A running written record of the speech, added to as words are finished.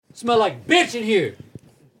Smell like bitch in here.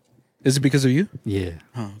 Is it because of you? Yeah.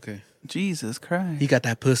 Oh, okay. Jesus Christ. He got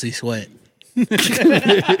that pussy sweat. What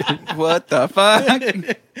the fuck? I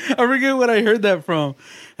forget what I heard that from.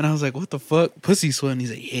 And I was like, what the fuck? Pussy sweat. And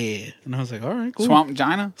he's like, yeah. And I was like, all right, cool. Swamp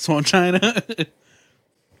Gina? Swamp China.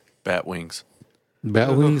 Bat wings.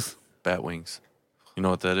 Bat wings. Bat wings. You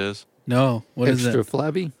know what that is? No. What is Extra that?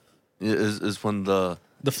 flabby. It is when the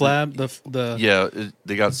Flab? The yeah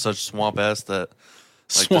they got such swamp ass that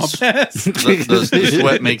like swamp ass? the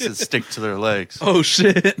sweat makes it stick to their legs. Oh,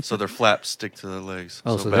 shit. So their flaps stick to their legs.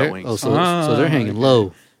 Oh, so so bat they're wings. so they're hanging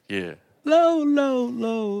low. Yeah. Low.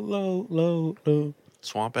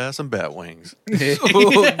 Swamp ass and bat wings.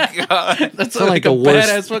 Oh, God. That's Sound like like a the worst-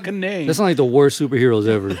 badass fucking name. That's not like the worst superheroes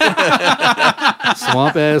ever.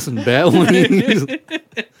 Swamp ass and bat wings.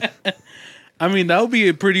 I mean, that would be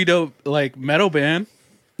a pretty dope, like, metal band.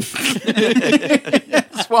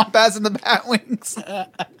 Swamp ass and the bat wings. A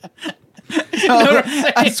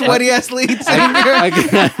sweaty ass lead singer.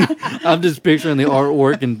 I'm just picturing the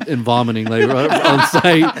artwork and vomiting like right on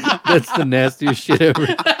site. That's the nastiest shit ever.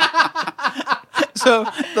 So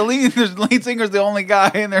the lead singer's the only guy,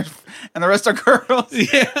 and the rest are girls.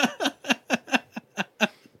 Yeah.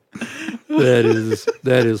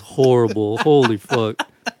 That is horrible. Holy fuck.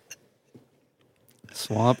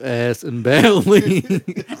 Swamp ass and bat wings.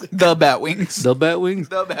 The bat wings. The bat wings?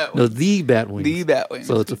 The bat No, wings. the bat wings. The bat wings.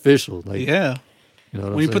 So it's official. Like, Yeah. you know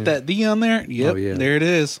what When I'm you put saying? that "the" on there, yep, Oh, yeah. there it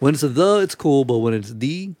is. When it's a the, it's cool, but when it's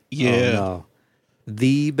the, Yeah. oh, no.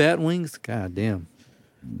 The bat wings, god damn.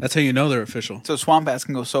 That's how you know they're official. So Swamp Ass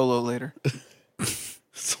can go solo later.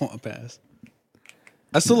 Swamp ass.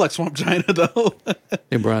 I still like Swamp China though.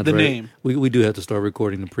 Hey, Brian, The right? name. We do have to start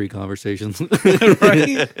recording the pre-conversations.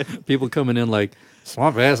 Right? People coming in like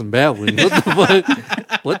swamp ass and bat wings. What the fuck?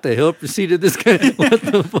 What the hell preceded this guy? What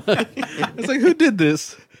the fuck? It's like, who did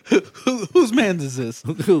this? Whose man is this?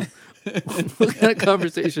 What kind of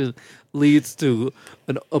conversation leads to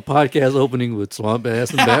a podcast opening with swamp ass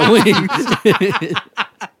and bat wings?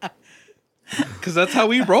 Because that's how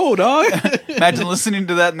we roll, dog. Imagine listening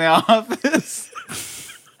to that in the office.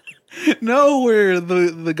 No, where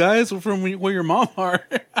the guys from where your mom are.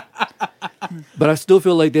 But I still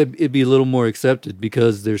feel like that it'd be a little more accepted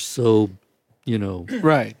because they're so,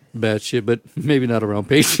 Right. bad shit, but maybe not around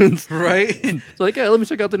patients. Right? It's like, hey, let me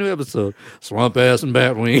check out the new episode. Swamp ass and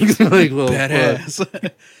bat wings. Like, well, fuck.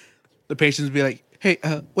 Badass. The patients be like, hey,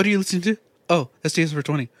 what are you listening to? Oh, STS for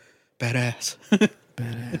 20. Badass.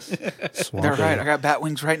 Badass. Swamp They're right. ass. I got bat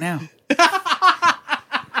wings right now.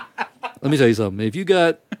 Let me tell you something. If you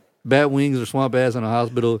got bat wings or swamp ass in a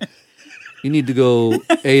hospital, you need to go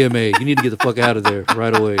AMA. You need to get the fuck out of there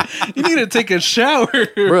right away. You need to take a shower.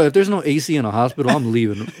 Bro, if there's no AC in a hospital, I'm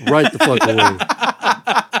leaving right the fuck away.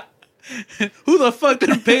 Who the fuck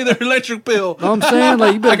didn't pay their electric bill? Know what I'm saying?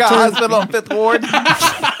 Like, you I better got turn. hospital on 5th Ward.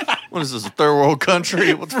 What is this, a third world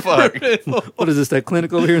country? What the fuck? What is this, that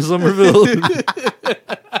clinic over here in Somerville?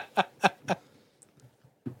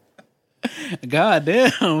 God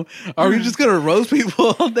damn. Are we just going to roast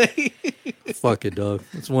people all day? Fuck it, dog.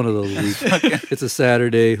 It's one of those weeks. It's a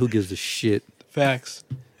Saturday. Who gives a shit? Facts.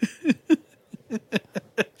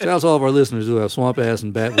 Shout out to all of our listeners who have swamp ass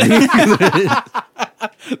and bat wings.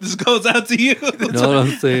 This goes out to you. You know what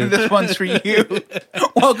I'm saying? This one's for you.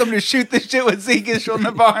 Welcome to Shoot This Shit with Zeke, Ishel,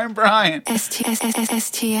 Navar, and Brian. STS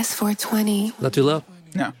 420. Is that too loud?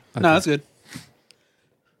 No. No, that's good.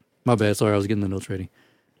 My bad. Sorry, I was getting the notes ready.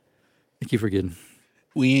 I keep forgetting.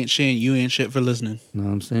 We ain't shit. You ain't shit for listening. Know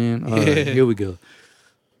what I'm saying? All right, here we go.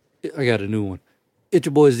 I got a new one. It's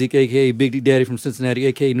your boy Zeke, a.k.a. Big D Daddy from Cincinnati,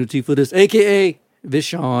 a.k.a. New T Footers, a.k.a.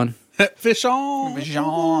 Vishon. Fish on.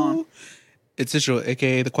 Jean. It's Ishel,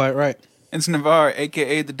 a.k.a. The Quiet Right. It's Navar,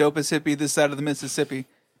 a.k.a. the dopest hippie this side of the Mississippi.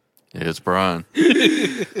 Yeah, it's Brian.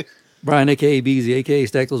 Brian, a.k.a. Beezy, a.k.a.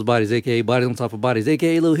 Stack Those Bodies, a.k.a. Bodies on Top of Bodies,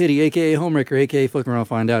 a.k.a. Lil Hitty, a.k.a. Homewrecker, a.k.a. Fuck Around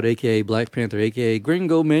Find Out, a.k.a. Black Panther, a.k.a.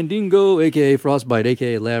 Gringo Mandingo, a.k.a. Frostbite,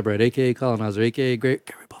 a.k.a. Lab Rat, a.k.a. Colonizer, a.k.a. Great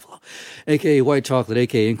Gary Buffalo, a.k.a. White Chocolate,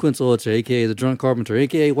 a.k.a. Quincy Ultra, a.k.a. The Drunk Carpenter,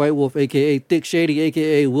 a.k.a. White Wolf, a.k.a. Thick Shady,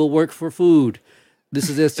 a.k.a. Will Work for Food. This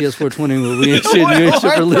is STS 420 where we ain't shit, you ain't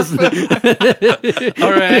shit for listening.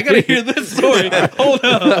 All right, I got to hear this story. Hold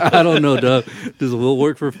up. I don't know, dog. This will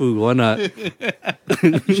work for food. Why not? You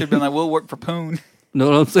should have been like, we'll work for Poon. Know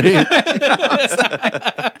what I'm saying?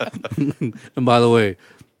 And by the way,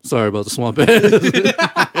 sorry about the swamp ass.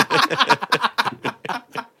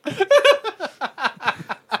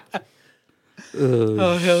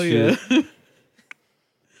 Oh, hell yeah.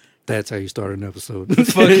 That's how you start an episode.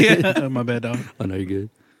 Fuck yeah. Oh, my bad, dog. I know you're good.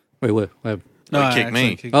 Wait, what? No, Like, I kick actually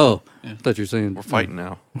me. kicked Oh, I thought you were saying We're fighting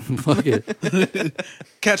now. Fuck it.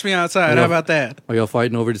 Catch me outside. Yeah. How about that? Are y'all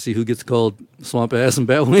fighting over to see who gets called swamp ass and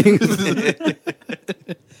bat wings?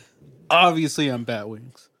 Obviously, I'm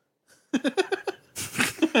Batwings.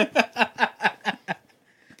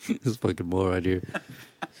 This fucking more right here.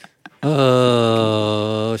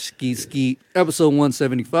 Skeet Skeet. Episode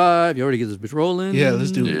 175. You already get this bitch rolling? Yeah,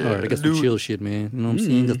 let's do it. Yeah. All right, I got some chill shit, man. You know what I'm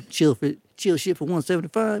saying? Got some chill shit for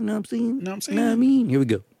 175. You know what I'm saying? Know what I'm saying? Know what I mean? Here we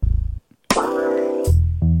go.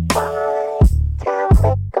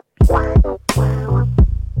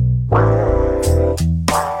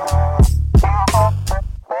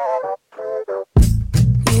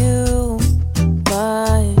 You,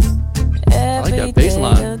 my I like that bass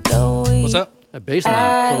line. What's up? That bass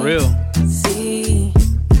line. For real. See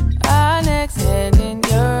our next head in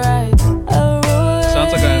your right.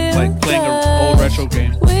 Sounds like I'm like playing an old retro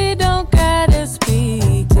game. We don't gotta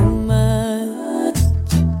speak too much.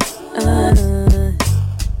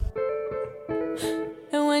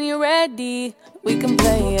 And when you're ready, we can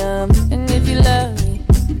play 'em. And if you love me,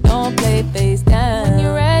 don't play face down. When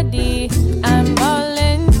you're ready, I'm all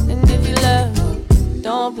in. And if you love me,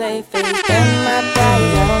 don't play face down. My body,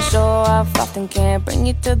 I don't show off often. Can't bring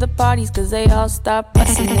you to the parties, cause they all stop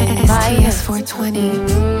busting in my head. STS 420.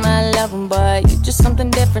 I love them, but you just something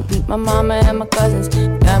different. Meet my mama and my cousins.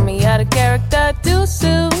 Got me out of character too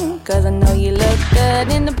soon. Cause I know you look good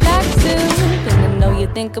in the black suit. And I know you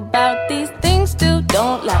think about these things too.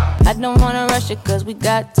 Don't lie, I don't wanna rush it cause we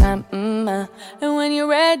got time. And when you're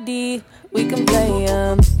ready, we can play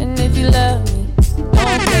 'em. And if you love me,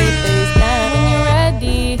 don't play face down. When you're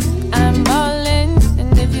ready, I'm all in.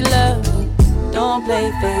 And if you love me, don't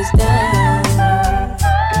play face down.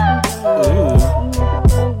 Ooh.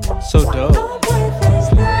 So dope.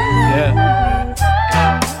 Yeah.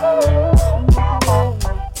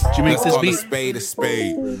 Did you make this beat? Spade a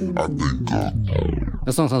spade.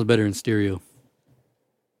 That song sounds better in stereo.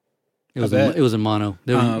 It was bet. it was in mono.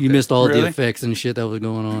 There was- Okay. You missed all Really? the effects and shit that was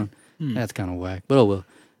going on. That's kind of whack. But oh well.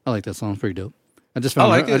 I like that song. Pretty dope. I just I found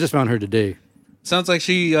like her, I it. just found her today. Sounds like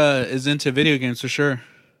she is into video games for sure.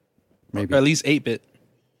 Maybe. Or at least 8-bit.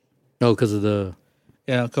 Oh, because of the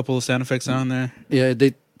Yeah, a couple of sound effects on there. yeah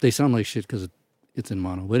they sound like shit because it's in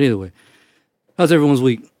mono. But either way, how's everyone's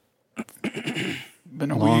week? Been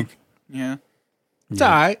a Long. week. Yeah. It's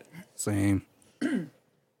alright. Same.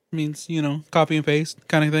 Means, you know, copy and paste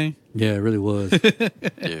kind of thing. Yeah, it really was.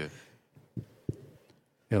 Yeah.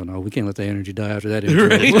 Hell no, we can't let that energy die after that intro.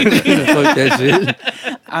 Fuck that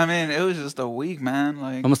shit. I mean, it was just a week, man.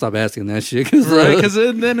 Like, I'm gonna stop asking that shit because Right, because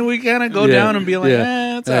then we kind of go down and be like,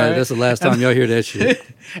 it's all right. That's the last time y'all hear that shit.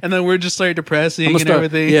 And then we're just like depressing I'm and gonna start,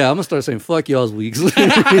 everything. yeah, I'm gonna start saying fuck y'all's weeks.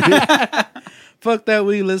 Fuck that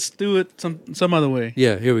week. Let's do it some other way.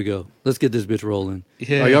 Yeah, here we go. Let's get this bitch rolling.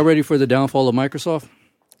 Yeah. Are y'all ready for the downfall of Microsoft?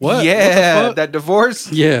 What? yeah, What the fuck? that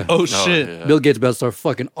divorce. Yeah. Oh, shit. yeah. Bill Gates about to start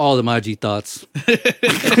fucking all them IG thoughts.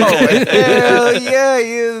 Oh, hell yeah,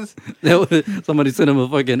 he is. Somebody sent him a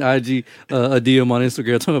fucking IG, a DM on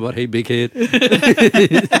Instagram talking about, hey, big head.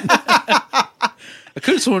 I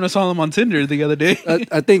could have sworn I saw him on Tinder the other day.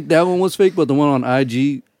 I think that one was fake, but the one on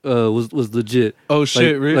IG was legit. Oh,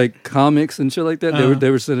 shit, like, really? Like comics and shit like that. Uh-huh. They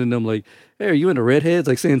were sending them like, hey, are you into redheads?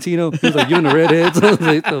 Like Santino. He was like, you into redheads? I was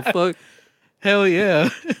like, the fuck? Hell yeah.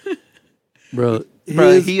 Bro,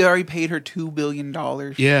 Bro, he already paid her $2 billion.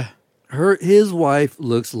 Yeah. his wife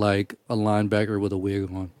looks like a linebacker with a wig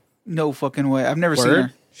on. No fucking way. I've never seen Word?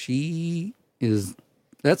 her. She is.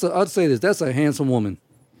 I'd say this. That's a handsome woman.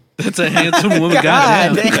 That's a handsome woman.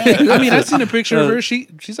 God Goddamn. I mean, I've seen a picture of her.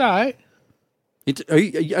 She's all right.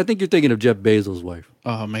 I think you're thinking of Jeff Bezos' wife.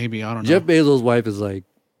 Oh, maybe. I don't know. Jeff Bezos' wife is like,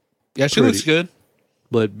 Yeah, she pretty. looks good.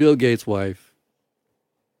 but Bill Gates' wife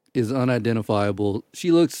is unidentifiable.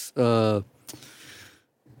 She looks like,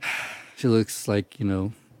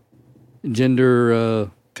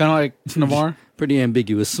 gender Kind of like Navarre. pretty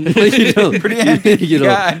ambiguous. Pretty ambiguous.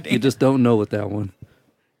 God you just don't know with that one.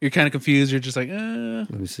 You're kind of confused. You're just like, Let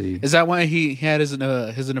me see. Is that why he had his an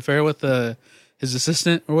affair with his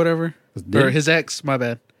assistant or whatever? Did Or he? his ex, my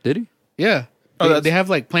bad. Did he? Yeah. Oh, They, that's- they have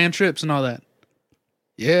like planned trips and all that.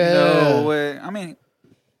 Yeah. No way. I mean,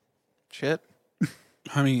 shit.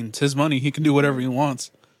 I mean, it's his money. He can do whatever he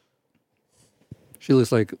wants. She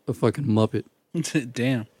looks like a fucking Muppet.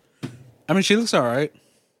 Damn. I mean, she looks all right.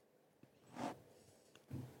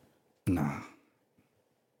 Nah.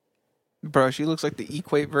 Bro, she looks like the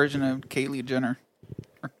Equate version of Caitlyn Jenner.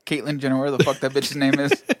 Or Caitlyn Jenner, where the fuck that bitch's name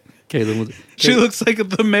is. Caitlyn was. She looks like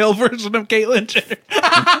the male version of Caitlyn Jenner.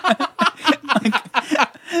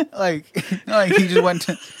 like he just went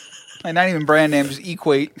to, like, not even brand name, just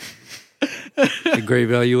Equate. A great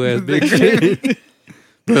value ass bitch.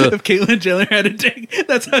 If Caitlyn Jenner had a dick,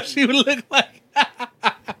 that's how she would look like.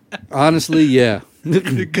 Honestly, yeah.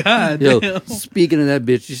 God Yo, damn. speaking of that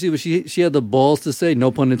bitch, you see what she had the balls to say?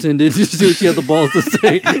 No pun intended. You see what she had the balls to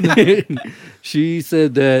say? She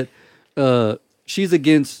said that she's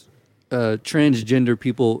against transgender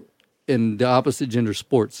people in the opposite gender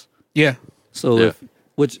sports. Yeah. So, Yeah.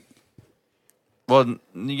 Well,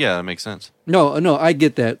 yeah, that makes sense. no, I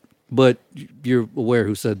get that, but you're aware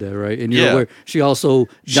who said that, right? And you're Yeah. aware she also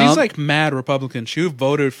She's like mad Republican. She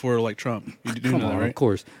voted for like Trump. You do come know that, on, right? of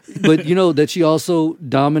course, but you know that she also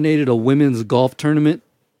dominated a women's golf tournament.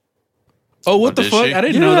 Oh, what Oh, the did fuck? she? I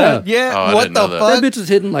didn't know that. Yeah, Oh, I what didn't the know that. fuck? That bitch was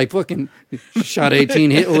hitting like fucking shot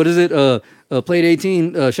 18, hit what is it? Played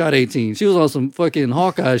 18, shot 18. She was on some fucking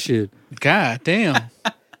Hawkeye shit. God damn.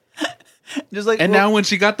 Just like, And now when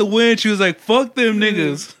she got the win, she was like, "Fuck them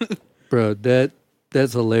niggas." Bro,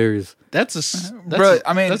 that's hilarious. That's bro,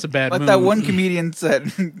 I mean, that's a bad like move. that one comedian said,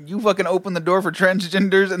 you fucking open the door for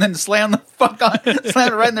transgenders and then slam it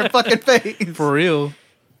right in their fucking face. for real.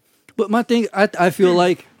 But my thing, I feel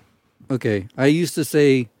like, okay, I used to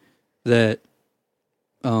say that,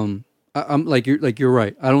 I'm like you're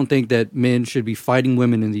right. I don't think that men should be fighting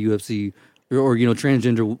women in the UFC, or you know,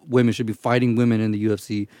 transgender women should be fighting women in the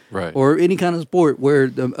UFC, Right. or any kind of sport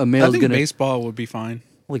where a I male's think gonna. baseball would be fine.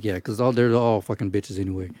 Well, yeah, because they're all fucking bitches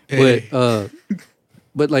anyway. Hey.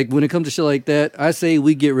 But like when it comes to shit like that, I say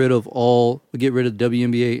we get rid of the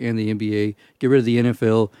WNBA and the NBA, get rid of the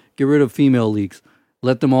NFL, get rid of female leagues,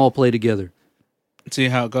 let them all play together. See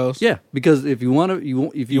how it goes. Yeah, because if you want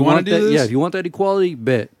to, if you wanna want do that, this? yeah, if you want that equality,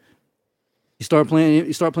 bet. You start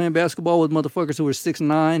playing basketball with motherfuckers who are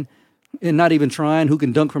 6'9" and not even trying, who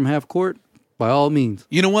can dunk from half court. By all means,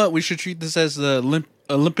 You know what? We should treat this as the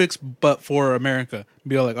Olympics, but for America.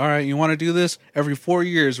 Be like, all right, you want to do this? Every 4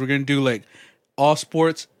 years, we're gonna do like all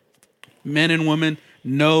sports, men and women,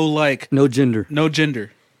 no gender. no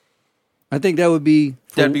gender. I think that would be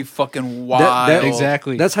That'd be fucking wild. that-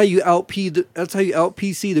 Exactly. That's how you that's how you out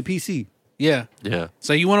PC the PC. Yeah. Yeah.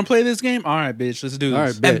 So you want to play this game? All right, bitch, let's do this. All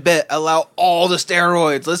right, bet. And bet allow all the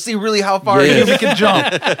steroids. Let's see really how far Yeah. we can jump.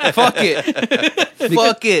 Fuck it.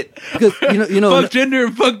 Fuck it. Because you know Fuck gender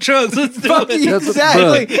and fuck drugs. Let's do Fuck it. you. That's-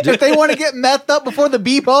 Exactly. bruh. If they want to get methed up before the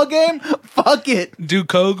b-ball game, fuck it. Do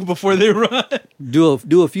coke before they run.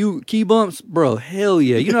 do a few key bumps, bro. Hell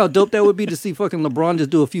yeah! You know how dope that would be to see fucking LeBron just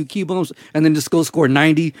do a few key bumps and then just go score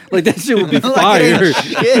 90. Like that shit would be Like it fire.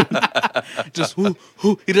 ain't shit. Just who.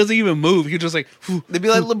 He doesn't even move. He just like whoo. They'd be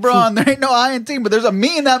like, LeBron, there ain't no I in team, but there's a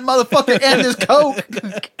me in that motherfucker and this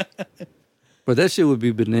coke. But that shit would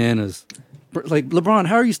be bananas. Like LeBron,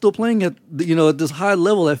 how are you still playing at at this high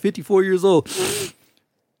level at 54 years old?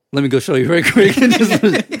 Let me go show you right quick. And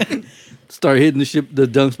just start hitting the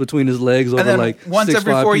dunks between his legs over And then like once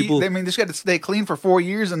every 6'5" 4 people. years, I mean, they just got to stay clean for 4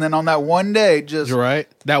 years, and then on that one day, just You're right.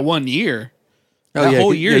 That 1 year. Oh, That yeah, whole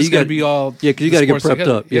 'cause- year yeah, is you gonna got- be all. yeah, 'cause you the gotta get sports prepped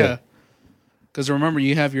together. up, yeah. Because remember,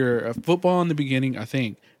 you have your football in the beginning, I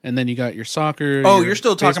think, and then you got your soccer. Oh, your you're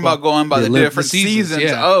still talking baseball. about going by The the Olymp- different the seasons, seasons.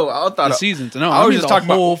 yeah. Oh, I thought the seasons. No, I was mean just the talking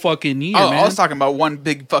about whole fucking year, Oh, man. I was talking about one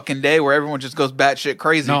big fucking day where everyone just goes batshit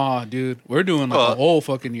crazy. Nah, dude, we're doing like Well- the whole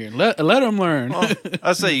fucking year. Let them learn.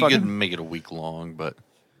 I say you could Fucking- make it a week long, but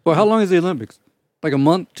Well, how long is the Olympics? Like a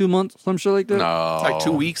month, 2 months, some shit like that? no. It's like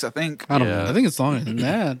 2 weeks, I think. I don't Yeah. know. I think it's longer than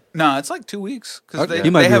that. No, it's like 2 weeks. Okay.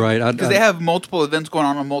 You might be right. Because they have multiple events going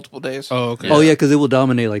on multiple days. Oh, okay. Oh yeah, because it will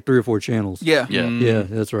dominate like 3 or 4 channels. Yeah. Yeah. Yeah,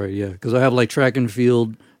 that's right. Yeah, because I have like track and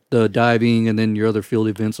field, the diving, and then your other field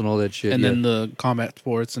events and all that shit. And yeah. then the combat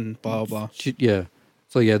sports and blah blah. Yeah.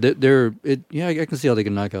 So yeah, they're it. Yeah, I can see how they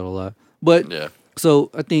can knock out a lot. But Yeah.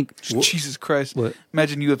 so I think Jesus Christ. What?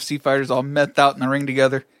 Imagine UFC fighters all methed out in the ring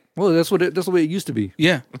together. well, that's the way it used to be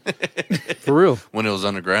Yeah. for real. When it was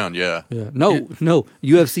underground, yeah. Yeah. No.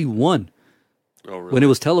 UFC 1 Oh, really? when it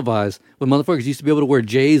was televised, when motherfuckers used to be able to wear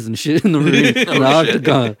J's and shit in the ring, in the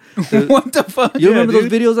octagon. What the fuck? You remember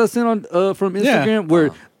dude. those videos I sent on from Instagram Yeah. where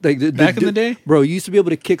like Back in the day? bro, you used to be able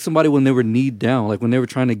to kick somebody when they were kneed down, like when they were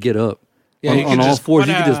trying to get up. Yeah, on you could on all just- fours,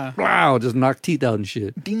 you could Wah-da. just wow, just knock teeth out and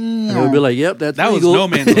shit. Damn. And they would be like, "Yep, that's That was legal." no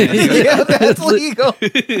man's land. yeah, that's legal.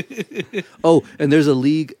 Oh, and there's a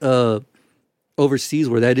league overseas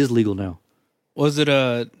where that is legal now. Was it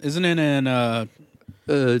isn't it in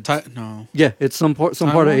no. Yeah, it's some part of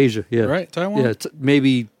Taiwan? Asia. Yeah, Right, Taiwan? Yeah,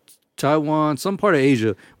 maybe Taiwan, some part of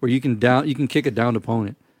Asia where you can kick a downed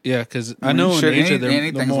opponent. Yeah, because I know Sure, in Asia they're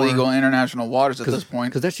anything's more, legal in international waters at this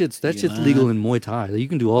point. Because that shit's legal in Muay Thai. Like, you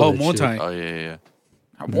can do all Oh, that Muay shit. Thai. Oh, yeah,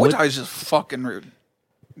 yeah. Muay Thai is just fucking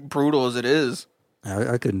brutal as it is.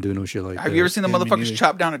 I couldn't do no shit like that. Have you ever seen the Yeah, me motherfuckers neither.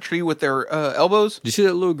 chop down a tree with their elbows? Did you see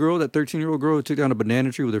that little girl, that 13-year-old girl who took down a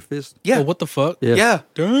banana tree with her fist? Yeah. Oh, what the fuck? Yeah. Yeah.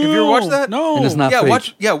 Damn. Have you ever watched that? No. And it's not yeah, fake.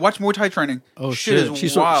 watch Muay Thai training. Oh, shit. shit. Is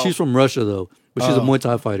She's wild. from Russia though, but she's a Oh. Muay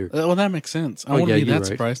Thai fighter. Well, that makes sense. I Oh, wouldn't yeah, be you're that right.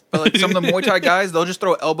 surprised. But like some of the Muay Thai guys, they'll just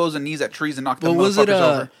throw elbows and knees at trees and knock them But was it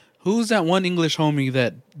motherfuckers over. who's that one English homie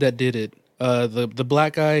that did it? The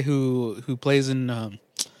black guy who plays in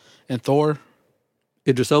Thor.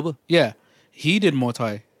 Idris Elba. Yeah, he did Muay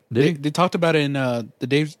Thai. Did he? They talked about it in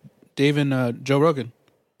the Dave and Joe Rogan.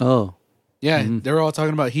 Oh, Yeah, they were all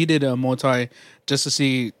talking about he did Muay Thai just to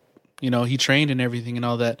see, he trained and everything and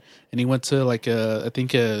all that, and he went to like I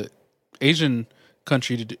think a Asian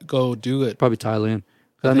country to go do it. probably Thailand.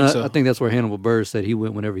 I I think that's where Hannibal Buress said he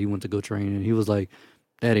went whenever he went to go train, and he was like,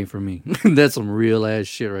 "That ain't for me." That's some real ass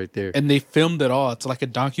shit right there. And they filmed it all. It's like a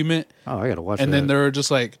document. Oh, I gotta watch And that. then they're just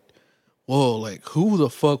like, whoa, like who the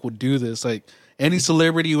fuck would do this? Like any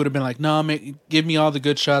celebrity would have been like, nah, give me all the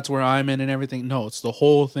good shots where I'm in and everything. No, it's the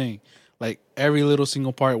whole thing. Like every little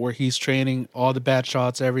single part where he's training, all the bad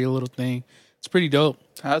shots, every little thing. It's pretty dope.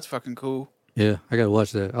 That's fucking cool. Yeah, I gotta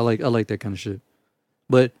watch that. I like that kind of shit.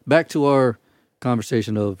 But back to our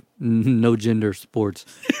conversation of no gender sports.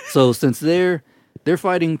 So since they're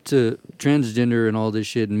fighting to transgender and all this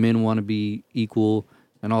shit, and men want to be equal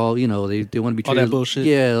and all, they want to be All treated. that bullshit?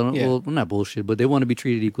 Yeah, Yeah. well, not bullshit, but they want to be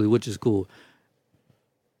treated equally, which is cool.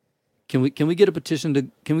 Can we get a petition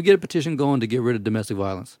going to get rid of domestic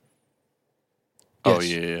violence? Oh, Yes.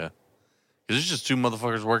 yeah. Because it's just two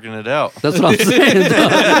motherfuckers working it out. That's what I'm saying.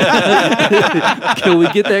 Can we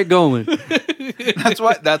get that going?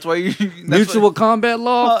 That's why you Mutual combat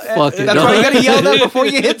law? Fuck it. That's dog. why you gotta yell that before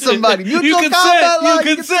you hit somebody. Mutual combat law.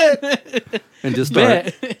 You consent. And just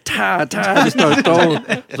start just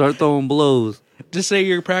start throwing blows. Just say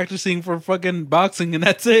you're practicing for fucking boxing and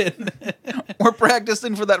that's it. We're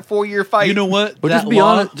practicing for that 4-year fight. You know what? Or That just be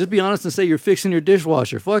law- honest. Just be honest and say you're fixing your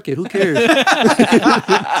dishwasher. Fuck it. Who cares?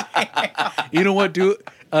 You know what, dude?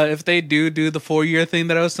 If they do the 4-year thing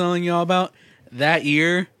that I was telling you all about, that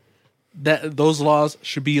year, those laws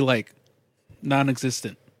should be like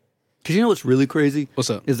non-existent. Because you know what's really crazy? What's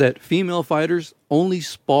up? Is that female fighters only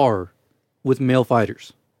spar with male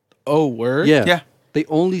fighters. Oh, word? Yeah. Yeah. They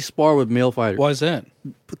only spar with male fighters. Why is that?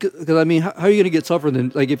 Because I mean, how are you gonna get tougher than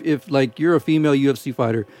like if like you're a female UFC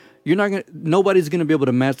fighter, nobody's gonna be able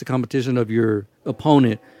to match the competition of your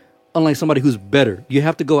opponent, unlike somebody who's better. You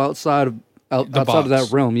have to go outside of that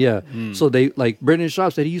box. realm. Yeah. So they like Brendan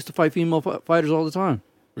Schaub said he used to fight female fighters all the time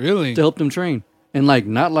Really? to help them train, and like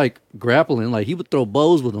not like grappling, like he would throw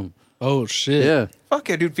bows with them. Oh, shit. Yeah. Fuck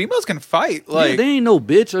yeah, dude. Females can fight. Yeah, Like they ain't no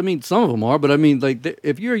bitch. I mean, some of them are, but I mean, like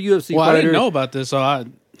if you're a UFC Well, fighter, I didn't know about this, so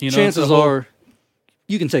chances are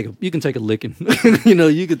you can take a licking.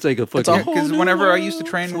 You can take a fucking. a whole because new whenever I world used to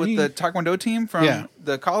train for with me. the Taekwondo team from Yeah.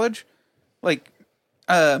 the college, like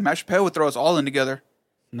Matt Chappelle would throw us all in together.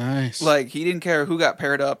 Nice. Like he didn't care who got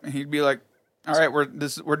paired up, and he'd be like, "All right, we're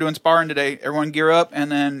doing sparring today. Everyone gear up," and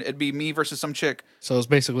then it'd be me versus some chick. So it's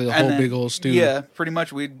basically a And whole then- big old stew. Yeah, pretty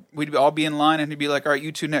much. We'd all be in line, and he'd be like, "All right,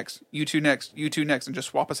 you two next, you two next, you two next," and just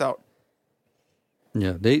swap us out.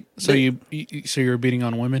 Yeah, So so you're beating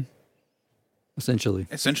on women? essentially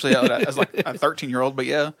Essentially, as like a 13-year-old, but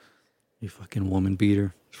yeah. you fucking woman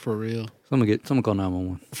beater. For real. Someone call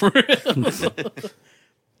 911. For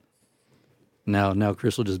real. Now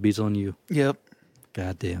Crystal just beats on you. Yep.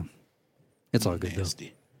 God damn. It's all good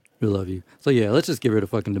Nasty. though. We love you. So yeah, let's just get rid of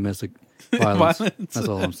fucking domestic violence. Violence. That's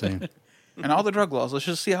all I'm saying. And all the drug laws. Let's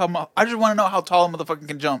just see I just want to know how tall a motherfucker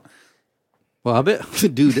can jump. Well, I bet,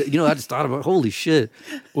 dude. I just thought about. Holy shit!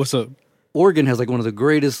 What's up? Oregon has like one of the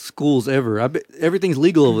greatest schools ever. I bet everything's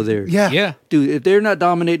legal over there. Yeah. dude. If they're not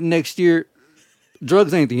dominating next year,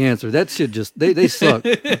 drugs ain't the answer. That shit just they suck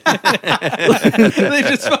They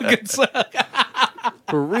just fucking suck.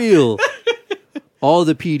 for real. All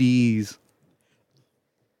the PDEs,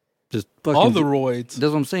 just fucking. All the roids.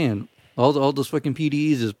 That's what I'm saying. All those fucking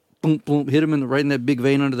PDEs just boom boom hit them right in that big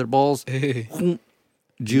vein under their balls. Hey. Boom,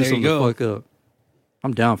 juice There them you the go. fuck up.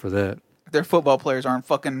 I'm down for that. Their football players aren't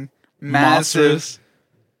fucking massive. Monsters.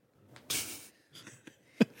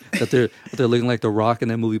 That they're looking like the Rock in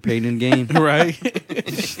that movie Pain and Gain. Right?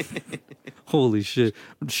 Holy shit.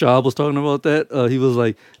 Schaub was talking about that. He was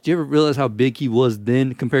like, do you ever realize how big he was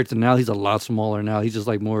then compared to now? He's a lot smaller now. He's just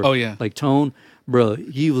like more Oh, yeah. like tone. Bro,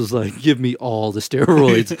 he was like, give me all the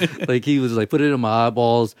steroids. Like he was like, put it in my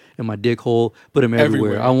eyeballs and my dick hole, put him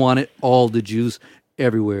everywhere. Everywhere. I want it, all the juice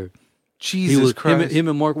everywhere. Jesus He was Christ. him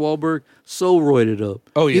and Mark Wahlberg so roided up.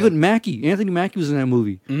 Oh, yeah. Even Anthony Mackie was in that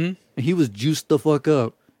movie. Mm-hmm. And he was juiced the fuck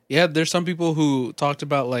up. Yeah, there's some people who talked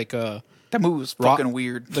about like That movie was Rock- fucking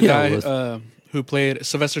weird. The Yeah, it guy who played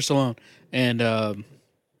Sylvester Stallone and the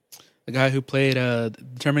guy who played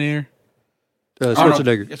Schwarzenegger.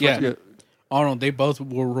 Yes, Yeah. Schwarzenegger. Arnold, they both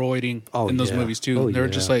were roiding in those yeah. movies too. Oh, They were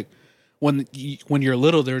yeah. just like, when you're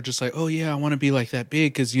little, they're just like, oh yeah, I want to be like that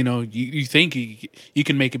big because you think you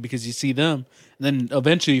can make it because you see them, and then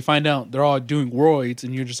eventually you find out they're all doing roids,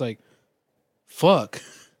 and you're just like, fuck,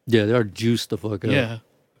 Yeah, they are juiced the fuck up. yeah,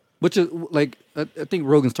 Which is like I think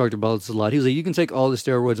Rogan's talked about this a lot. He was like, you can take all the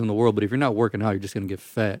steroids in the world, but if you're not working out, you're just gonna get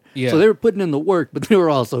fat. Yeah. So they were putting in the work, but they were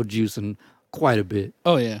also juicing quite a bit.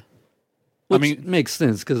 oh yeah. Which I mean, makes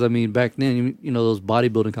sense because I mean back then those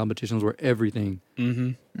bodybuilding competitions were everything.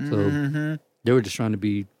 mm-hmm. So they were just trying to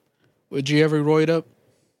be. Would you ever roid up?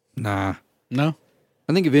 Nah, No.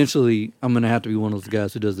 I think eventually I'm gonna have to be one of those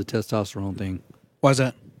guys who does the testosterone thing. Why's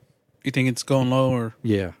that? You think it's going low or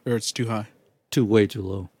Yeah, it's too high? way too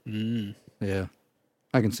low. Yeah,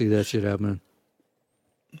 I can see that shit happening.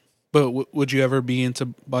 But would you ever be into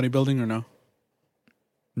bodybuilding or no?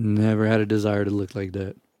 Never had a desire to look like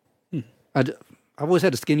that. I've always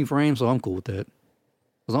had a skinny frame, so I'm cool with that.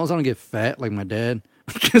 As long as I don't get fat like my dad,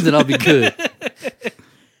 then I'll be good.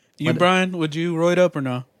 You, Brian, would you roid up or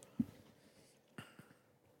no?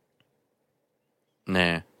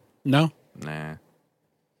 Nah. No. Nah.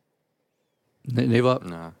 Nave up.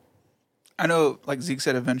 Nah. I know, like Zeke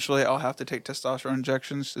said, eventually I'll have to take testosterone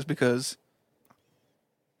injections just because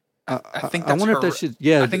I think I that's wonder if that shit.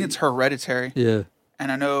 Yeah, I think it's hereditary. Yeah,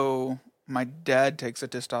 And I know my dad takes a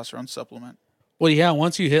testosterone supplement. Well, yeah.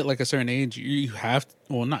 Once you hit like a certain age, you have.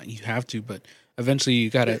 Well, not you have to, but eventually you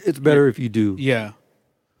gotta. it's better if you do. Yeah.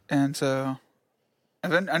 And so I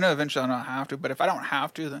know eventually I don't have to, but if I don't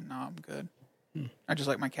have to, then no, I'm good. I just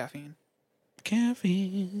like my caffeine.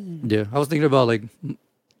 Caffeine. Yeah, I was thinking about like,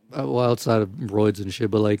 well, outside of roids and shit,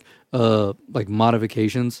 but like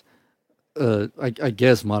modifications. I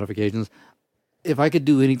guess modifications. If I could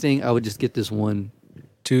do anything, I would just get this one.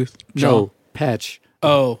 Tooth. No patch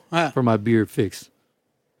Oh. for my beard fixed.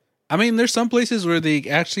 I mean, there's some places where they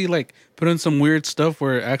actually like put in some weird stuff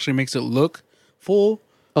where it actually makes it look full.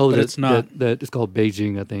 Oh, But it's not. That it's called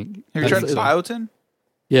Beijing, I think. Have you tried That's- biotin?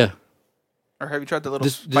 Yeah, Or have you tried the little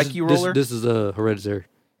this spiky roller? This is hereditary.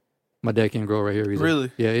 My dad can't grow right here either.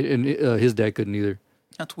 Really? Yeah, and his dad couldn't either.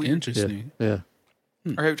 That's weird. Yeah, Interesting. yeah.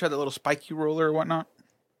 Or have you tried the little spiky roller or whatnot?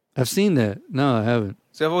 I've seen that. No, I haven't.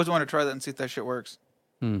 See, I've always wanted to try that and see if that shit works.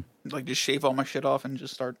 Hmm. Like just shave all my shit off and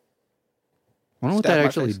just start. I don't know what Stab that my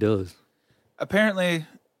actually face. does. Apparently,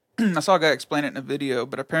 I saw a guy explain it in a video,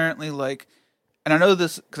 but apparently, like, and I know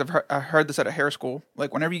this because I heard this at a hair school.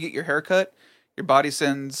 Like, whenever you get your hair cut, your body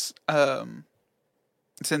sends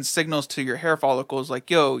signals to your hair follicles, like,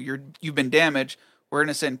 "Yo, you've been damaged. We're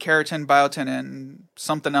gonna send keratin, biotin, and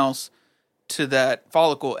something else to that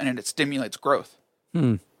follicle, and it stimulates growth."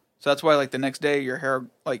 Hmm. So that's why, like, the next day, your hair,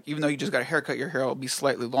 like, even though you just got a haircut, your hair will be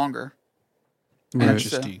slightly longer. Right.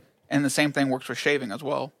 Interesting. And the same thing works for shaving as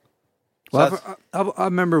well. So Well, that's- I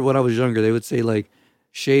remember when I was younger, they would say like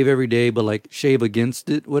shave every day, but like shave against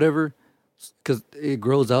it, whatever, because it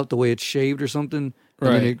grows out the way it's shaved or something. And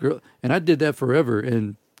then Right. and I did that forever,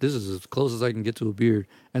 and this is as close as I can get to a beard.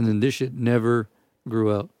 And then this shit never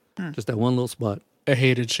grew out, just that one little spot. I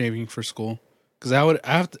hated shaving for school because I would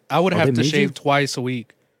have to they to made shave you? twice a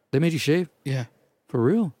week. They made you shave Yeah. for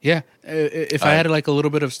real? Yeah. If I had like a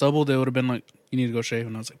little bit of stubble, they would have been like, "You need to go shave,"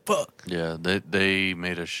 and I was like, "Fuck." Yeah, they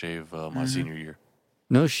made us shave Mm-hmm. my senior year.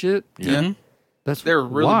 No shit. Yeah. Mhm. That's they're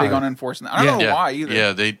really why? big on enforcing that. I don't know Yeah, why either.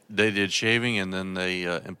 Yeah, they did shaving and then they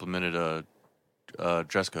implemented a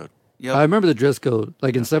dress code. Yep. I remember the dress code,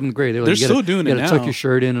 like in 7th grade. They were They're like, you gotta- still doing you it gotta tuck now. your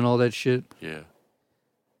shirt in and all that shit. Yeah.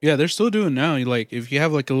 Yeah, they're still doing now. You like if you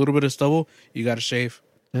have like a little bit of stubble, you got to shave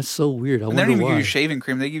That's so weird. I And they don't wonder even give why. you shaving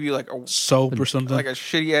cream. They give you like a soap or something. like a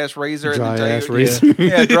shitty ass razor. Dry and then ass tell you, razor.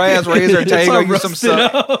 Yeah, dry ass razor. And tell you all go use some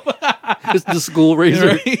rusted soap. It's the school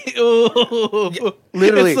razor. Ooh.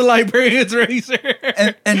 literally. It's the librarian's razor.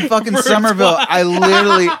 And fucking First Somerville, one.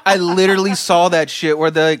 I literally saw that shit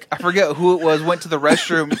where I forget who it was, went to the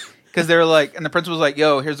restroom because they were like, and the principal was like,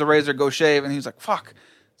 "Yo, here's the razor, go shave." And he was like, "Fuck."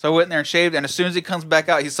 So I went in there and shaved, and as soon as he comes back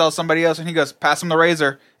out, he saw somebody else, and he goes, "Pass him the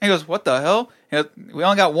razor." And he goes, "What the hell?" He goes, "We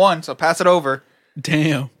only got one, so pass it over."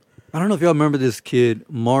 Damn. I don't know if y'all remember this kid,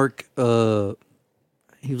 Mark.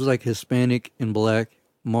 He was like Hispanic and black.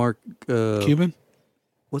 Mark. Cuban?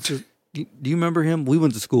 What's his? Do you remember him? We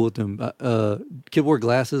went to school with him. Kid wore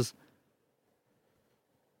glasses.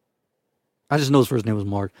 I just know his first name was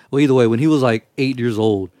Mark. Well, either way, when he was like 8 years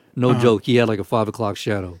old, no joke, he had like a 5 o'clock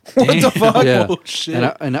shadow. What the fuck? Yeah, Oh,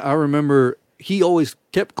 shit. and I remember he always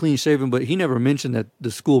kept clean shaven, but he never mentioned that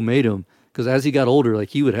the school made him Because as he got older, like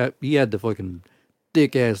he had the fucking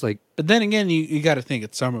thick ass, like, But then again, you got to think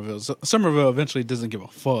it's Somerville. Somerville eventually doesn't give a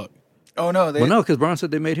fuck. Oh no, they well, no, because Brian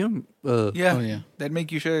said they made him. yeah, Oh, yeah. they'd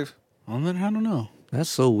make you shave. Well, then I don't know. That's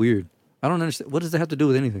so weird. I don't understand. What does that have to do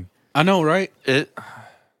with anything? I know, right? It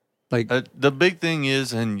Like, the big thing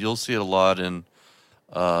is, and you'll see it a lot in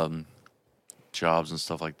jobs and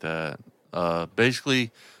stuff like that.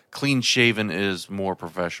 Basically, clean shaven is more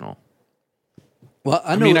professional. well,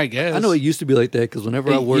 I know. mean, I guess. I know it used to be like that because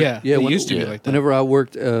whenever I worked, it used to be like that. Whenever I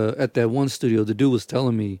worked at that one studio, the dude was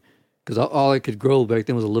telling me because all I could grow back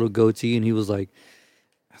then was a little goatee, and he was like,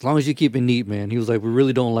 "As long as you keep it neat, man." He was like, "We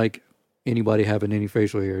really don't like anybody having any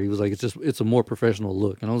facial hair." He was like, "It's a more professional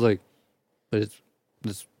look," and I was like, "But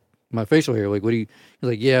it's my facial hair. Like, what do you?" He's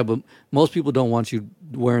like, "Yeah, but most people don't want you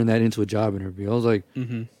wearing that into a job interview." I was like,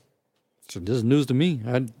 "So this is news to me."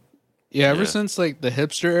 Yeah, ever Yeah. since like the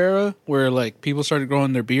hipster era, where like people started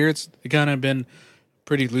growing their beards, they kind of been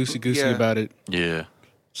pretty loosey goosey Yeah. about it. Yeah,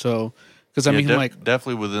 So, because I mean, like,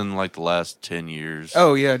 definitely within like the last 10 years.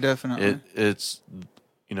 Oh yeah, definitely. It's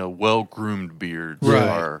well groomed beards Right.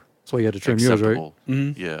 are That's why you had to trim yours, right? acceptable.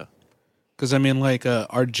 Yeah, because I mean, like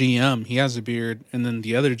our GM, he has a beard, and then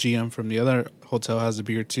the other GM from the other hotel has a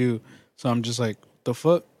beard too. So I'm just like, the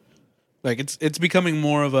fuck, like it's becoming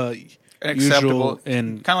more of a Acceptable usual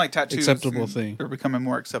and kind of like tattoos. acceptable thing. They're becoming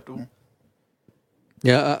more acceptable.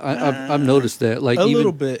 Yeah, I've noticed that. Like a even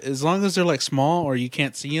little bit, as long as they're like small or you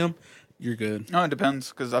can't see them, you're good. No, it depends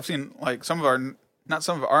because I've seen like not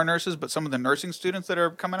some of our nurses, but some of the nursing students that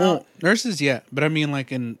are coming Well, out. nurses, yeah, but I mean,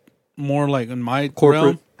 like in more like in my Corporate?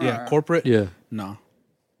 realm, yeah, corporate, yeah. no.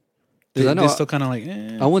 'Cause I know They're still kind of like,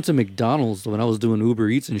 I went to McDonald's when I was doing Uber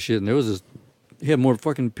Eats and shit, and there was this. He had more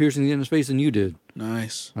fucking piercings in his face than you did,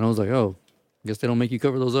 nice. and I was like, oh, I guess they don't make you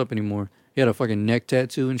cover those up anymore. He had a fucking neck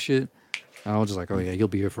tattoo and shit. And I was just like, oh yeah, you'll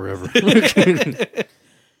be here forever.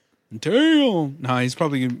 Damn. Nah, he's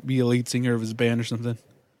probably gonna be a lead singer of his band or something,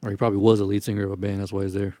 Or he probably was a lead singer of a band. That's why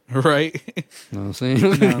he's there. right? You know what I'm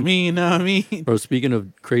saying? Not me. Bro, speaking of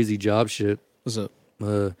crazy job shit, What's up?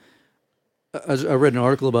 I read an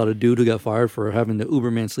article about a dude who got fired for having the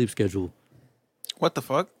Uberman sleep schedule. What the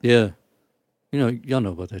fuck? Yeah. You know, y'all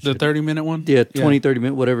know about that The shit. 30-minute one? Yeah, 20, 30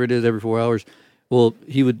 minutes, whatever it is, every 4 hours. Well,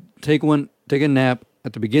 he would take a nap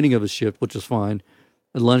at the beginning of his shift, which is fine.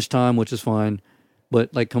 At lunchtime, which is fine.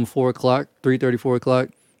 But like come 4 o'clock, 3:30, 4 o'clock,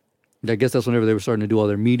 I guess that's whenever they were starting to do all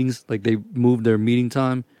their meetings. Like they moved their meeting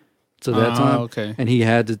time to that time. Okay. And he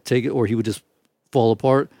had to take it or he would just fall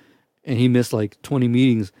apart. And he missed like 20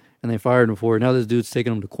 meetings and they fired him for it. Now this dude's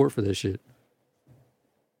taking him to court for that shit.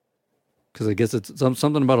 Because I guess it's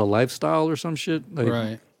something about a lifestyle or some shit. Like,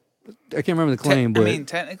 Right. I can't remember the claim, but I mean,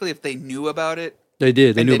 technically, if they knew about it, they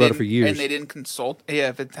did. They and knew about it didn't- for years. and they didn't consult. Yeah,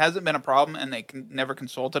 if it hasn't been a problem and they never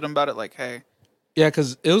consulted him about it, like, hey, Yeah,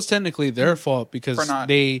 because it was technically their fault because For not-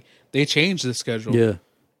 they changed the schedule. Yeah.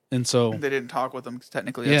 And so, they didn't talk with him because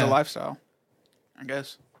technically it's Yeah. a lifestyle. I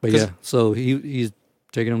guess. But 'Cause- yeah, so he's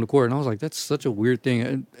taking him to court, and I was like, that's such a weird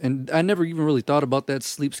thing, and I never even really thought about that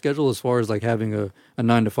sleep schedule as far as like having a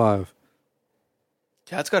 9 to 5,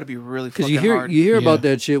 Yeah, it's got to be really because fucking you hear hard. you hear about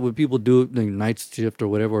Yeah. that shit when people do it, like, night shift or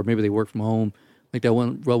whatever, or maybe they work from home, like that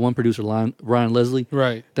one producer, Ryan Leslie.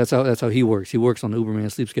 right. That's how he works. He works on the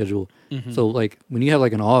Uberman sleep schedule. Mm-hmm. So like when you have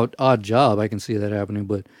like an odd job, I can see that happening,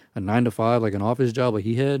 but a 9 to 5, like an office job like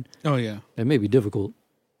he had, Oh, yeah. that may be difficult.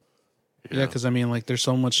 Yeah, because I mean, like, there's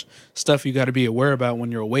so much stuff you got to be aware about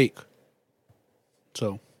when you're awake.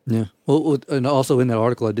 So, Yeah. Well, and also in that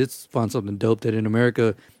article, I did find something dope that in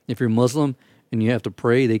America, if you're Muslim and you have to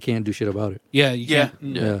pray, they can't do shit about it. yeah, you Yeah.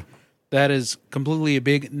 can't. Yeah. That is completely a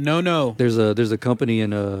big no. There's a company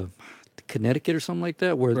in Connecticut or something like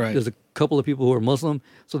that where Right. there's a couple of people who are Muslim,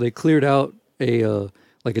 so they cleared out a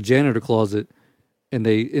like a janitor closet and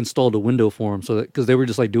they installed a window for them, so that because they were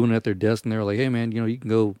just like doing it at their desk and they were like, hey man, you can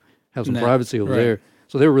go have some Nah, privacy over right. there.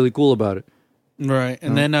 So they were really cool about it. Right.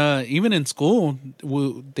 And then even in school,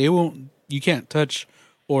 they won't, you can't touch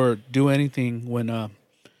or do anything when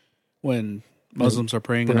Muslims are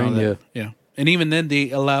praying and all Praying, that. Yeah. And even then,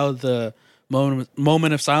 they allow the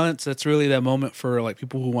moment of silence. That's really that moment for like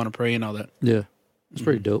people who want to pray and all that. Yeah, it's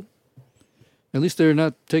pretty dope. At least they're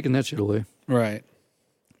not taking that shit away. Right.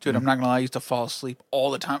 Dude, I'm not gonna lie. I used to fall asleep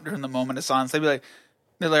all the time during the moment of silence. They're like,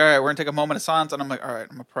 all right, we're gonna take a moment of silence, and I'm like, all right,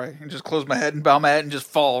 I'm gonna pray, and just close my head and bow my head and just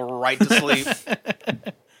fall right to sleep.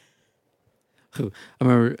 I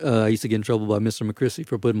remember I used to get in trouble by Mr. McChrissy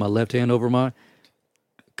for putting my left hand over mine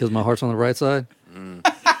because my heart's on the right side.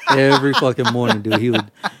 Every fucking morning, dude, he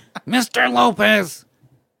would, Mr. Lopez,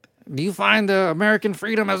 do you find American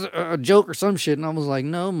freedom as a joke or some shit? And I was like,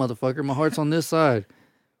 no, motherfucker, my heart's on this side.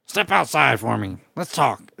 step outside for me. Let's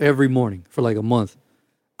talk. Every morning for like a month.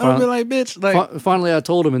 I'll be like, bitch, like, Finally, I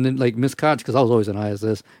told him, and then like Miss Koch, because I was always in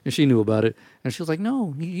ISS, and she knew about it, and she was like,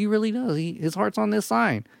 "No, he really does. His heart's on this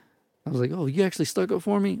sign." I was like, "Oh, you actually stuck up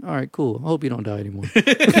for me? All right, cool. I hope you don't die anymore." Too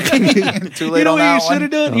late you know on what that you should have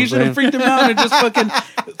done? Oh, You should have man. freaked him out and just fucking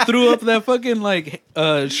threw up that fucking like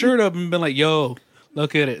shirt up and been like, "Yo,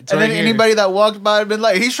 look at it." It's And right then here. anybody that walked by had been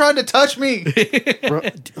like, "He's trying to touch me." Bro,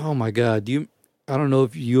 oh my God, I don't know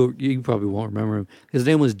if you probably won't remember him. His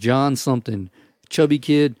name was John something, chubby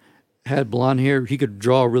kid, had blonde hair. He could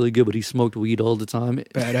draw really good, but he smoked weed all the time.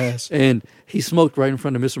 Badass. And he smoked right in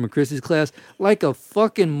front of Mr. McChristie's class like a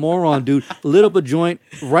fucking moron, dude. Lit up a joint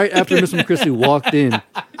right after Mr. McChristie walked in,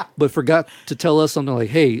 but forgot to tell us something like,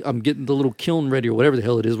 "Hey, I'm getting the little kiln ready," or whatever the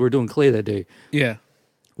hell it is. We're doing clay that day. Yeah.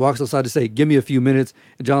 Walks outside to say, "Give me a few minutes."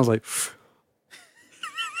 And John's like,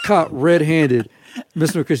 caught red-handed.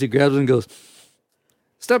 Mr. McChristie grabs him and goes,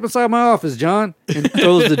 "Step inside my office, John," and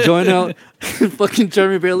throws the joint out. And fucking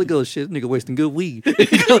Jeremy barely goes, "Shit, nigga wasting good weed."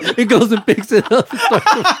 He goes and picks it up. And starts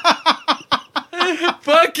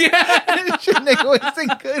Fuck yeah. Shit, nigga wasting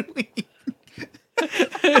good weed.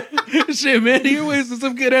 Shit, man, you're wasting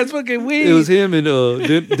some good ass fucking weed. It was him and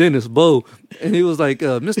Dennis Bo, and he was like,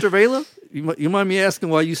 "Mr. Vela, you mind me asking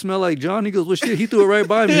why you smell like John?" He goes, "Well, shit." He threw it right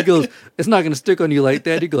by me. He goes, "It's not gonna stick on you like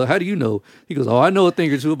that." He goes, "How do you know?" He goes, "Oh, I know a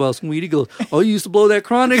thing or two about some weed." He goes, "Oh, you used to blow that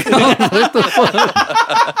chronic?" I was like, "What the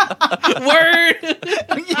fuck?"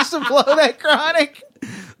 Word. You used to blow that chronic.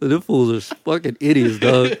 Them fools are fucking idiots,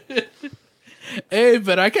 dog. Hey,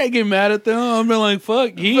 but I can't get mad at them. I'm like,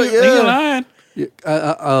 fuck, he But yeah. lying. Yeah,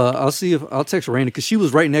 I'll see if I'll text Raina because she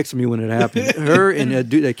was right next to me when it happened. Her and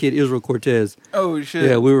that kid Israel Cortez. Oh shit.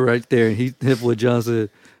 Yeah, we were right there, and he hit what John said,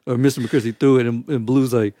 or Mr. McChristie threw it, and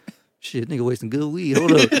Blue's like, "Shit, nigga, wasting good weed."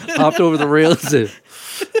 Hold up, hopped over the rail and said,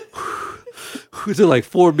 "We did like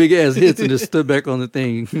 4 big ass hits and just stood back on the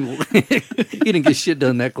thing." He didn't get shit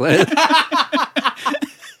done in that class.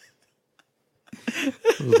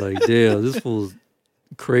 I was like, "Damn, this fool's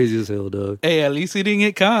crazy as hell, dog." Hey, at least he didn't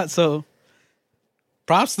get caught, so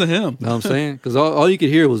props to him. Know what I'm saying? Because all you could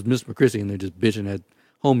hear was Mr. McChristie and they're just bitching at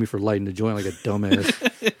homie for lighting the joint like a dumbass.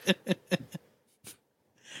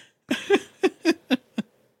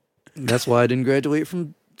 That's why I didn't graduate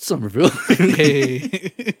from Somerville.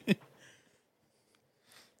 Hey.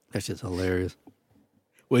 That's just hilarious.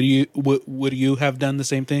 Would you have done the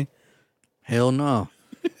same thing? Hell no.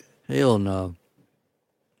 Hell no.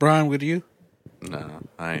 Brian, would you? No,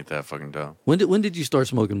 I ain't that fucking dumb. When did you start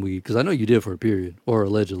smoking weed? Because I know you did for a period, or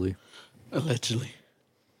allegedly. Allegedly.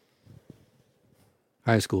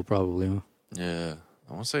 High school, probably, huh? Yeah,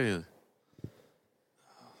 I want to say it's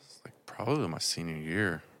like probably my senior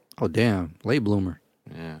year. Oh, damn. Late bloomer.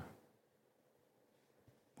 Yeah.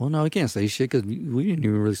 Well, no, we can't say shit because we didn't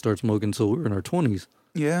even really start smoking until we were in our 20s.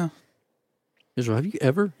 Yeah. Israel, have you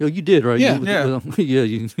ever? Oh, you did, right? Yeah. Yeah,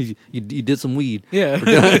 you did some weed. Yeah.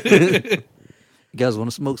 You guys want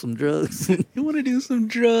to smoke some drugs? You want to do some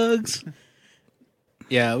drugs?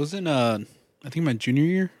 Yeah, I was in I think my junior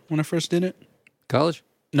year when I first did it. College?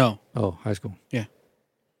 No. Oh, high school. Yeah,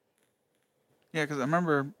 because I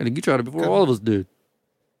remember. And you tried it before all of us did.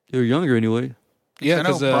 You were younger anyway. Yeah, I know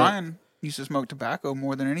because Brian used to smoke tobacco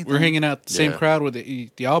more than anything. we're hanging out the same Yeah. crowd with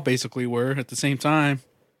y'all basically were at the same time,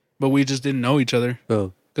 but we just didn't know each other.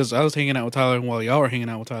 Oh, Because I was hanging out with Tyler while y'all were hanging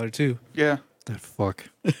out with Tyler too. Yeah. that fuck.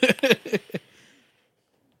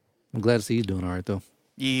 I'm glad to see he's doing all right, though.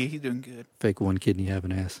 Yeah, he's doing good. Fake one kidney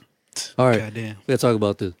having ass. All right. Goddamn. We got to talk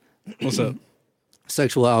about this. What's up?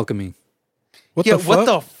 Sexual alchemy. What Yeah, the fuck? what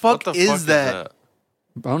the fuck, What the is fuck that?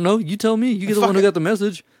 I don't know. You tell me. You're the one who Fucking- got the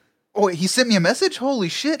message, Oh, wait, he sent me a message? Holy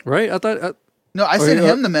shit. right? I thought. No, I Or sent he-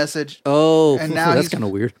 him the message, Oh, And now that's he's- kind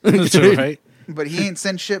of weird. That's right. but he ain't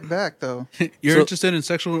sent shit back, though. You're So- interested in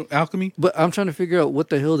sexual alchemy? But I'm trying to figure out what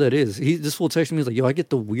the hell that is. This fool texted me. He's like, "Yo, I get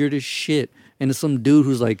the weirdest shit," and it's some dude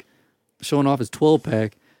who's like showing off his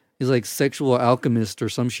 12-pack. He's like sexual alchemist or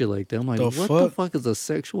some shit like that. I'm like, The what the fuck? fuck is a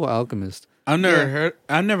sexual alchemist? I've never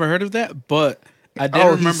heard of that, but I did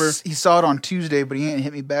remember. He saw it on Tuesday, but he ain't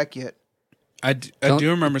hit me back yet. I do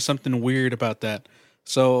remember something weird about that.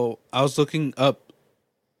 So I was looking up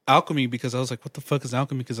alchemy because I was like, what the fuck is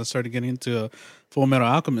alchemy? Because I started getting into Full Metal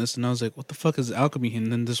Alchemist and I was like, what the fuck is alchemy?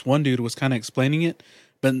 And then this one dude was kind of explaining it,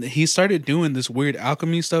 but he started doing this weird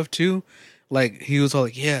alchemy stuff too. Like he was all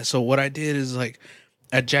like, yeah, so what I did is like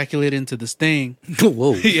I ejaculated into this thing.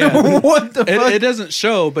 Whoa. Yeah. What the fuck? It doesn't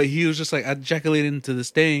show, but he was just like, I ejaculated into this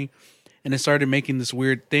thing and it started making this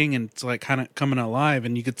weird thing and it's like kind of coming alive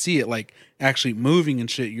and you could see it like actually moving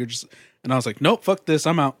and shit. And I was like, nope, fuck this.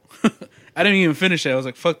 I'm out. I didn't even finish it. I was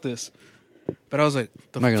like, fuck this. But I was like,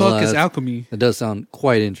 the I'm not gonna fuck lie, is that's- alchemy? That does sound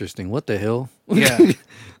quite interesting. What the hell? Yeah.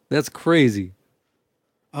 That's crazy.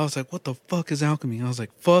 I was like, what the fuck is alchemy? I was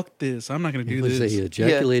like, fuck this. I'm not gonna do He say this. he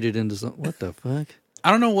ejaculated into something. What the fuck?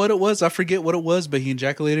 I don't know what it was. I forget what it was, but he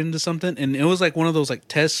ejaculated into something, and it was like one of those like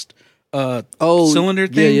test cylinder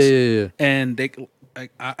things. Yeah. And they,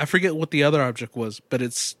 I forget what the other object was, but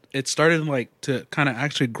it started like to kind of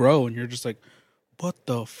actually grow, and you're just like, what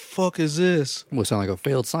the fuck is this? Would sound like a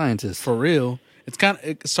failed scientist. For real.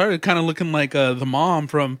 It started kind of looking like the mom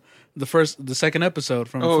from the second episode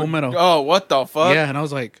from Full Metal. Oh, what the fuck? Yeah, and I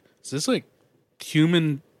was like, is this like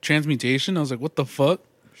human transmutation? I was like, what the fuck?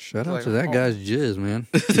 Shout out Like, to that oh. guy's jizz, man.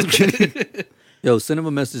 Yo, send him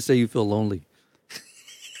a message. Say you feel lonely.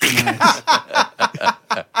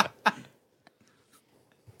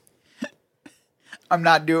 I'm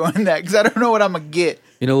not doing that because I don't know what I'm gonna get.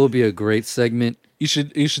 You know, it would be a great segment. You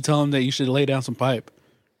should tell him that you should lay down some pipe.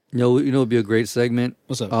 You know, it would be a great segment.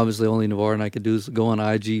 What's up? Obviously, only Navarre and I could do is go on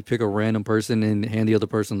IG, pick a random person, and hand the other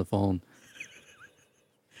person the phone.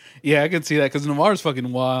 Yeah, I can see that because Navarre's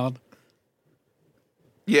fucking wild.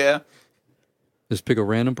 Yeah. Just pick a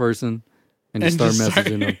random person and just And start just start-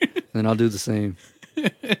 messaging them. And I'll do the same.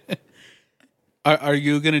 Are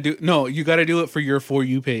you gonna do? No, you got to do it for your For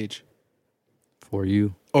You page For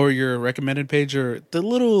you. or your recommended page or the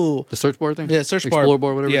little The search bar thing? search bar, Explore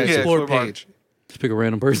bar, whatever Yeah, it is. explore Explore bar. page. Just pick a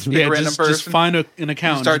random person. Yeah, a random just person. find an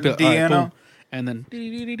account. Start just be like, DMing all right, them. boom. And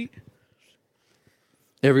then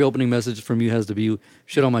Every opening message from you has to be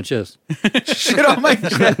shit on my chest. Shit on my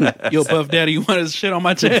chest. yo, Puff Daddy, you want to shit on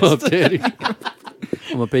my chest? Puff Daddy. I'm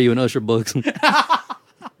gonna pay you an Usher bucks.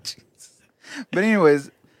 But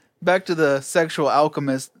anyways, back to the sexual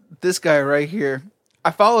alchemist. This guy right here.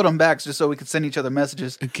 I followed him back just so we could send each other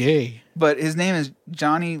messages. Okay. But his name is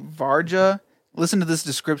Johnny Varja. Listen to this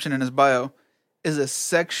description in his bio. Is a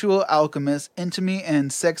sexual alchemist, intimacy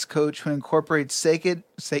and sex coach who incorporates sacred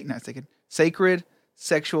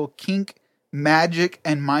sexual kink, magic,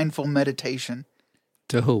 and mindful meditation.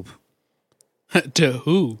 Dope. To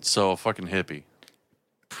who? So a fucking hippie.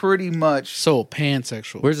 Pretty much. So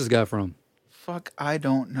pansexual. Where's this guy from? Fuck, I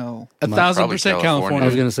don't know. 1,000% Probably California. California. I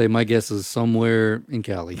was gonna say my guess is somewhere in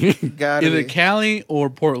Cali. Gotta Either be. Cali or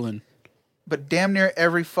Portland. But damn near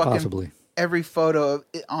every fucking Possibly. every photo of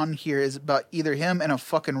it on here is about either him in a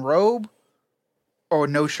fucking robe or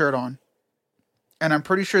no shirt on. And I'm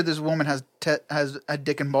pretty sure this woman has a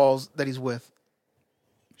dick and balls that he's with.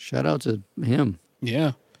 Shout out to him.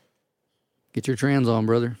 Yeah. Get your trans on,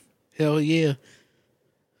 brother. Hell yeah.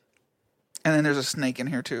 And then there's a snake in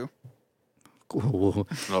here too. Whoa.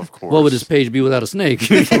 Of course. What would this page be without a snake?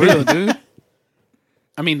 For real, dude.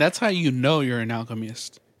 I mean, that's how you know you're an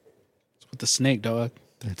alchemist. It's with the snake, dog.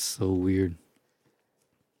 That's so weird.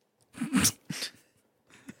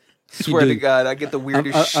 Swear to Dude, God, I get the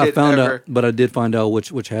weirdest I shit found ever. out, but I did find out which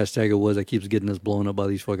hashtag it was that keeps getting us blown up by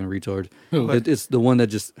these fucking retards. Who? It's the one that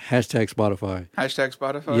just hashtag Spotify. Hashtag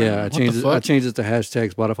Spotify. Yeah, I changed it. I fuck? changed it to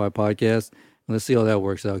hashtag Spotify podcast. And let's see how that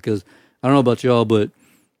works out. Because I don't know about y'all, but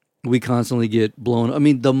we constantly get blown. I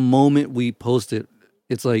mean, the moment we post it,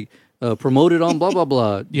 it's like promoted on blah blah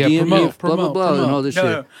blah. Yeah, DM me, promote, blah blah blah, promote. and all this No,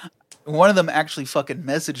 shit. no. One of them actually fucking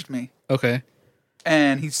messaged me. Okay.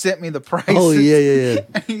 And he sent me the prices. Oh yeah.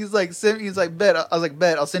 And he's like, bet. I was like,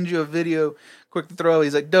 bet. I'll send you a video quick to throw.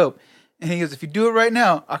 He's like, dope. And he goes, if you do it right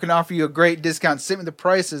now, I can offer you a great discount. Send me the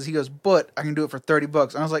prices. He goes, but I can do it for $30.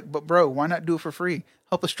 And I was like, but bro, why not do it for free?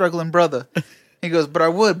 Help a struggling brother. He goes, but I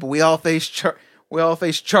would, but we all face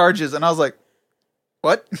charges. And I was like,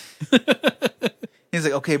 what? He's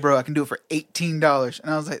like, okay, bro, I can do it for $18.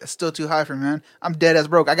 And I was like, that's still too high for me, man. I'm dead as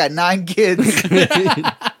broke. I got 9 kids.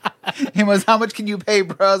 He was, how much can you pay,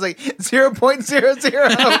 bro? I was like,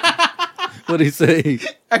 0.00. What'd he say? He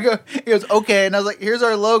goes, okay. And I was like, here's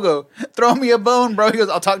our logo. Throw me a bone, bro. He goes,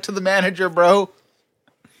 I'll talk to the manager, bro.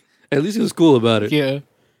 At least he was cool about it. Yeah.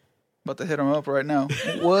 About to hit him up right now.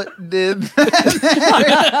 What did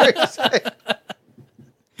that say?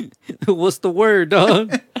 What's the word,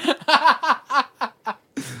 dog?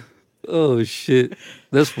 Oh shit,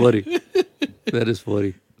 that's funny. That is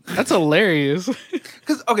funny. That's hilarious.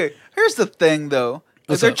 Because, okay, here's the thing, though. If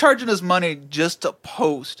What's they're up? charging us money just to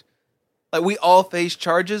post, like, we all face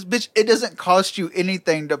charges. Bitch, it doesn't cost you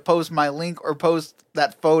anything to post my link or post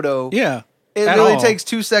that photo. Yeah. It At really all. takes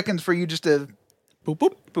 2 seconds for you just to... Boop,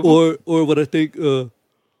 boop, boop. Or what I think because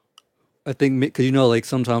like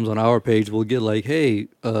sometimes on our page we'll get like, hey,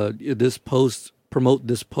 this post, promote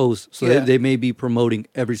this post, so Yeah. they may be promoting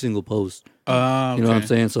every single post. You know what I'm Okay.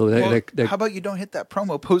 saying? So that, Well, that how about you don't hit that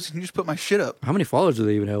promo post and you just put my shit up? how many followers do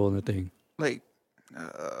they even have on that thing? Like,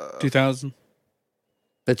 2000.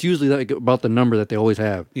 That's usually like about the number that they always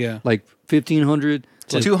have. Yeah. Like 1,500.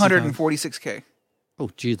 So Like, 246K. oh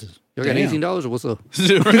Jesus! Y'all got Damn. $18 or what's up?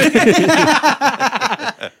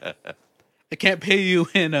 I can't pay you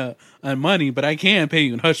in money, but I can pay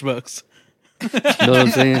you in hush bucks. You know what I'm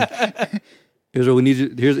saying? Here's what we need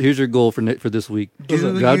you. Here's your goal for this week.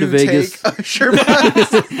 Do Drive to you Vegas. take Usher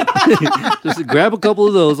bucks? Just grab a couple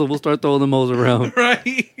of those, and we'll start throwing them hoes around.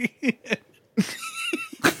 Right.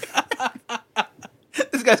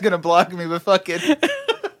 This guy's gonna block me, but fuck it.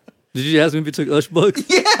 Did you ask me if you took Ush bucks?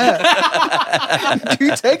 Yeah. Do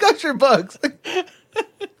you take Usher bucks?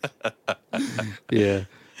 Yeah.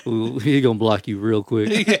 Ooh, he gonna block you real quick.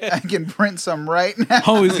 I can print some right now.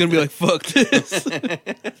 Always gonna be like, fuck this.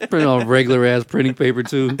 Print on regular ass printing paper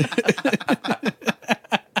too.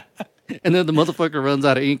 And then the motherfucker runs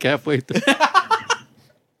out of ink halfway through.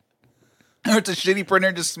 Or it's a shitty printer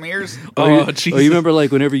and just smears. Oh, Jesus. you remember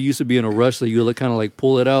like whenever you used to be in a rush, so you would kind of like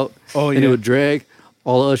pull it out, and yeah. it would drag.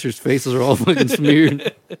 All of Usher's faces are all fucking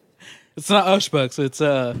smeared. It's not hush bucks. It's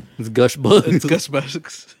It's gush bugs. it's gush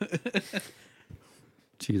bucks.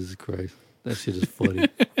 Jesus Christ, that shit is funny.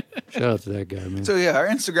 Shout out to that guy, man. So yeah, our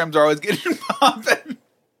Instagrams are always getting popping.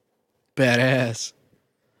 Badass.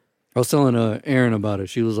 I was telling Erin about it.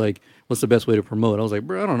 She was like, "What's the best way to promote?" I was like,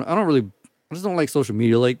 "Bro, I just don't like social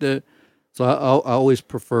media like that. So I always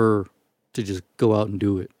prefer to just go out and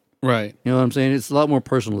do it. Right. You know what I'm saying? It's a lot more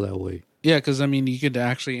personal that way. Yeah, because I mean, you could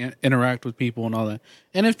actually interact with people and all that.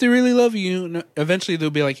 And if they really love you, eventually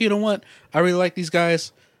they'll be like, you know what? I really like these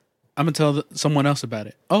guys. I'm gonna tell someone else about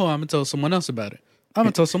it. Oh, I'm gonna tell someone else about it. I'm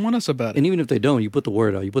gonna tell someone else about it. And even if they don't, you put the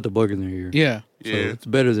word out. You put the bug in their ear. Yeah. So it's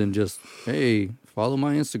better than just, hey, follow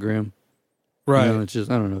my Instagram. Right. You know, it's just,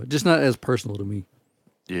 I don't know, just not as personal to me.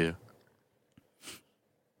 Yeah.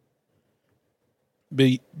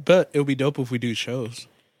 But it would be dope if we do shows.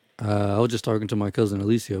 I was just talking to my cousin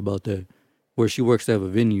Alicia about that, where she works to have a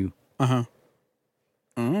venue. Uh-huh.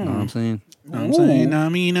 You know what I'm saying? I'm saying, I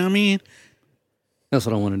mean. That's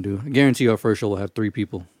what I want to do. I guarantee our first show will have 3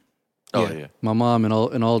 people. Oh Yeah. yeah. My mom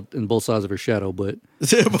and both sides of her shadow, but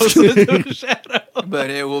But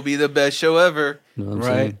it will be the best show ever. you know what I'm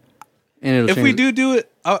Right. saying? And it'll If we change- do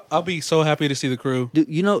it, I'll be so happy to see the crew. Dude,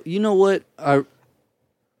 you know what? I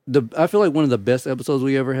feel like one of the best episodes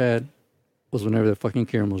we ever had was whenever the fucking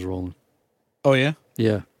camera was rolling. Oh, yeah?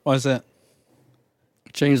 Yeah. Why is that?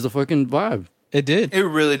 Changed the fucking vibe. It did. It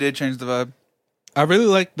really did change the vibe. I really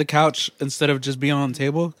like the couch instead of just being on the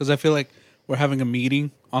table because I feel like we're having a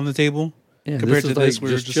meeting on the table Yeah, compared this to is this. like We're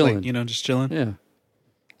just just chilling. like, just chilling. Yeah.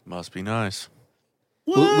 Must be nice.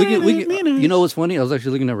 Well, we can, you know what's funny? I was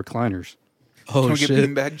actually looking at recliners. Oh, Don't get shit.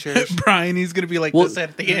 beanbag chairs. Brian, he's going to be like Well, this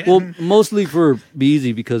at the end. well, mostly for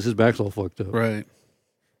Beezy because his back's all fucked up. Right.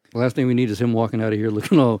 The last thing we need is him walking out of here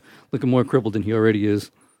looking more crippled than he already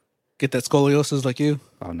is. Get that scoliosis like you.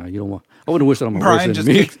 Oh no, you don't want. I wouldn't wish that on my Brian worst just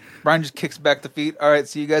enemy. Brian just kicks back the feet. All right,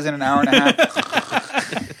 see you guys in an hour and a half.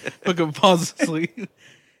 Fucking falls asleep.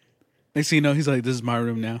 Next thing you know, he's like, this is my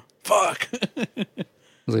room now. Fuck. I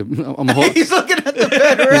was like, I'm gonna hold. He's looking at the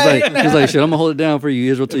bed right now. He's like, shit, I'm gonna hold it down for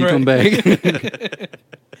you, Israel, till you come back.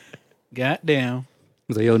 Goddamn.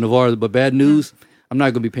 He's like, yo, Navarre, but bad news. I'm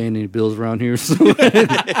not gonna be paying any bills around here. So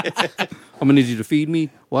I'm gonna need you to feed me,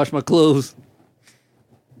 wash my clothes.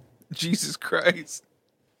 Jesus Christ.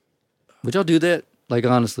 Would y'all do that? Like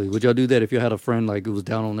honestly, would y'all do that if you had a friend like who was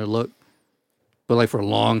down on their luck, but like for a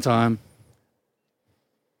long time,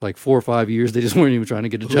 like 4 or 5 years, they just weren't even trying to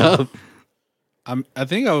get a job. I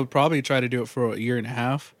think I would probably try to do it for a year and a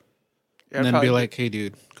half. Yeah, And then probably be like, hey,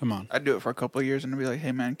 dude, come on. I'd do it for a couple of years and be like,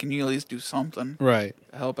 hey, man, can you at least do something Right.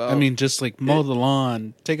 to help out? I mean, just like mow the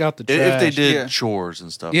lawn, take out the If trash. they did Yeah. chores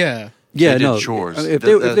and stuff. Yeah. Yeah, They did no. chores. I mean, if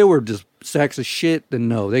they were just sacks of shit, then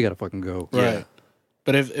no, they gotta fucking go. Right. Yeah.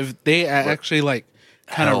 But if they actually like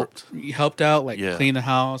kind of helped out, like Yeah. clean the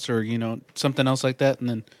house or, something else like that, and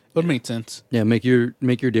then it would make sense. Yeah, make your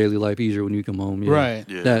daily life easier when you come home. Yeah. Right.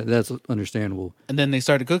 Yeah. That's understandable. And then they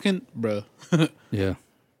started cooking, bro. Yeah.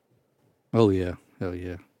 Oh yeah. Hell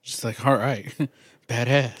yeah. Just like, all right, badass.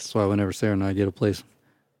 That's why whenever Sarah and I get a place,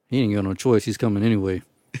 he ain't got no choice. He's coming anyway.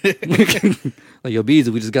 Like, yo, Beezy,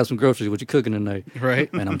 we just got some groceries. What you cooking tonight?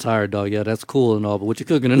 Right. Man, I'm tired, dog. Yeah, that's cool and all, but what you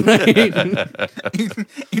cooking tonight?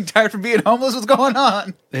 you tired from being homeless? What's going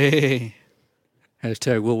on? Hey.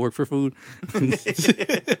 Hashtag we'll work for food.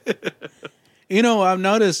 I've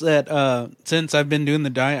noticed that since I've been doing the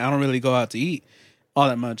diet, I don't really go out to eat all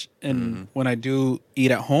that much. And when I do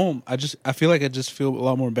eat at home, I feel like I just feel a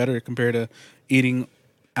lot more better compared to eating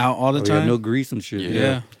out all the Oh, time. yeah, no grease and shit.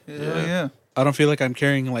 yeah. Yeah. I don't feel like I'm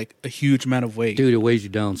carrying like a huge amount of weight. Dude, it weighs you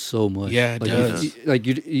down so much. Yeah, it like, does.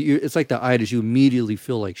 It's like the itis. You immediately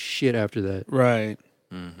feel like shit after that. Right.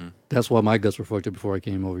 That's why my guts were fucked up before I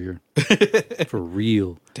came over here. For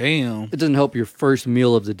real. Damn. It doesn't help your first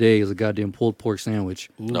meal of the day is a goddamn pulled pork sandwich.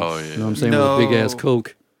 Oh, yeah. You know what I'm saying? No. With a big ass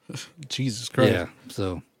Coke. Jesus Christ. Yeah.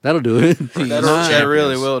 So that'll do it. That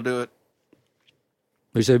really will do it.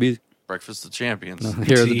 What you say, B? Breakfast of Champions.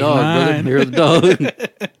 Hair of the dog, brother. T9. Hair of the dog.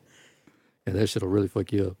 Yeah, that shit'll really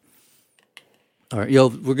fuck you up. All right, yo,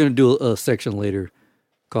 we're gonna do a section later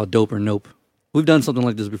called Dope or Nope. We've done something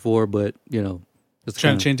like this before, but you know, it's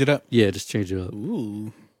Trying to change it up. Yeah, just change it up.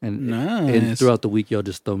 Ooh. And Nice. throughout the week, y'all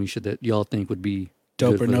just throw me shit that y'all think would be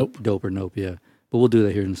Dope good or for- nope. Dope or nope, yeah. But we'll do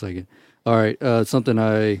that here in a second. All right, something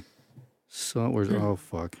I saw. Oh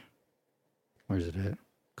fuck, where's it at?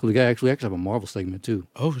 Cause we actually have a Marvel segment too.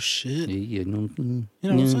 Oh shit. Yeah, You know what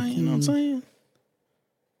I'm saying? You know what I'm saying?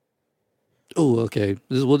 Oh, okay.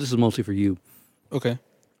 This is mostly for you. Okay.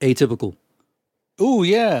 Atypical. Ooh,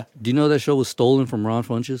 yeah. Do you know that show was stolen from Ron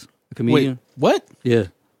Funches, a comedian? Wait, what? Yeah.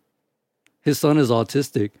 His son is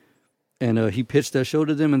autistic, and he pitched that show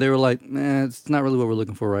to them, and they were like, "Nah, it's not really what we're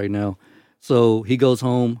looking for right now." So he goes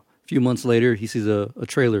home. A few months later, he sees a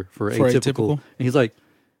trailer for Atypical, and he's like,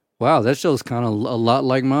 "Wow, that show's kind of a lot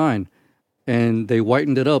like mine." And they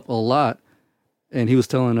whitened it up a lot. And he was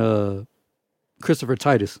telling Christopher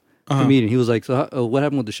Titus, comedian, he was like, "So what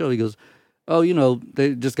happened with the show?" He goes, "Oh, you know,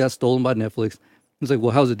 they just got stolen by Netflix." He's like,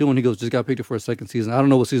 "Well, how's it doing?" He goes, "Just got picked up for a second season. I don't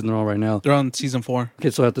know what season they're on right now." They're on season 4.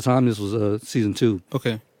 Okay, so at the time, this was season 2.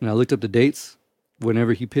 Okay. And I looked up the dates.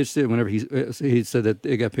 Whenever he pitched it, whenever he said that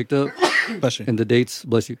it got picked up, Bless you. and the dates,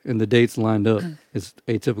 bless you, and the dates lined up. It's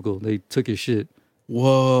Atypical. They took his shit.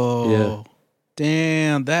 Whoa. Yeah.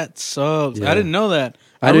 Damn, that sucks. Yeah. I didn't know that.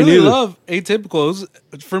 I I didn't really either. love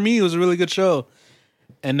Atypical. For me, it was a really good show.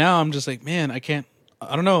 And now I'm just like, man, I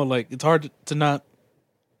don't know. Like, it's hard to not,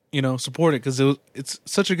 support it because it's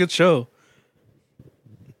such a good show.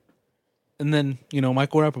 And then,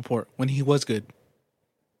 Michael Rappaport, when he was good.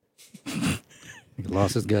 He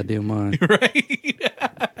lost his goddamn mind.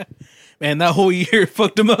 Right? Man, that whole year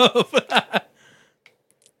fucked him up.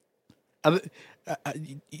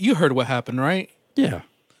 You heard what happened, right? Yeah.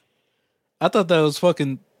 I thought that was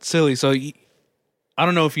fucking silly. So I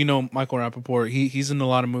don't know if you know Michael Rappaport. He's in a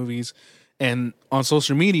lot of movies, and on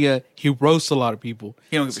social media he roasts a lot of people.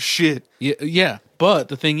 He don't give a shit. Yeah. But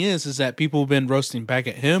the thing is that people have been roasting back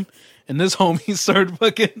at him, and this homie started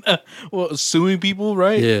fucking suing people,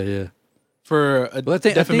 right? Yeah. For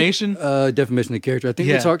defamation. Defamation of character. I think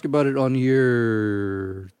Yeah. we talked about it on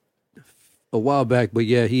here a while back, but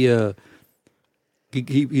yeah, he's a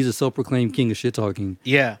self-proclaimed king of shit talking.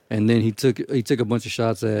 Yeah. And then he took a bunch of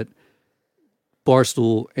shots at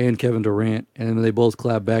Barstool and Kevin Durant, and then they both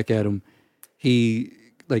clapped back at him. They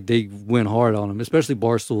went hard on him, especially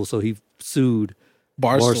Barstool. So he sued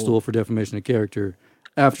Barstool for defamation of character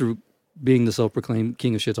after being the self-proclaimed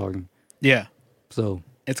king of shit talking. Yeah. So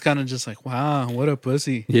It's kind of just like, wow, what a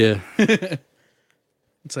pussy. yeah.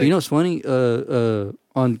 It's like, You know what's funny?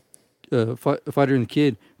 On Fighter and the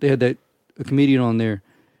Kid, they had a comedian on there,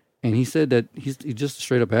 and he said that he's just a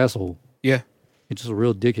straight up asshole. yeah, He's just a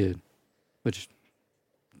real dickhead, which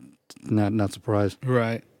not surprised.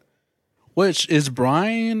 right. Which is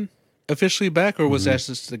Brian officially back, or was that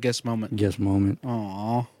just a guest moment? Guess moment.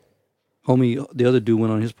 Aw. Homie, the other dude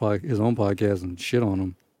went on his own podcast and shit on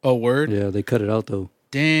him. Oh, word? Yeah, they cut it out though.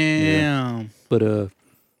 Damn. But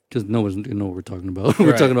because no one's gonna know what we're talking about.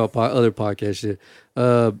 We're Right. talking about other podcast shit.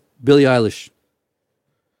 Billie Eilish.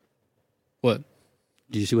 What?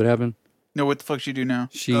 Did you see what happened? No, what the fuck she do now?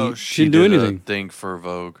 She Oh, she didn't do did a anything. thing for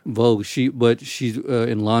Vogue. Vogue. She's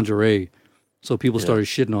in lingerie, so people Yeah. started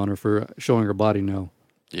shitting on her for showing her body now.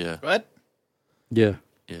 Yeah, What? Yeah,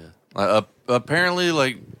 yeah. Apparently,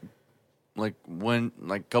 like when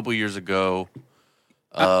a couple years ago,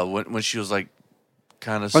 when she was like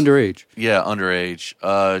kind of underage.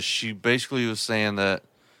 underage. She basically was saying that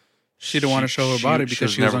She didn't want to show her body because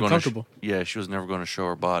she was never gonna uncomfortable. she was never going to show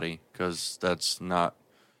her body because that's not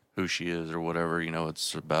who she is or whatever.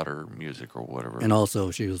 It's about her music or whatever. And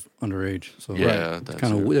also, she was underage, so yeah, that's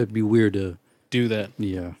kind of it. it'd be weird to Do that.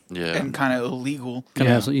 yeah, Yeah, And kind of illegal. kind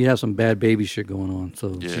of have some bad baby shit going on.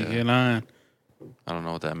 So yeah. She get on. I don't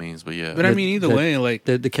know what that means, but yeah. But I That- mean, either that- way, like,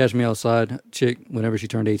 the Catch Me Outside chick, whenever she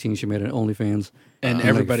turned 18, she made an OnlyFans. and And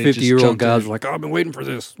everybody like just 50-year-old jumped guys in. were like, "Oh, I've been waiting for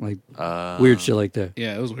this," like Uh, weird shit like that.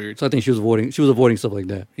 Yeah, it was weird. So I think she was avoiding stuff like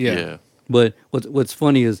that. Yeah. yeah. But what's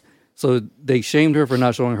funny is, so they shamed her for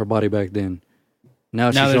not showing her body back then.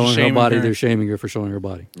 Now she's they're showing her shaming body. her. They're shaming her for showing her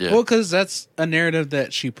body. Yeah. Well, because that's a narrative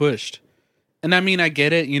that she pushed. And I mean, I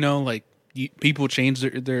get it, like, people change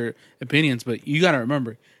their opinions, but you got to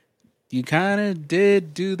remember, you kind of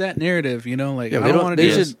did do that narrative, you know, like Yeah, I don't want to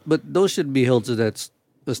do this. but those should be held to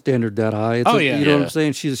a standard that high. It's Oh, a- yeah. you know what Yeah.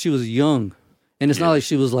 I'm saying? She was young, and it's not like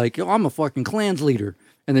she was like, "Yo, I'm a fucking clans leader,"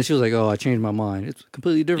 and then she was like, "Oh, I changed my mind." It's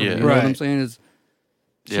completely different. Yeah. You know what I'm Right. saying? It's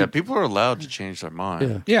Yeah, people are allowed to change their mind.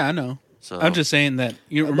 yeah. Yeah, I know. So I'm just saying that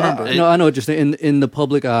you remember, No, I know what you're saying. In the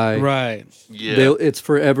public eye, right? yeah, it's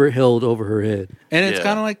forever held over her head. And it's Yeah.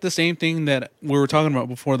 kind of like the same thing that we were talking about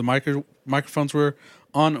before the microphones were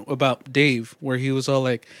on about Dave, where he was all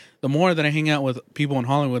like, the more that I hang out with people in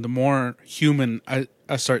Hollywood, the more human I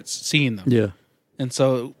start seeing them. Yeah. And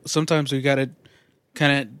so sometimes we got to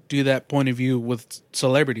kind of do that point of view with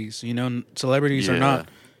celebrities. You know, celebrities are Yeah. not.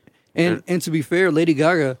 And to be fair, Lady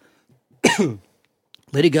Gaga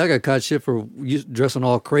caught shit for dressing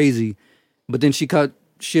all crazy, but then she caught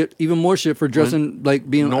even more shit for dressing like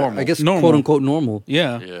being Normal. I guess Normal. quote unquote normal.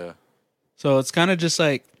 Yeah. yeah. So it's kind of just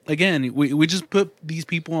like, again, we just put these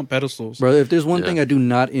people on pedestals. Bro, if there's one Yeah. thing I do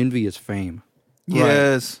not envy, it's fame.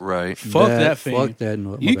 Yes. Right. Fuck that fame. Fuck that.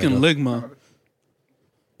 No, my You bad, can dog. ligma.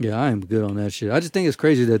 Yeah, I am good on that shit. I just think it's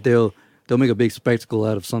crazy that they'll make a big spectacle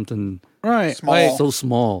out of something Right. Small. Like, so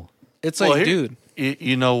small. it's Well, like, here- dude.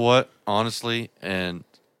 You know what? Honestly, and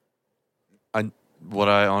what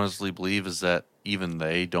I honestly believe is that even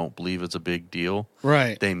they don't believe it's a big deal.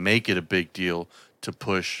 Right. They make it a big deal to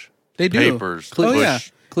push They do. papers. Oh, push, yeah.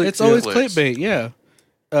 Click- It's always clicks. clickbait, yeah.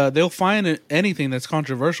 They'll find anything that's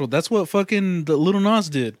controversial. That's what fucking the Little Nas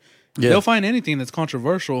did. Yeah. They'll find anything that's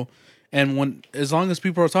controversial, and as long as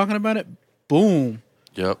people are talking about it, boom.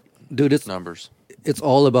 Yep. Dude, it's Numbers.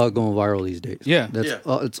 all about going viral these days. Yeah. That's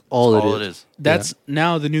Yeah. it's all All it it is. is. That's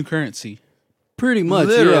now the new currency. Pretty much.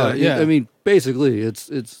 Literally, yeah. yeah. I mean, basically, it's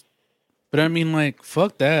But I mean, like,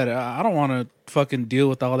 fuck that. I don't want to fucking deal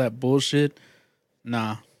with all that bullshit.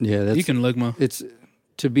 Nah, yeah. That's you can ligma. it's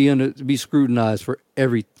to be scrutinized for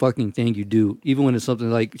every fucking thing you do, even when it's something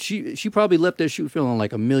like she probably left that shoot feeling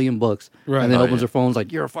like $1 million, Right. and then Oh, opens yeah. her phone's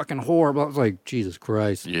like, "You're a fucking whore." But I was like, Jesus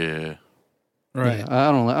Christ. Yeah. Right. Yeah,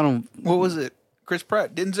 I don't. What was it? Chris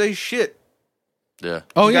Pratt didn't say shit. Yeah.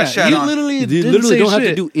 Oh You got yeah, shot you on. literally You didn't literally say don't have to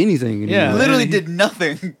shit. do anything anymore. Yeah. Literally and- did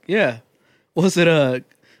nothing. Yeah. Was it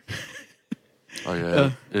Oh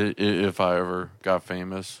yeah. If I ever got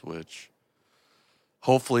famous, which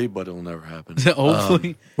hopefully, but it'll never happen.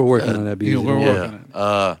 hopefully? We're working on that. yeah, BZ. we're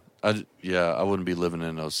Yeah. working I wouldn't be living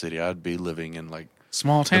in no city. I'd be living in like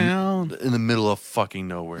Small town. in the middle of fucking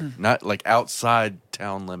nowhere, not like outside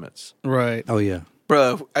town limits. Right. Oh yeah.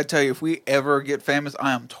 Bro, I tell you, if we ever get famous,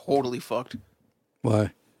 I am totally fucked.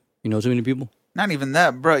 Why? You know too many people? Not even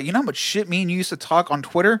that, bro. You know how much shit me and you used to talk on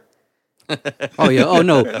Twitter? Oh yeah. Oh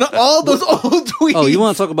no. All those old tweets. Oh, you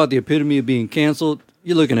want to talk about the epitome of being canceled?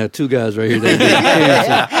 You're looking at two guys right here that are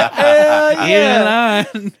being canceled.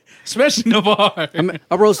 Yeah. Especially Navarre.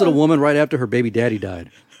 I roasted a woman right after her baby daddy died.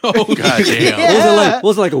 Oh, God damn. What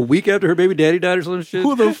was it like a week after her baby daddy died or some shit?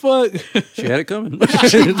 who the fuck? She had it coming.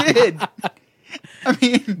 She did. I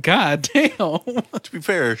mean, God damn. To be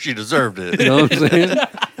fair, she deserved it. You know what I'm saying?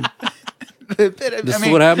 This is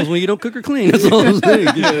what happens when you don't cook her clean. That's all I'm saying.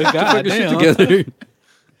 God Get your shit damn. together.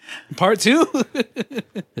 Part 2?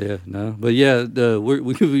 Yeah, no, but yeah,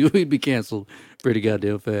 we'd be canceled pretty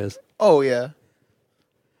goddamn fast. oh yeah.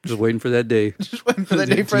 Just waiting for that day. Just waiting for that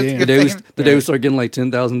day for us to Yeah. The get day, we, famous. the day we start getting like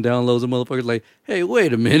 10,000 downloads, and motherfuckers like, hey,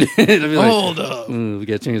 wait a minute. I'd be like, Hold up. we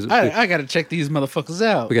got to change. I got to check these motherfuckers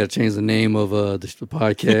out. We got to change the name of the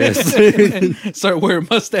podcast. Start wearing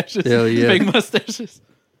mustaches. Hell yeah. Fake mustaches.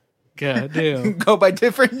 God damn. Go by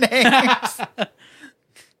different names. I'm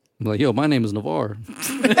like, yo, my name is Navarre.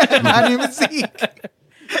 My name is Zeke.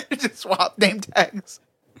 Just swap name tags.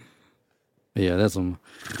 Yeah, that's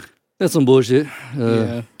some bullshit.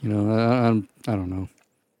 Yeah. You know, I don't know.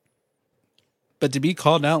 But to be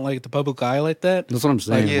called out like the public eye like that, That's what I'm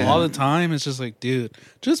saying. like Yeah. all the time, it's just like, dude,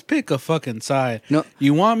 just pick a fucking side. No.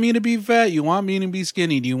 You want me to be fat? You want me to be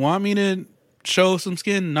skinny? Do you want me to show some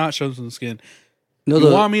skin? Not show some skin. No,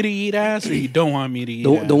 You want me to eat ass or you don't want me to eat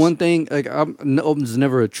ass? the one thing, like, I was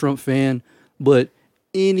never a Trump fan, but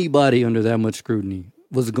anybody under that much scrutiny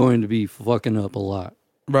was going to be fucking up a lot.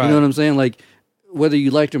 Right. You know what I'm saying? Like, whether you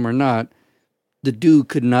liked him or not, the dude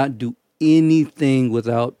could not do anything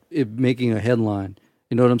without it making a headline.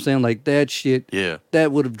 You know what I'm saying? Like that shit. Yeah.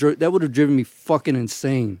 That would have driven me fucking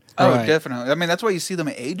insane. Oh, Right. definitely. I mean, that's why you see them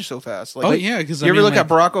age so fast. Like, Oh, yeah, because you ever look at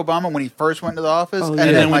Barack Obama when he first went to the office, Oh, and yeah. And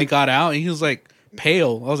then then when he like, got out, he was like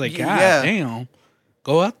pale. I was like, God Yeah. damn.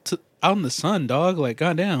 Go out in the sun, dog. Like,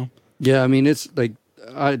 God damn. Yeah, I mean, it's like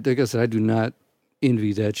I said, I do not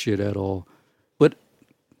envy that shit at all. But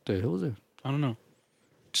the hell was it? I don't know.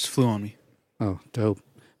 Just flew on me. Oh, dope.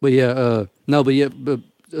 But yeah, no, but yeah, but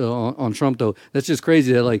on Trump though, that's just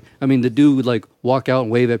crazy. That like, I mean, the dude would like walk out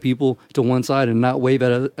and wave at people to one side and not wave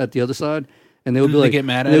at the other side, and they would be They like, get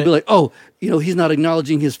mad and at they'd be it? like, oh, he's not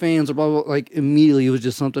acknowledging his fans or blah blah. Blah. Like immediately, it was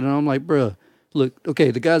just something, and I'm like, bruh, look,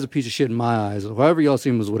 okay, the guy's a piece of shit in my eyes. However y'all see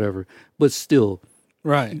him is whatever, but still,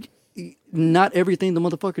 Right. not everything the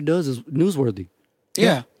motherfucker does is newsworthy.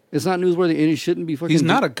 Yeah. It's not newsworthy, and he shouldn't be fucking. He's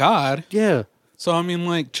not a god. Yeah. So I mean,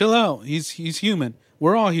 like, chill out. He's human.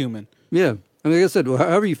 We're all human. Yeah, I mean, like I said,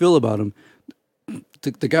 however you feel about him,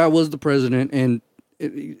 the guy was the president, and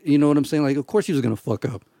you know what I'm saying. Like, of course he was gonna fuck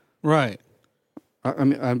up. Right. I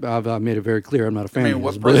mean, I've made it very clear I'm not a fan. I mean, of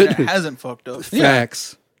what his, president but hasn't fucked up?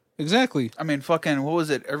 facts. Exactly. I mean, fucking, what was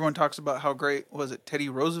it? Everyone talks about how great was it? Teddy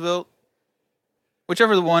Roosevelt,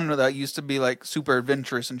 whichever the one that used to be like super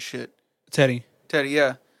adventurous and shit. Teddy. Teddy,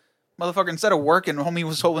 yeah, motherfucker. Instead of working, homie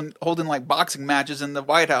was holding like boxing matches in the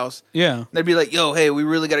White House. Yeah. They'd be like, "Yo, hey, we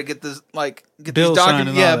really got to get this get Bill these signed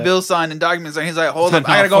documents, and all that. bill signed and documents." And he's like, "Hold up,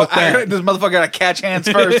 No, I gotta go. fuck that. This motherfucker gotta catch hands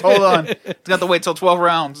first. Hold on, he's got to wait till 12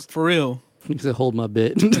 rounds." For real. He said, "Hold my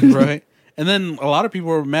bet." Right. And then a lot of people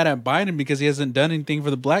were mad at Biden because he hasn't done anything for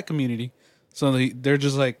the black community. So they're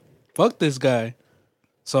just like, fuck this guy.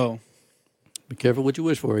 So, Be careful what you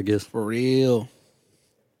wish for, I guess. for real.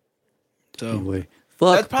 So, Anyway,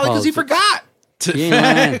 fuck. That's probably because he politics. forgot. He ain't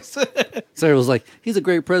lying. Sarah was like, "He's a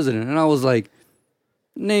great president," and I was like,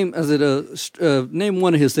 "Name name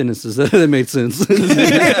one of his sentences that made sense."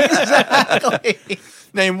 Exactly.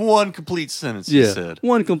 Name one complete sentence. He Yeah, said.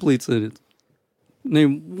 one complete sentence.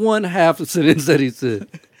 Name one half a sentence that he said.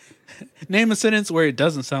 name a sentence where it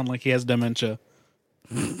doesn't sound like he has dementia.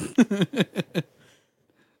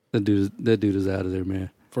 That dude is out of there, man.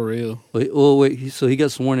 For real. Wait. So he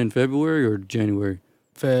got sworn in February or January?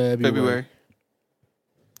 February.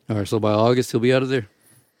 All right, so by August he'll be out of there.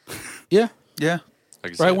 Yeah. Yeah, Like I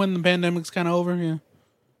Right said, when the pandemic's kind of over. Yeah.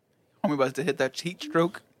 homie about to hit that heat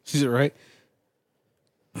stroke. Is it right?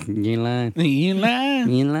 You ain't lying. You lying.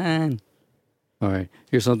 You ain't lying. All right,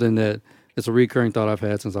 here's something that it's a recurring thought I've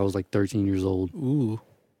had since I was like 13 years old. Ooh.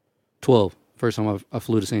 12. First time I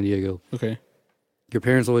flew to San Diego. Okay. Your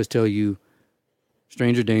parents always tell you,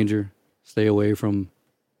 stranger danger, stay away from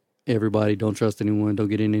everybody, don't trust anyone, don't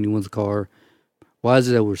get in anyone's car. Why is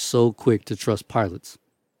it that we're so quick to trust pilots?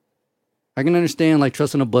 I can understand like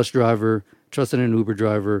trusting a bus driver, trusting an Uber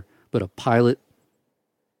driver, but a pilot?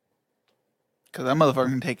 Because that motherfucker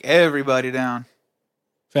can take everybody down.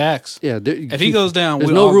 Facts. Yeah. If he goes down,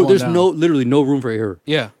 there's we're no all room. going There's down. literally no room for error.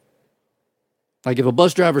 Yeah. Like if a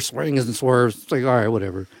bus driver swings and swerves, it's like, all right,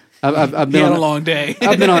 whatever. I've He been had on a long day.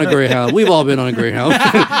 I've been on a Greyhound. We've all been on a Greyhound.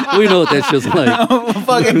 We know what that shit's like.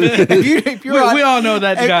 Fucking, if you're on- we all know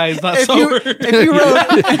that guy is not if sober. if you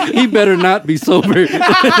rode He better not be sober.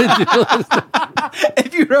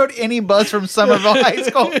 if you rode any bus from Somerville High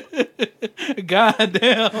School, God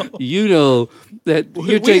damn. You know that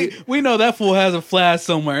you're taking. We know that fool has a flash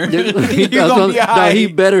somewhere. You're gonna be high. He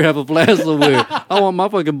better have a flash somewhere. I want my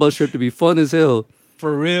fucking bus trip to be fun as hell.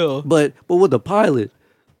 For real. But with the pilot,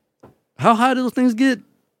 how high do those things get?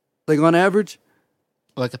 Like on average,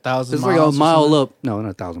 Like 1,000 it's miles. like a or mile something? up. No, not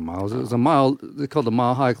 1,000 miles. It's a mile. They call it the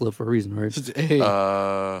Mile High Club for a reason, right? Hey,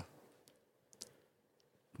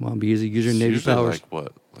 Come on, be easy. Use your it's Navy usually powers. like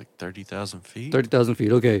what? Like 30,000 feet? 30,000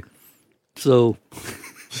 feet. Okay, so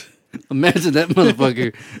imagine that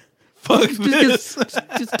motherfucker. fuck this.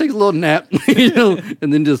 Just take a little nap,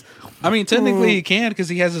 and then just I mean, technically he can because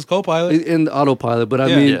he has his co-pilot. in the autopilot. But I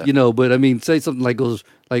Yeah. mean, Yeah. but I mean, say something like goes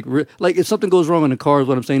like if something goes wrong in the car, is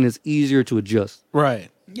what I'm saying, it's easier to adjust. Right.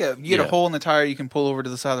 yeah, you get a Yeah. hole in the tire, you can pull over to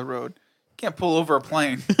the side of the road. You can't pull over a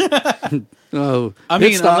plane. Oh, I pit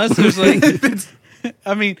mean, stop. unless there's like,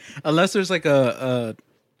 unless there's like a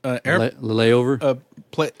layover.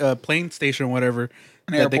 plane station or whatever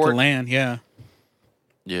An that they airport? can land. Yeah.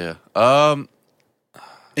 Yeah. And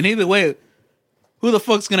either way, who the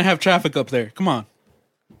fuck's gonna have traffic up there? Come on.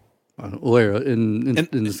 Where in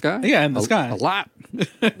the sky? Yeah, in the A- sky. A lot.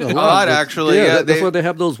 A lot, actually. Yeah, that's they- why they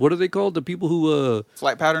have those. What are they called? The people who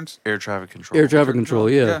Flight patterns. Air traffic control. air traffic control.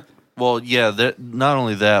 Yeah. Well, yeah. Not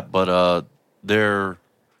only that, but their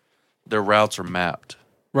routes are mapped.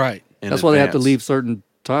 Right. in That's why they have to advance. leave certain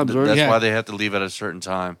times, right? That's Yeah. why they have to leave at a certain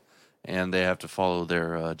time, and they have to follow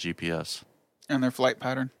their GPS. And their flight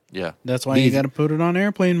pattern. Yeah. That's why you Easy. got to put it on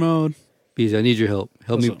airplane mode. Beezy, I need your help.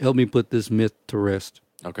 What's up? Help me put this myth to rest,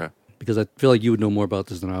 Okay. because I feel like you would know more about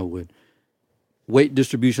this than I would. Weight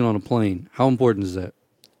distribution on a plane. How important is that?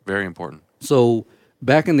 Very important. So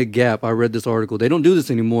back in the Gap, I read this article. They don't do this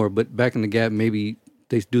anymore, but back in the Gap, maybe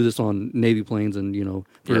they do this on Navy planes and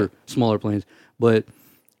for Yeah. smaller planes. But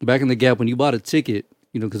back in the Gap when you bought a ticket,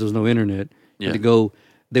 because there was no internet, you had Yeah. to go.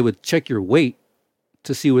 They would check your weight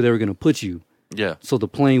to see where they were going to put you, Yeah. so the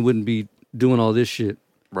plane wouldn't be doing all this shit.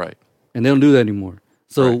 Right. And they don't do that anymore.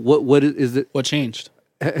 So Right. what is it? What changed?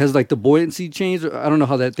 Has like the buoyancy changed? I don't know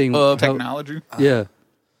how that thing. how- Technology. yeah.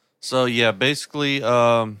 So yeah, basically,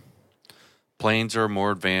 planes are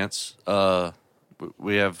more advanced.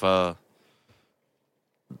 We have Or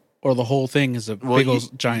the whole thing is a Well, big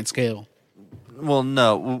old giant scale? well,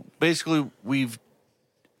 no, basically we've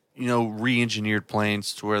re-engineered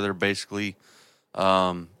planes to where they're basically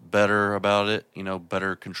better about it.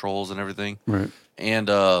 Better controls and everything, Right. and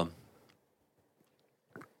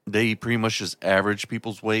they pretty much just average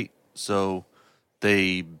people's weight. So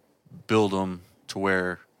they build them to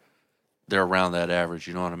where they're around that average.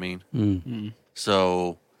 You know what I mean? Mm.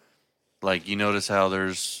 So, like, you notice how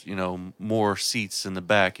there's, more seats in the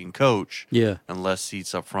back in coach Yeah. and less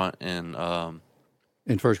seats up front in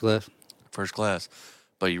In first class. first class.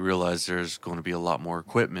 But you realize there's going to be a lot more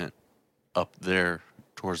equipment up there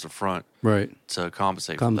towards the front Right. to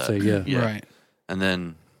compensate Compensate, for that. yeah. Right. And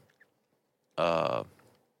then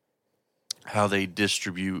how they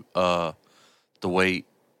distribute the weight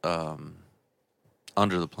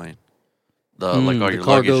under the plane. Like all the your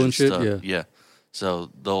cargo luggage and shit, stuff. yeah.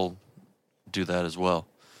 So they'll do that as well.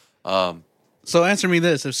 So answer me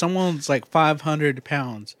this: if someone's like 500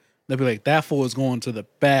 pounds, they'll be like, "That fool is going to the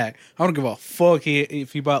back." I don't give a fuck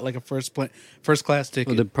if you bought like a first class Well,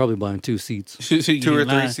 ticket. they're probably buying 2 seats. Two or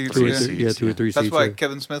three seats. Two or Yeah. three, yeah, 2 or 3 That's seats. why yeah.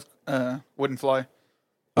 Kevin Smith wouldn't fly.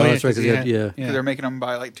 Oh, that's right. 'cause 'Cause he he had- yeah. yeah. They're making them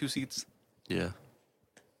buy like 2 seats. Yeah.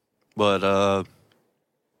 But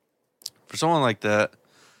for someone like that,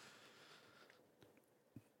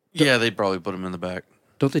 yeah, they'd probably put him in the back.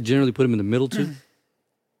 Don't they generally put them in the middle too?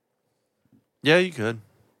 Yeah, you could.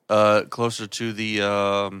 Closer to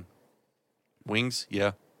the wings,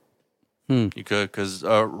 yeah. You could, because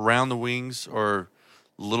around the wings or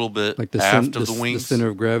a little bit Like the aft cen- of the wings. center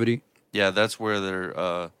of gravity. Yeah, that's where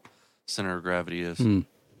their center of gravity is.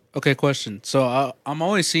 Okay, question. So I'm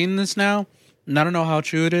always seeing this now, and I don't know how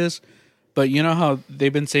true it is, but you know how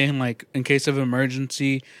they've been saying, like, in case of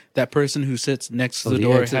emergency, that person who sits next to Oh, the the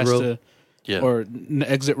door exit has row? to, Yeah. or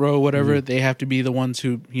exit row, whatever, they have to be the ones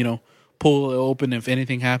who, pull it open if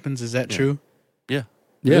anything happens. Is that true? Yeah.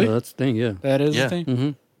 Yeah, Really? that's the thing. Yeah. That is Yeah. the thing?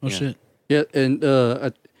 Mhm. Oh, Yeah. shit. Yeah,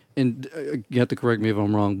 and you have to correct me if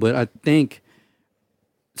I'm wrong, but I think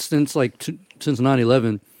since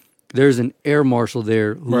 9/11, there's an air marshal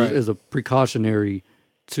there who Right. is a precautionary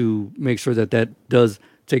to make sure that does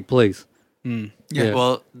take place. Yeah.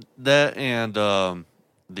 Well, that and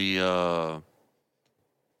the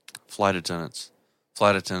flight attendants.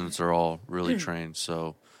 Flight attendants are all really trained.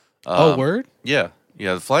 So, Oh, word? yeah,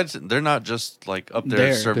 the flights. They're not just like up there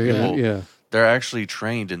There. serving They're- people. yeah. They're actually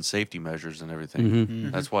trained in safety measures and everything.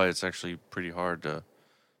 Mhm. That's why it's actually pretty hard to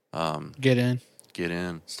Get in. get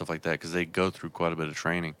in, stuff like that, because they go through quite a bit of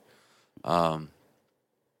training.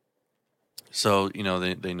 So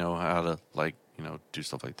they know how to do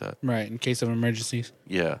stuff like that. Right, in case of emergencies.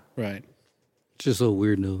 Yeah, Right. It's just so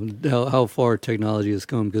weird, though, how far technology has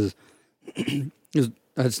come. Because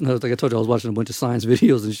like I told you, I was watching a bunch of science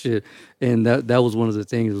videos and shit, and that was one of the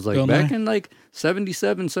things. It was like Bill back Nye? in like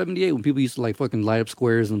 77, 78, when people used to like fucking light up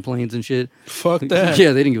squares and planes and shit. Fuck that.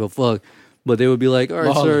 Yeah, they didn't give a fuck. But they would be like, all right,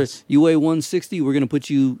 Lawless. sir, you weigh 160, we're going to put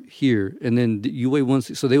you here. And then you weigh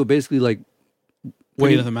 160. So they would basically like,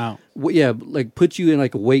 Weight them out. yeah, like put you in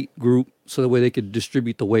like a weight group so that way they could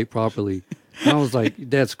distribute the weight properly. And I was like,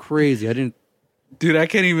 that's crazy. I didn't, Dude, I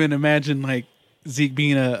can't even imagine, like, Zeke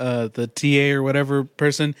being the TA or whatever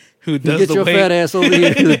person who does get the your weight. fat ass over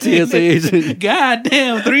here to the TSA agent. God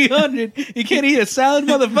damn, 300. You can't eat a salad,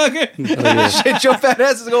 motherfucker. Shit, your fat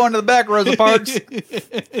ass is going to the back, Rosa Parks.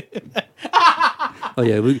 Oh,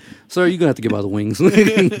 yeah, sir, you're going to have to get by the wings.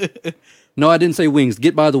 No, I didn't say wings.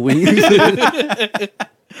 Get by the wings.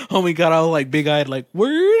 Homie got all, like, big-eyed, like,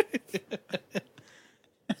 word?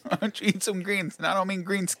 Why don't you eat some greens? And I don't mean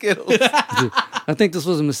green Skittles. I think this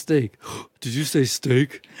was a mistake. Did you say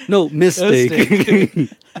steak? No, mistake. You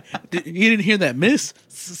didn't hear that, miss?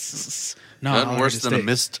 No, nothing I worse heard than a steak.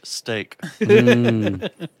 missed steak.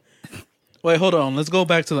 Wait, hold on. Let's go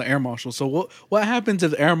back to the air marshal. So what happens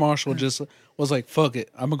if the air marshal just was like, fuck it,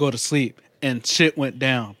 I'm going to go to sleep, and shit went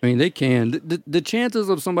down? I mean, they can. The chances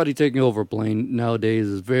of somebody taking over a plane nowadays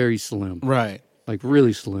is very slim. Right. Like,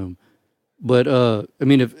 really slim. But, I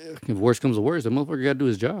mean, if worse comes to worse, that motherfucker got to do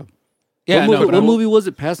his job. Yeah, What movie was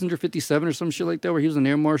it? Passenger 57 or some shit like that, where he was an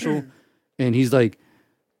air marshal, and he's like,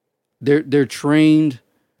 they're trained.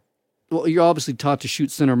 Well, you're obviously taught to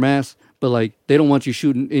shoot center mass, but like they don't want you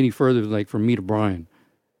shooting any further, like from me to Brian.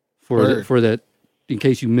 Word. for that in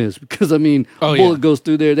case you miss. Because I mean, Oh, bullet yeah. goes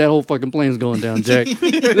through there, that whole fucking plane's going down, Jack.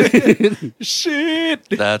 Shit.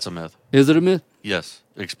 That's a myth. Is it a myth? Yes.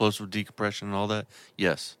 Explosive decompression and all that.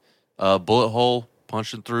 Yes. Bullet hole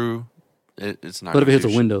punching through. It's not. What if it gonna hits a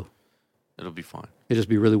do shit. window? It'll be fine. It just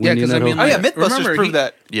be really Yeah, windy in 'cause I that mean, hole. Oh yeah, Like, MythBusters remember, proved he-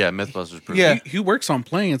 that. Yeah, MythBusters. Proof. Yeah. He works on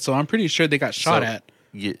planes, so I'm pretty sure they got shot So- at.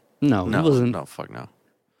 Yeah. No, No, it wasn't. no, fuck no.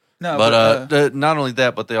 No, But not only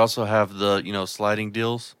that, but they also have the sliding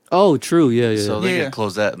deals. Oh, true. Yeah, yeah. So they Yeah. can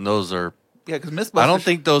close that, and those are. yeah, because MythBusters. I don't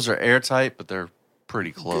think those are airtight, but they're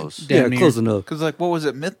pretty close. yeah, Damn near. close enough. because like what was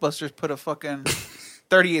it? MythBusters put a fucking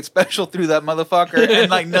 38 special through that motherfucker, and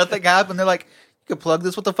like nothing happened. They're like, you could plug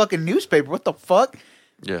this with a fucking newspaper. What the fuck?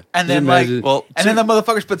 Yeah. And Can then you like, imagine? Well, and then the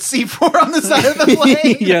motherfuckers put C4 on the side of the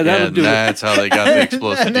plane. Yeah, that'll and do it. that's how they got the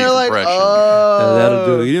explosive and they're like, decompression. oh, Yeah, that'll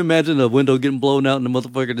do it. Can you imagine a window getting blown out and the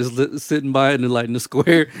motherfucker just sitting by it and like in the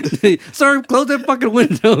square? Sir, close that fucking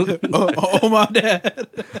window. Oh, my dad.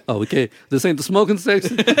 Oh, we can't. This ain't the smoking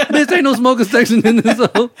section. This ain't no smoking section in this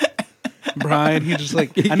hole. Brian, he just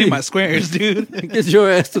like, I need my squares, dude. Get your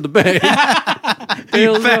ass to the bag.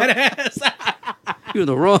 Hell no. Fat ass. You're in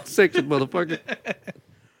the wrong section, motherfucker.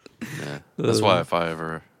 Yeah. That's why if I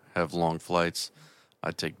ever have long flights,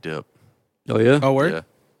 I take dip. Oh yeah. Oh, word?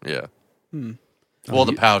 Yeah. Yeah. Well,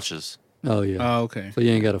 the pouches. Oh yeah. Oh, okay. So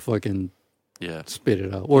you ain't got to fucking Yeah. spit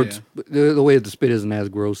it out, or Yeah. the way the spit isn't as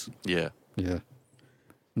gross. Yeah. Yeah.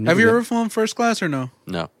 Have you ever flown first class or no?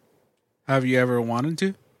 No. Have you ever wanted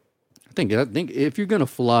to? I think if you're gonna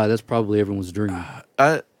fly, that's probably everyone's dream.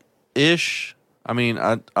 Ish. I mean,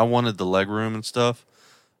 I wanted the leg room and stuff,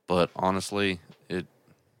 but honestly,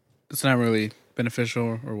 It's not really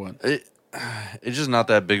beneficial or what? it's just not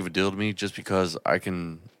that big of a deal to me. Just because I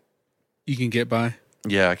can, You can get by.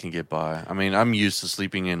 yeah, I can get by. I mean, I'm used to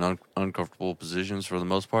sleeping in uncomfortable positions for the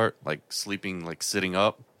most part, like sleeping, like sitting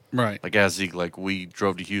up. Right. Like as Zeke, like we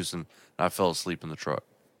drove to Houston, and I fell asleep in the truck.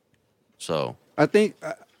 So I think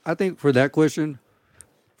for that question,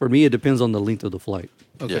 for me, it depends on the length of the flight.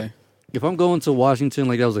 Okay. Yeah. If I'm going to Washington,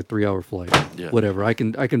 like that was a 3-hour flight. Yeah. Whatever. I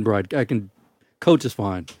can coach is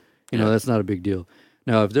fine. You know, Yeah. that's not a big deal.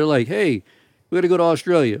 Now, if they're like, hey, we got to go to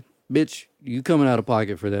Australia, bitch, you coming out of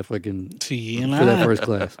pocket for that fucking for that first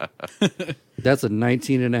class. That's a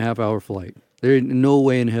 19.5-hour flight. There ain't no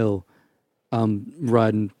way in hell I'm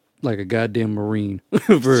riding like a goddamn Marine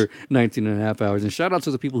for 19.5 hours. And shout out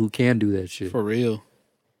to the people who can do that shit. For real.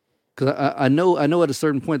 Because I know at a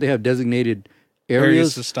certain point they have designated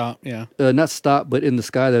Areas to areas, stop. Yeah. not stop, but in the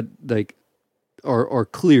sky that like are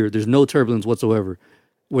clear. There's no turbulence whatsoever,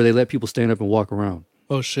 where they let people stand up and walk around.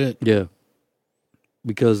 Oh, shit. Yeah,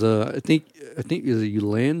 because I think is it you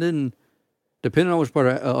land in, depending on which part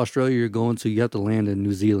of Australia you're going to, you have to land in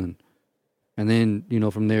New Zealand, and then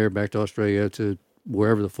from there back to Australia to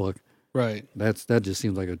wherever the fuck. Right. That just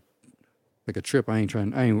seems like a trip I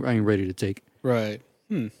ain't ready to take. Right.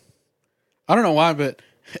 I don't know why, but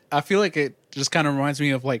I feel like it just kind of reminds me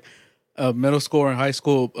of like middle school or high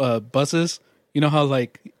school buses. You know how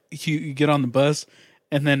like you get on the bus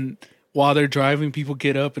and then while they're driving, people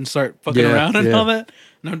get up and start fucking Yeah, around and yeah. all that.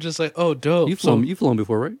 And I'm just like, oh, dope. You've flown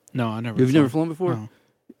before, right? No, I never. You've never flown before? No.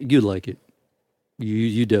 You'd like it.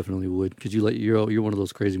 You definitely would, because you're one of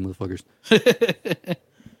those crazy motherfuckers.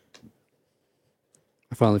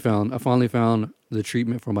 I finally found the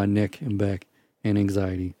treatment for my neck and back and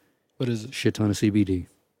anxiety. What is it? Shit ton of CBD.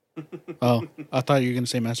 Oh, I thought you were gonna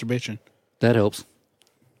say masturbation. That helps.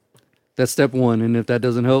 That's step one, and if that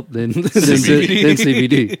doesn't help, then then CBD.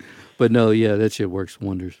 CBD. But no, yeah, that shit works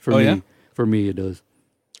wonders for Oh, me. yeah? For me, it does.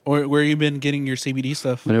 Or where you been getting your CBD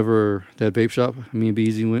stuff? Whenever that vape shop, me and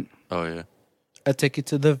Beezy went, oh yeah. I take it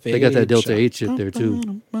to the vape they got that Delta shop. 8 shit there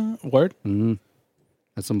too. Word. Mm-hmm.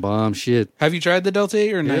 That's some bomb shit. Have you tried the Delta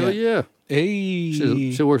 8 or not? Hell yet? yeah.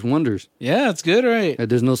 Hey. Shit works wonders. Yeah, it's good, right?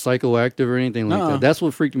 There's no psychoactive or anything like Nuh-uh. that. That's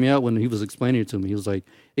what freaked me out when he was explaining it to me. He was like,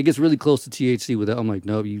 it gets really close to THC with that. I'm like,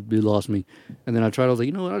 no, you lost me. And then I tried, I was like,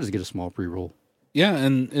 you know what? I'll just get a small pre-roll. Yeah,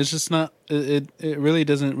 and it's just not. It really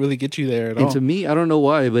doesn't really get you there at And all. to me, I don't know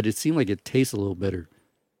why, but it seemed like it tastes a little better.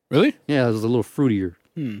 Really? Yeah, it was a little fruitier.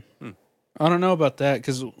 I don't know about that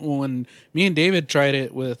because when me and David tried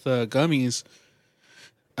it with gummies,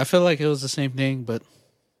 I felt like it was the same thing, but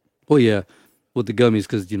Well, yeah, with the gummies,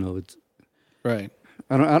 because it's. right.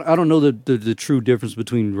 I don't know the true difference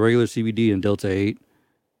between regular CBD and Delta 8.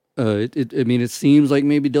 I mean, it seems like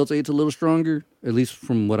maybe Delta 8's a little stronger, at least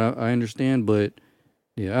from what I understand. But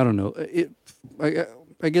yeah, I don't know.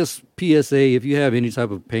 I guess PSA, if you have any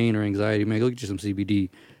type of pain or anxiety, man, go get you some CBD.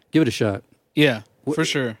 Give it a shot. Yeah, for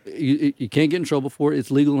sure. You can't get in trouble for it.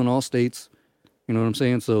 It's legal in all states. You know what I'm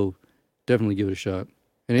saying? So definitely give it a shot.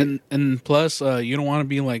 And plus, you don't want to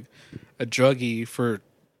be like a druggie for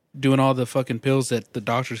doing all the fucking pills that the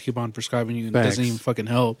doctors keep on prescribing you and it doesn't even fucking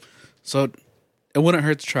help. So it wouldn't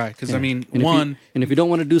hurt to try. Because, I mean, and if you don't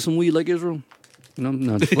want to do some weed like Israel,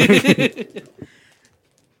 no, just like,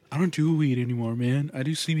 I don't do weed anymore, man. I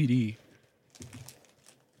do CBD.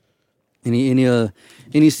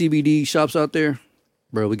 any CBD shops out there,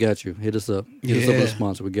 bro, we got you. Hit us up. Hit us up with a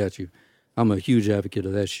sponsor. We got you. I'm a huge advocate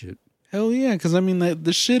of that shit. Hell yeah, because I mean,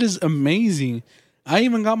 the shit is amazing. I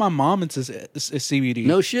even got my mom into CBD.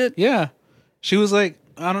 No shit? Yeah. She was like,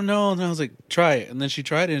 I don't know. And I was like, try it. And then she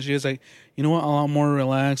tried it and she was like, you know what? A lot more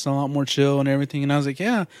relaxed, a lot more chill and everything. And I was like,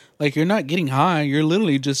 yeah, like you're not getting high. You're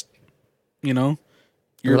literally just, you're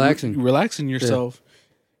relaxing yourself.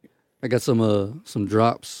 Yeah. I got some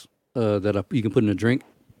drops that you can put in a drink.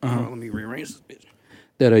 Let me rearrange this bitch.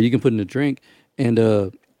 That you can put in a drink. And,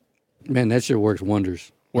 man, that shit works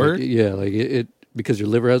wonders. Word? Like, yeah, like it because your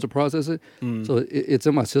liver has to process it. So it's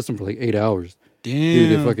in my system for like 8 hours.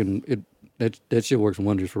 Damn. Dude, that shit works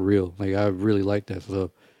wonders for real. Like I really like that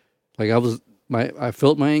stuff. Like I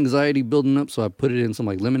felt my anxiety building up, so I put it in some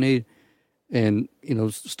like lemonade, and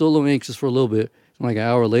still a little anxious for a little bit. And like an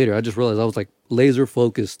hour later, I just realized I was like laser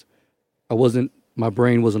focused. My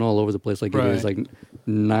brain wasn't all over the place like it is like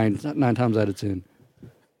nine times out of 10.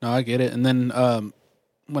 No, I get it. And then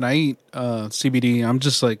when I eat CBD, I'm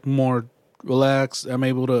just like more relaxed. I'm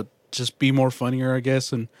able to just be more funnier, I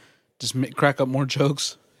guess, and just crack up more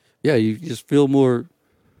jokes. Yeah, you just feel more.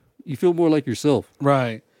 You feel more like yourself,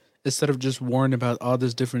 right? Instead of just worrying about all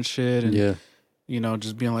this different shit, and yeah,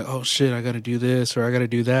 just being like, oh shit, I got to do this or I got to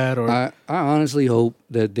do that. Or I honestly hope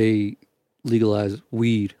that they legalize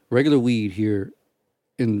regular weed here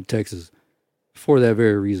in Texas, for that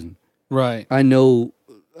very reason. Right. I know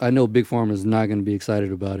Big Pharma is not going to be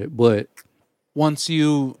excited about it, but once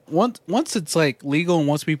it's like legal and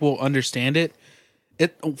once people understand it,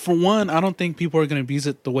 for one, I don't think people are going to abuse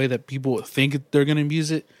it the way that people think they're going to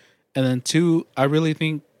abuse it, and then two, I really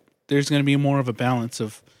think there's going to be more of a balance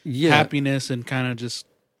of happiness and kind of just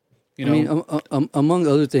I mean, among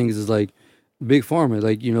other things is like Big Pharma,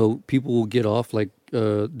 like people will get off like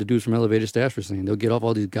the dudes from Elevated Stash were saying, they'll get off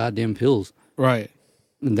all these goddamn pills, right?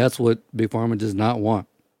 And that's what Big Pharma does not want.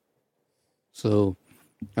 So,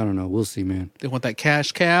 I don't know. We'll see, man. They want that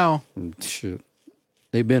cash cow. Shit.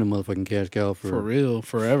 They've been a motherfucking cash cow for real,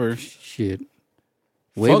 forever. Shit.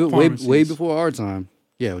 Way before our time.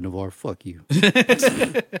 Yeah, Navarre, fuck you.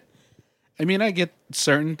 I mean, I get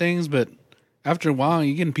certain things, but after a while,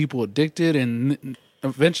 you're getting people addicted, and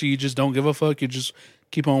eventually you just don't give a fuck. You just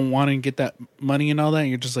keep on wanting to get that money and all that, and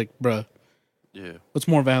you're just like, bruh. Yeah. What's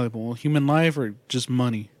more valuable, human life or just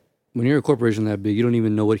money? When you're a corporation that big, you don't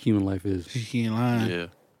even know what human life is. You ain't lying. Yeah.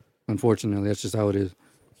 Unfortunately, that's just how it is.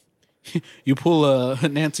 You pull a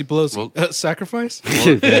Nancy Pelosi sacrifice?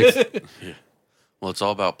 Yeah. Well, it's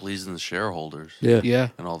all about pleasing the shareholders. Yeah. Yeah.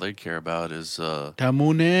 And all they care about is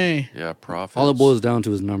Tamune. Yeah, profits. All it boils down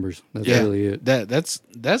to is numbers. That's really it.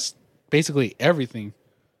 That's basically everything.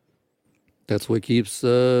 That's what keeps,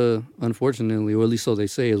 unfortunately, or at least so they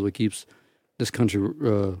say, is what keeps this country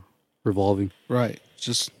revolving. Right.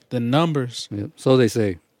 Just the numbers. Yeah. So they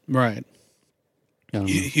say. Right. I don't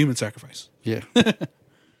know. Human sacrifice. Yeah.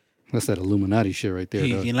 That's that Illuminati shit right there.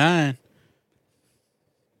 You lying.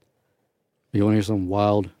 You want to hear something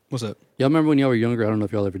wild? What's up? Y'all remember when y'all were younger? I don't know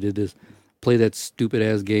if y'all ever did this. Play that stupid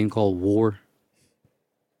ass game called War.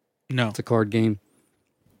 No. It's a card game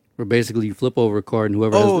where basically you flip over a card and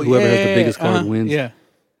whoever has the biggest card wins. Yeah.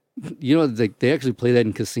 They actually play that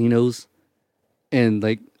in casinos, and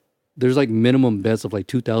like there's like minimum bets of like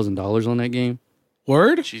 $2,000 on that game.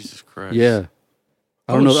 Word? Jesus Christ. Yeah.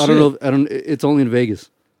 I don't know. It's only in Vegas.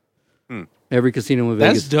 Every casino in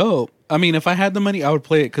Vegas. That's dope. I mean, if I had the money, I would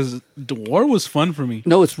play it because the War was fun for me.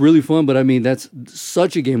 No, it's really fun, but I mean, that's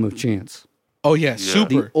such a game of chance. Oh, yeah.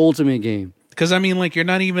 Super. The ultimate game. Because, I mean, like, you're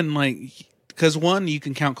not even like, because one, you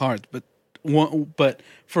can count cards, but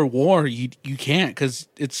for War, you can't because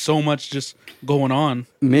it's so much just going on.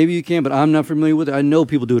 Maybe you can, but I'm not familiar with it. I know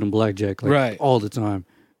people do it in blackjack right. all the time.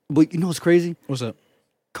 But you know what's crazy? What's up?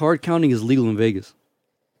 Card counting is legal in Vegas.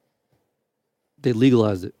 They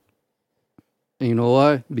legalized it. And you know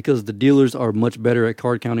why? Because the dealers are much better at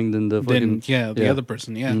card counting than the fucking... the other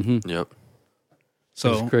person, yeah. Mm-hmm. Yep.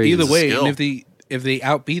 So either way, and if they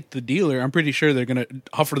outbeat the dealer, I'm pretty sure they're going to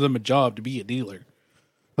offer them a job to be a dealer.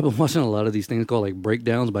 I've been watching a lot of these things called like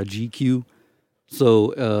breakdowns by GQ.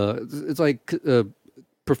 So it's like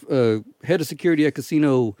head of security at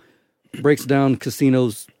casino breaks down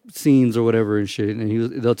casinos scenes or whatever and shit,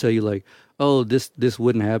 and they'll tell you like, oh, this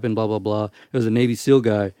wouldn't happen, blah blah blah. There's a Navy SEAL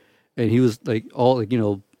guy, and he was like all like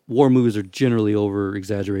war movies are generally over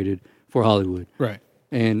exaggerated for Hollywood, Right.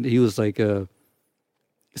 and he was like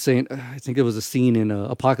saying I think it was a scene in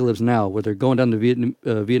Apocalypse Now where they're going down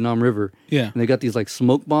the Vietnam River, Yeah. and they got these like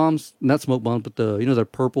smoke bombs, not smoke bombs, but the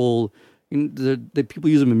purple, people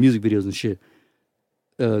use them in music videos and shit.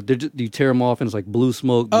 You tear them off and it's like blue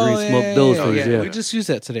smoke, green smoke, those things. Yeah. We just used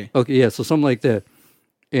that today. Okay, yeah, so something like that.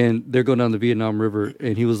 And they're going down the Vietnam River,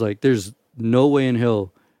 and he was like, "There's no way in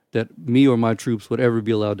hell that me or my troops would ever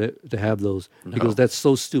be allowed to have those." He goes, "That's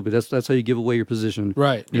so stupid. That's how you give away your position."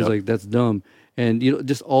 Right. He's like, "That's dumb." And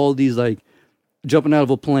just all these like jumping out of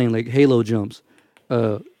a plane, like Halo jumps.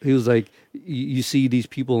 He was like, "You see these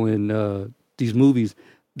people in these movies,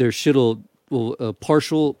 their shit'll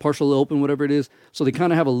partial open, whatever it is. So they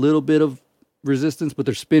kind of have a little bit of resistance, but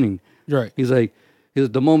they're spinning." Right. He's like,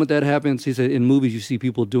 the moment that happens, he said, in movies you see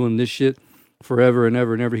people doing this shit forever and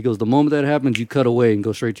ever and ever. He goes, the moment that happens, you cut away and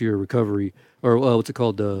go straight to your recovery or what's it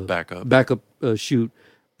called, backup shoot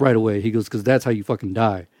right away. He goes, because that's how you fucking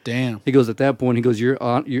die. Damn. He goes, at that point, he goes, you're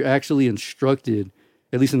actually instructed,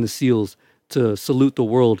 at least in the SEALs, to salute the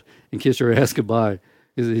world and kiss your ass goodbye.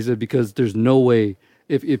 He said, because there's no way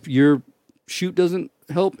if your shoot doesn't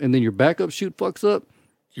help and then your backup shoot fucks up,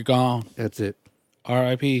 You're gone. that's it.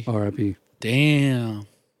 R.I.P. R.I.P. Damn.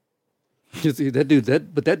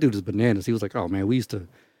 That dude is bananas. He was like, oh man, we used to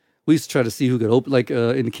try to see who could open, like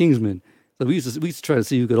in the Kingsman. So we used to try to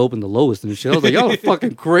see who could open the lowest and shit. I was like, y'all are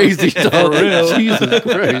fucking crazy, dog. Jesus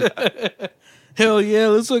Christ. Hell yeah,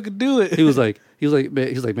 let's fucking do it. He was like,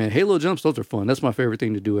 man, Halo jumps, those are fun. That's my favorite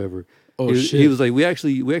thing to do ever. Oh, shit. He was like, we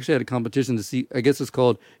actually had a competition to see. I guess it's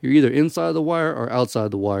called, you're either inside the wire or outside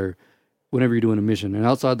the wire whenever you're doing a mission. And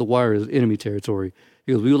outside the wire is enemy territory.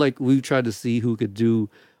 He goes, we tried to see who could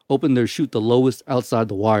open their shoot the lowest outside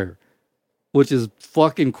the wire, which is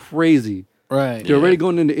fucking crazy. Right. You're already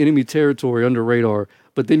going into enemy territory under radar,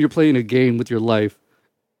 but then you're playing a game with your life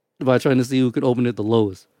by trying to see who could open it the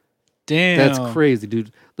lowest. Damn. That's crazy,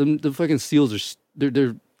 dude. The fucking SEALs are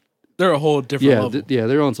They're a whole different level.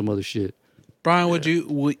 They're on some other shit. Brian, would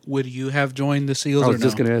you have joined the SEALs I or was no?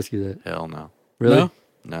 just gonna ask you that. Hell no. Really? No?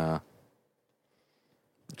 Nah.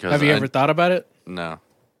 Have you ever thought about it? No.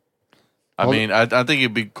 I mean, I think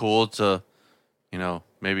it'd be cool to,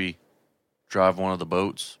 maybe drive one of the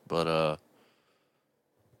boats, but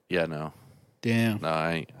yeah, no. Damn. No,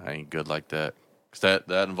 I ain't good like that. 'Cause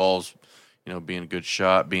that involves, being a good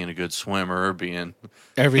shot, being a good swimmer, being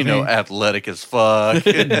Everything. athletic as fuck.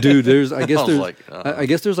 Dude, I guess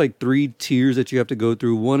was there's like 3 tiers that you have to go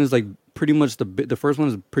through. One is like pretty much the first one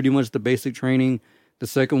is pretty much the basic training. The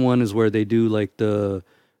second one is where they do like the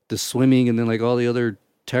swimming and then like all the other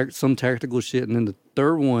some tactical shit, and then the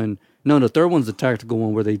third one's the tactical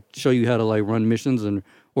one where they show you how to like run missions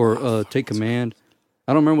or take command.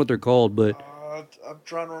 I don't remember what they're called, but I'm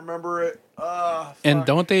trying to remember it. And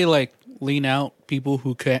don't they like lean out people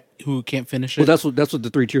who can't finish it? well, that's what the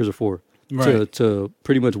 3 tiers are for. Right. To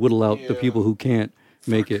pretty much whittle out the people who can't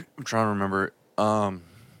make it. I'm trying to remember. And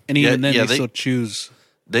even then, yeah, they still choose.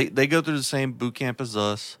 They go through the same boot camp as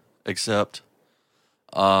us, except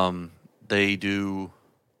they do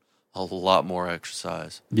a lot more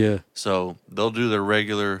exercise. Yeah. So they'll do their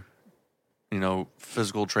regular,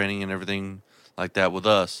 physical training and everything like that with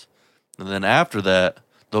us. And then after that,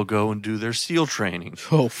 they'll go and do their SEAL training.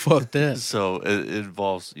 Oh, fuck that. So it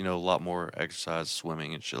involves, a lot more exercise,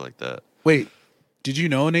 swimming and shit like that. Wait, did you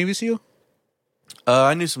know a Navy SEAL?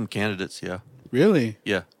 I knew some candidates, yeah. Really?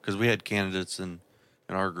 Yeah, because we had candidates in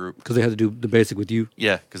our group. Because they had to do the basic with you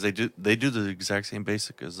Yeah, because they do the exact same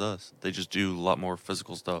basic as us. They just do a lot more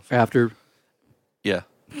physical stuff. after. Yeah.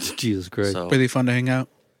 Jesus Christ. So Were they fun to hang out?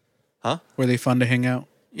 Huh? Were they fun to hang out?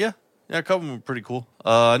 yeah, a couple of them were pretty cool.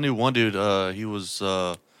 I knew one dude. He was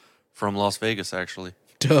from Las Vegas, actually.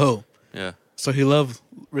 Dope. Yeah. So he loved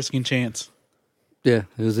risking chance. Yeah,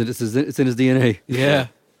 it's in his DNA. Yeah.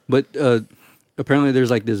 But apparently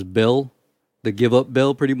there's like this bell, the give up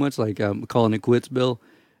bell, pretty much like I'm calling it quits bell,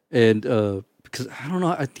 and because I don't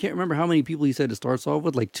know, I can't remember how many people he said it starts off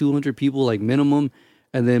with, like 200 people like minimum,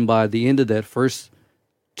 and then by the end of that first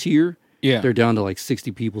tier, Yeah. they're down to like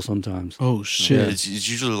 60 people sometimes. Oh shit. It's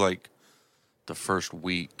usually like the first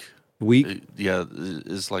week. Week. Yeah,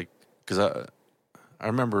 it's like because I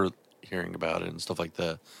remember hearing about it and stuff like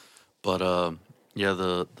that. But yeah,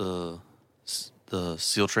 the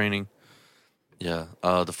SEAL training. Yeah,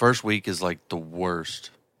 the first week is like the worst.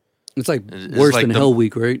 It's like It's worse like than the- Hell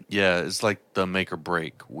Week, right? Yeah, it's like the make or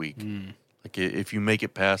break week. Like if you make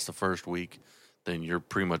it past the first week, then you're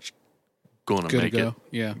pretty much going to Good to make go. it.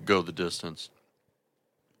 Yeah. Go the distance.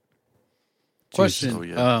 Question. Oh,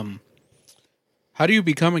 yeah. How do you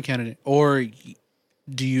become a candidate? Or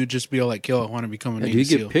do you just be like, yo, I want to become a Do Navy you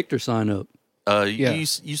SEAL? get picked or sign up? Yeah. You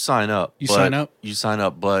sign up. You sign up? You sign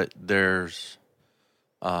up, but there's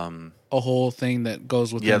A whole thing that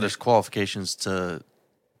goes with there's qualifications to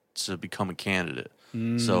become a candidate.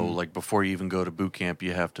 So like before you even go to boot camp,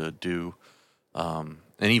 you have to do, and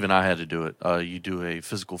even I had to do it. You do a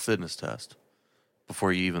physical fitness test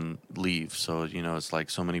before you even leave. So it's like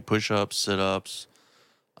so many push-ups, sit-ups,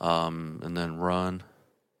 and then run,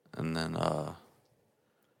 and then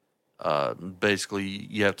basically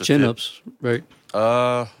you have to Chin-ups, right?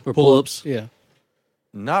 Uh, Or pull-ups. Yeah.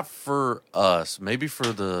 not for us. Maybe for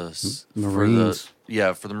the Marines.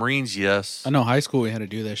 For the Marines, yes. I know high school we had to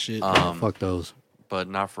do that shit. Fuck those. But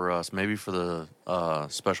not for us. Maybe for the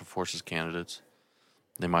special forces candidates,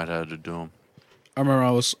 they might have to do them. I remember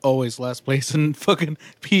I was always last place in fucking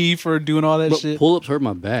PE for doing all that But shit. pull-ups hurt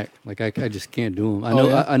my back. Like I just can't do them. I Oh, know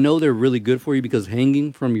yeah? I know they're really good for you because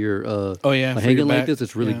hanging from your Oh, yeah, like for your hanging like back. this,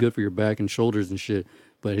 it's really Yeah. good for your back and shoulders and shit.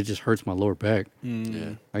 But it just hurts my lower back.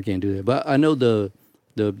 Yeah. I can't do that. But I know the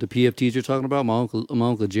PFTs you're talking about. My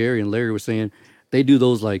uncle Jerry and Larry were saying they do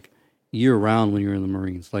those like year round when you're in the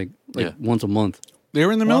Marines, like Yeah. once a month. They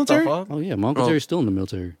were in the What the military? fuck? Oh yeah, my uncle Oh. Jerry's still in the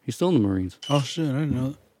military. He's still in the Marines. Oh shit, I didn't know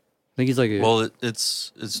that. I think he's like Well,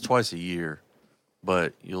 it's twice a year,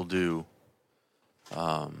 but you'll do,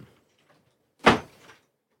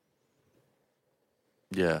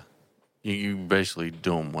 yeah, you basically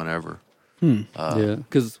do them whenever. yeah,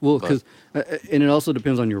 because and it also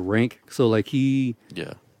depends on your rank. So like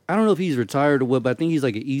Yeah, I don't know if he's retired or what, but I think he's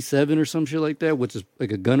like an E7 or some shit like that, which is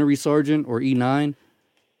like a gunnery sergeant or E9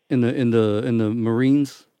 in the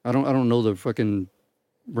Marines. I don't know the fucking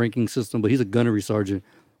ranking system, but he's a gunnery sergeant,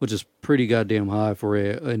 which is pretty goddamn high for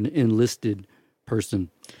an enlisted person.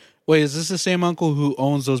 Wait, is this the same uncle who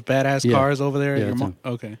owns those badass Yeah. cars over there? at Yeah, your it's mom?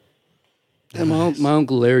 Okay. And my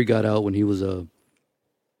uncle Larry got out when he was a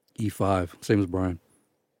E5, same as Brian.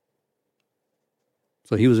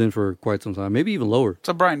 So he was in for quite some time, maybe even lower.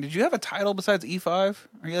 So Brian, did you have a title besides E5?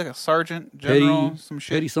 Are you like a sergeant, general, Petty, some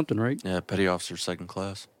shit? petty something, right? yeah, petty officer, second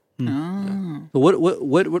class. Oh. So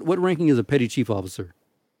what ranking is a petty chief officer?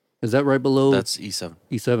 Is that right below That's E7.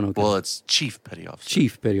 E7? Okay. Well, it's chief petty officer.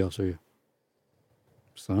 Chief petty officer. Yeah.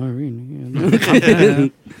 Sorry.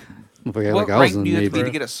 Motherfucker, What like I was rank in do the you have to be Navy.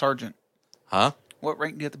 to get a sergeant? Huh? What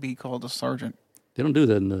rank do you have to be called a sergeant? They don't do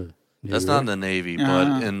that in the Navy. That's not in the Navy, but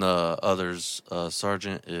Uh-huh. in the others,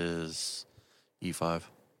 sergeant is E5,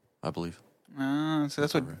 I believe. So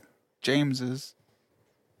that's what James is.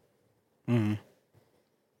 I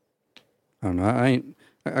don't know.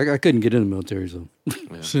 I couldn't get in the military, so.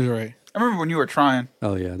 Right. I remember when you were trying.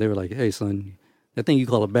 Oh yeah, they were like, "Hey son, that thing you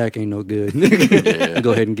call a back ain't no good. You can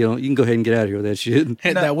go ahead and get on. You can go ahead and get out of here with that shit."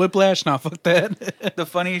 Had that whiplash? Nah, fuck that. The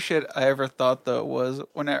funniest shit I ever thought though was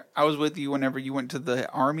when I was with you whenever you went to the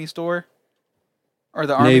Army store or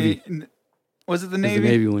the Navy. Army. Was it the It was Navy? the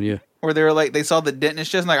Navy one, yeah. Where they were like they saw the dent and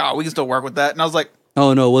shit and like, oh, we can still work with that. And I was like,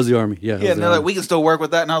 Oh no, it was the Army. Yeah, it yeah. was And the they're like, Army. we can still work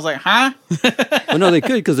with that. And I was like, huh? Well, no, they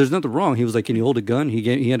could because there's nothing wrong. He was like, "Can you hold a gun?" He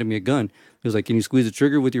handed me a gun. He was like, "Can you squeeze the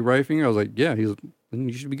trigger with your right finger?" I was like, "Yeah." He was, "Then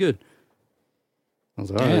you should be good." I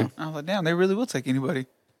was like, "All right." Damn. I was like, damn, they really will take anybody.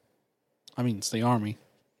 I mean, it's the army.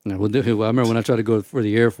 No, well, I remember when I tried to go for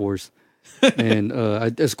the Air Force, and I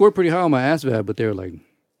scored pretty high on my ASVAB, but they were like,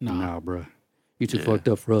 "Nah, bro, you too fucked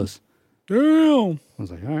up for us." Damn. I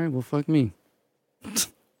was like, "All right, well, fuck me."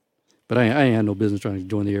 But I ain't had no business trying to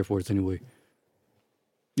join the Air Force anyway.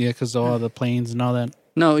 Yeah, because all the planes and all that.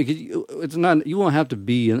 No, it's not. You won't have to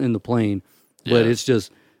be in the plane, but Yeah. it's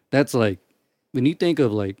just that's like when you think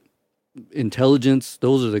of like intelligence.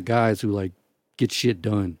 Those are the guys who like get shit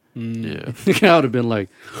done. Yeah. I would have been like,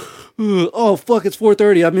 "Oh fuck, it's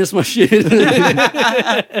 4:30. I missed my shit."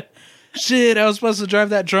 Shit, I was supposed to drive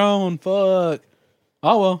that drone. Fuck.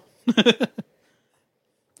 Oh, well.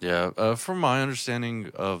 Yeah, from my understanding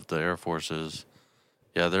of the Air Forces,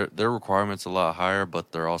 yeah, their requirements a lot higher,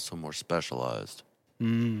 but they're also more specialized.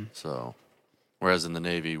 So, whereas in the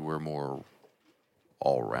Navy, we're more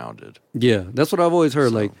all-rounded. Yeah, that's what I've always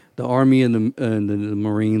heard. Like the Army and the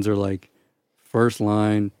Marines are like first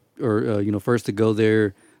line or first to go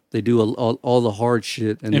there. They do all the hard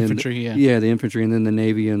shit. And Infantry, then, yeah. the infantry, and then the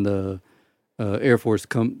Navy and the Air Force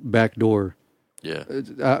come back door. Yeah.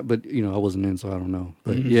 But I wasn't in, so I don't know.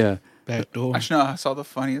 But yeah, Back door. Actually, no, I saw the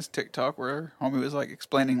funniest TikTok where homie was like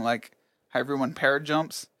explaining like how everyone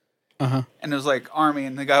parajumps. Uh-huh. And it was like Army,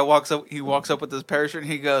 and the guy walks up with his parachute,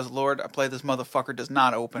 and he goes, "Lord, I pray this motherfucker does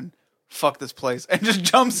not open. Fuck this place," and just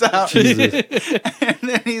jumps out. Jesus. And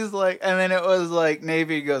then he's like, and then it was like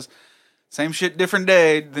Navy. He goes, Same shit, different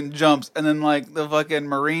day, then jumps. And then, like, the fucking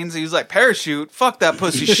Marines, he's like, parachute, fuck that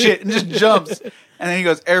pussy shit, and just jumps. And then he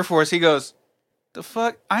goes, Air Force, he goes, the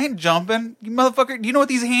fuck? I ain't jumping. You motherfucker, do you know what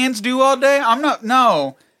these hands do all day? I'm not,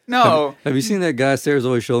 no. Have you seen that guy? Sarah's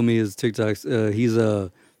always showing me his TikToks. He's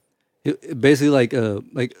basically like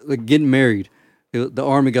getting married. The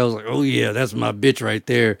army guy was like, "Oh yeah, that's my bitch right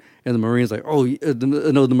there," and the Marines like, "Oh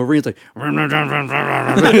no," the Marines like, and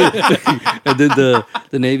then the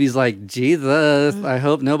Navy's like, "Jesus, I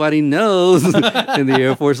hope nobody knows," and the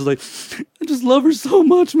Air Force is like, "I just love her so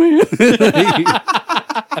much, man."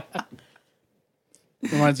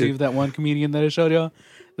 Reminds me of that one comedian that I showed y'all.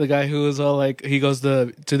 The guy who was all like, he goes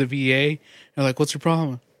to the VA and like, "What's your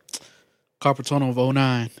problem?" Carpal tunnel of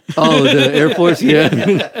 09. Oh, the Air Force, yeah.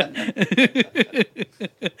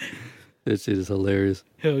 That shit is hilarious.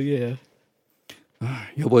 Hell yeah.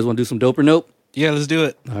 You boys want to do some dope or nope? Yeah, let's do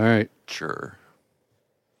it. All right. Sure.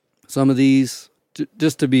 Some of these,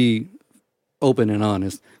 just to be open and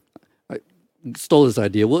honest, I stole this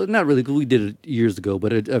idea. Well, not really, because we did it years ago,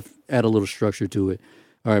 but I've added a little structure to it.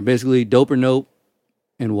 All right, basically, dope or nope,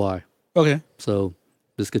 and why. Okay. So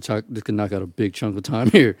this could knock out a big chunk of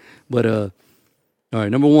time here. But all right,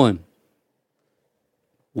 number one,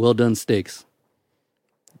 well done steaks.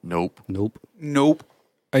 Nope. Nope.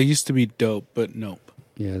 I used to be dope, but nope.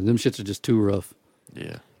 Yeah, them shits are just too rough.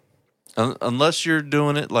 Yeah. Unless you're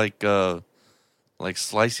doing it like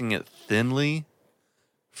slicing it thinly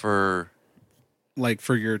for Like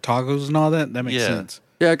for your tacos and all that makes Yeah. sense.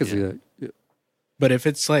 Yeah, I can see that. Yeah. But if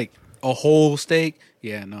it's like a whole steak,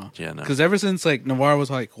 yeah, no. Yeah, no. Because ever since like Navarre was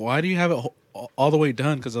like, "Why do you have it all the way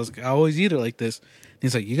done?" Because I was like, I always eat it like this. And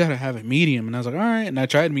he's like, "You gotta have it medium," and I was like, "All right." And I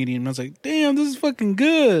tried medium, and I was like, "Damn, this is fucking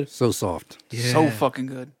good." So soft. Yeah. So fucking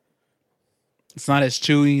good. It's not as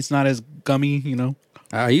chewy. It's not as gummy. You know.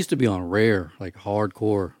 I used to be on rare, like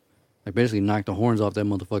hardcore. I basically knocked the horns off that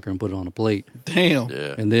motherfucker and put it on a plate. Damn.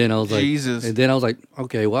 yeah. And then I was like, Jesus.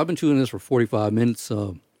 okay, well, I've been chewing this for 45 minutes.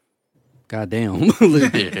 Goddamn.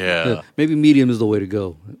 Yeah. Maybe medium is the way to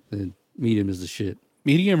go. And medium is the shit.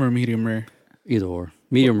 Medium or medium rare? Either or.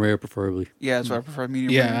 Medium rare, preferably. Yeah, that's why I prefer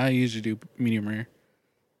medium Yeah, rare. I usually do medium rare.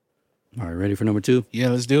 All right, ready for number two? Yeah,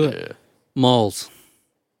 let's do it. Yeah. Malls.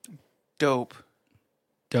 Dope.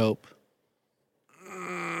 Dope.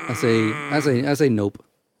 I say nope.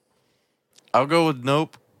 I'll go with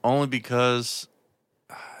nope only because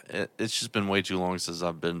it's just been way too long since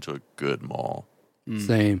I've been to a good mall.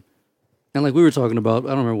 Same. And like we were talking about, I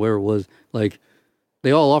don't remember where it was. Like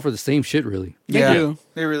they all offer the same shit, really. Yeah, do.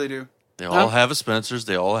 they really do. They all have a Spencer's.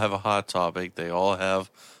 They all have a Hot Topic. They all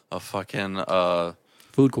have a fucking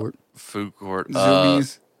Food court. food court.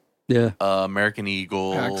 Zoomies, Yeah. American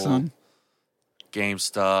Eagle. Axon,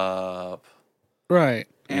 GameStop. Right.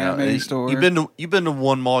 You know, anime store. You've been to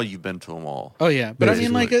one mall. You've been to them all. Oh yeah, but I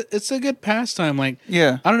mean, Basically. like it's a good pastime. Like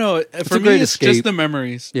Yeah. I don't know. For a me, great it's escape. just the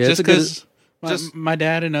memories. Yeah, it's just a good- because my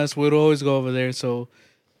dad and us would always go over there. So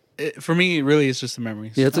for me, really, it's just the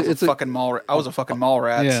memories. Yeah, I was a fucking mall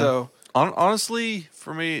rat. Yeah. So Honestly,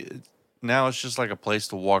 for me, now it's just like a place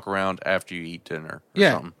to walk around after you eat dinner. Or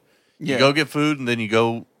Yeah. something. yeah, You go get food and then you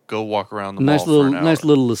go walk around the mall Nice for an hour.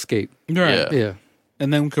 little escape. Right. Yeah. Yeah.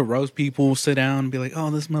 And then we could roast people, sit down, and be like, "Oh,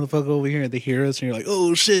 this motherfucker over here." They hear us, and you're like,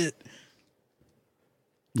 "Oh shit."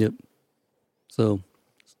 Yep. So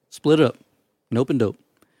split up. Nope and dope.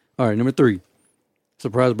 All right, number 3.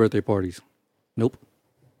 Surprise birthday parties. Nope.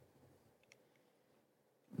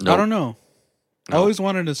 Nope. I don't know. I Nope. always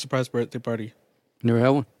wanted a surprise birthday party. Never had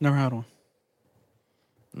one? Never had one.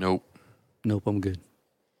 Nope. Nope, I'm good.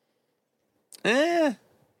 I'm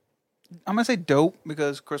gonna say dope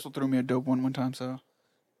because Crystal threw me a dope one time. So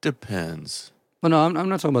Depends. Well, no, I'm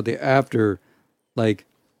not talking about the after, like,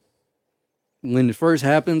 when it first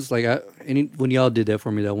happens, like, when y'all did that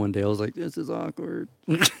for me that one day, I was like, this is awkward.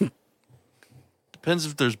 Depends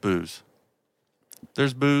if there's booze.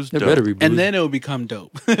 There's booze. There dope. better be booze. And then it'll become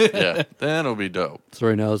dope. Yeah, then it'll be dope. So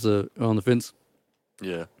right now it's on the fence.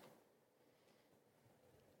 Yeah.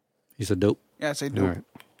 You said dope? yeah, I say All dope. right.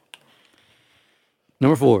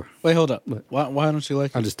 Number 4. Wait, hold up. What? Why don't you like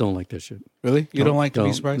it? I just don't like that shit. Really? You don't like to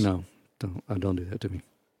be surprised? No, don't do that to me.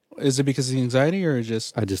 Is it because of the anxiety or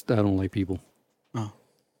just I don't like people. Oh.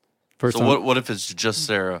 First So time. what if it's just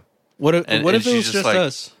Sarah? what if And- what and if it she's was just just like-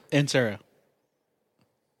 us and Sarah?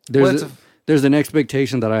 There's What's there's an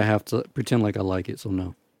expectation that I have to pretend like I like it, so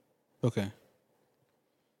no. Okay.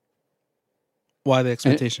 Why the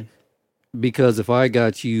expectation? Because if I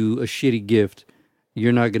got you a shitty gift,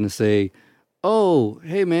 you're not gonna say, "Oh,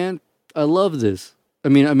 hey man, I love this." I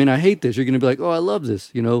mean, I hate this. You're gonna be like, "Oh, I love this,"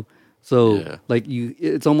 you know. So Yeah. like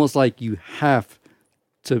it's almost like you have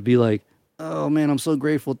to be like, oh man, I'm so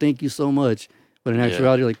grateful. Thank you so much. But in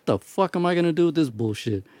actuality, you're like, the fuck am I gonna do with this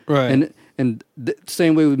bullshit? Right. And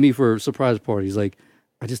same way with me for surprise parties. Like,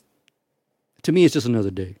 to me, it's just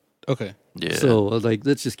another day. Okay. Yeah. So I was like,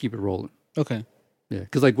 let's just keep it rolling. Okay. Yeah,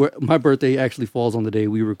 because like my birthday actually falls on the day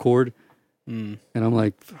we record, Mm. and I'm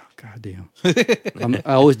like, oh, god damn.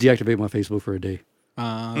 I always deactivate my Facebook for a day.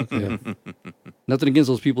 Okay. Yeah. Nothing against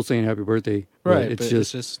those people saying happy birthday, but Right. It's but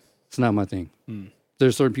just it's just it's not my thing. Mm.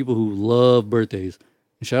 There's certain people who love birthdays,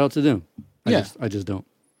 and shout out to them. Yeah. I just don't.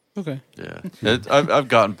 okay. Yeah. I've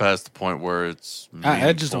gotten past the point where it's.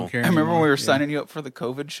 I just don't meaningful. care. I remember when anymore. we were Yeah. signing you up for the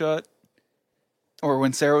COVID shot, or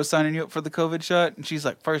when Sarah was signing you up for the COVID shot, and she's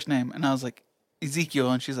like, first name, and I was like, Ezekiel,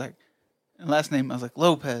 and she's like, and last name, I was like,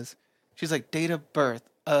 Lopez. She's like, date of birth,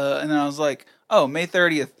 and then I was like, oh, May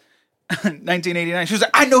 30th, 1989. She was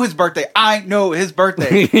like, I know his birthday.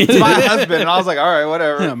 It's my husband, and I was like, all right,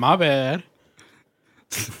 whatever. Yeah, my bad.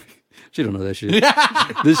 She don't know that shit.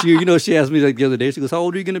 This year, she asked me like the other day. She goes, "How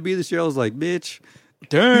old are you gonna be this year?" I was like, "Bitch,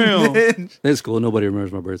 Damn. that's cool. Nobody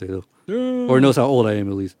remembers my birthday though, or knows how old I am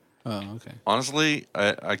at least, Oh, okay. Honestly,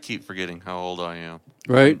 I keep forgetting how old I am.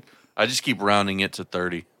 right?" I just keep rounding it to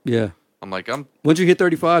 30. Yeah. I'm like, Once you hit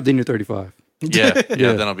 35, then you're 35. yeah,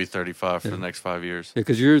 Yeah. then I'll be 35 for the next 5 years. Yeah,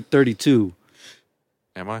 because you're 32.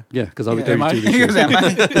 Am I? Yeah, because I'll be Am I? 32 this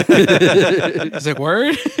year. It's like,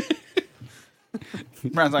 word?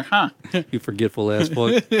 Brian's like, huh? You forgetful ass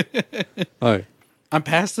fuck. All right, I'm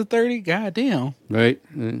past the 30? God damn. right.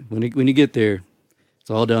 When you get there, it's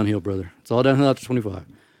all downhill, brother. It's all downhill after 25.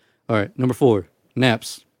 All right, number 4,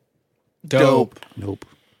 naps. Dope. Nope.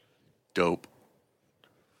 Dope.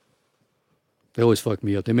 They always fuck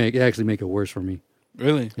me up. They actually make it worse for me.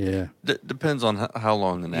 Really? Yeah. Depends on how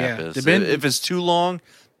long the nap Yeah, is. depend- If it's too long,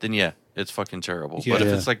 then yeah, it's fucking terrible. But if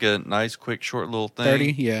Yeah. it's like a nice, quick, short little thing,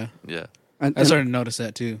 30? Yeah. yeah. I started to notice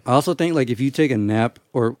that too. I also think like if you take a nap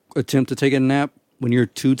or attempt to take a nap when you're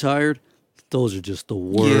too tired, those are just the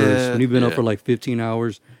worst. Yeah. When you've been up Yeah. for like 15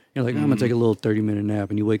 hours, you're like, I'm gonna take a little 30-minute nap,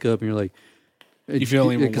 and you wake up and you're like, You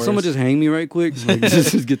feel even Can someone worse. just hang me right quick? Like,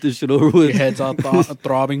 just get this shit over with. Your head's all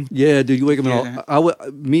throbbing. Yeah, dude, you wake up and Yeah.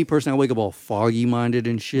 me personally, I wake up all foggy minded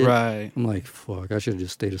and shit. Right. I'm like, fuck, I should have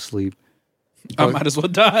just stayed asleep. I might as well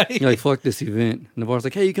die. You're like, fuck this event. And Navarre's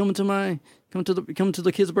like, hey, you coming to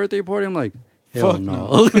the kid's birthday party? I'm like, hell Fuck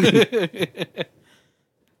no.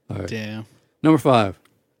 All right. Damn. Number 5,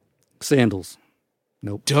 sandals.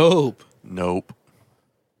 Nope. Dope. Nope.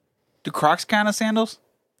 Do Crocs count as sandals?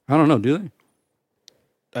 I don't know, do they?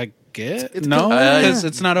 I guess. It's No, good. because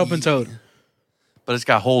it's not open toed. But it's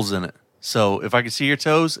got holes in it. So if I can see your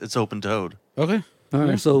toes, it's open toed. Okay. All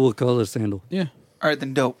right, so we'll call it a sandal. Yeah. All right,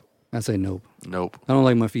 then dope. I say nope. Nope. I don't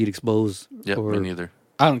like my feet exposed. Yep, or me neither.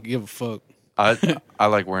 I don't give a fuck. I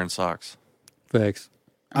like wearing socks. facts.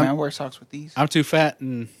 I mean, I wear socks with these. I'm too fat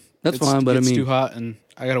and That's fine, but I it's mean, too hot and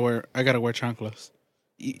I gotta wear chanclas.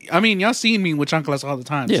 I mean, y'all seen me with chanclas all the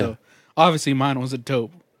time, Yeah. so obviously mine was a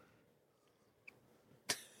dope.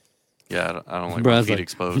 Yeah, I don't like my Brian's feet like,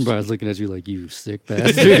 exposed. Brian's looking at you like, you sick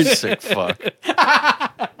bastard. Sick fuck.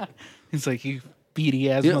 It's like you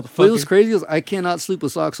beady ass Yeah, what motherfucker. was crazy is I cannot sleep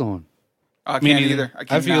with socks on. I Me can't neither. either.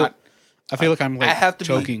 I I feel cannot. I feel like I'm like I have to be-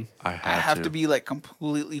 choking. I I have, have to be like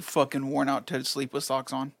completely fucking worn out to sleep with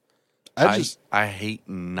socks on. I hate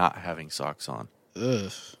not having socks on.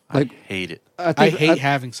 Ugh. Like, I hate it. I hate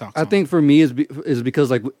having socks. I think for me is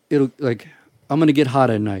because like it'll like I'm gonna get hot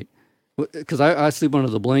at night because I sleep under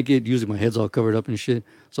the blanket. Usually my head's all covered up and shit.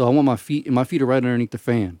 So I want my feet are right underneath the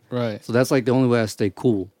fan. right. So that's like the only way I stay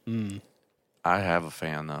cool. I have a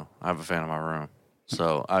fan though. I have a fan in my room,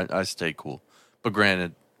 so I stay cool. But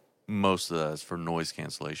granted, most of that is for noise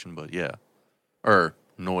cancellation. But yeah, or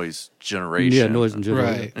noise generation. Yeah, noise in general.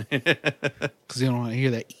 Right. Because you don't want to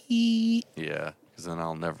hear that. Ee. Yeah, because then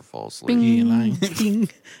I'll never fall asleep. Yeah, lying. Ding.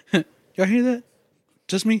 Y'all hear that?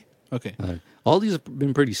 Just me? Okay. All right. All these have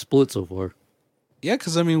been pretty split so far. Yeah,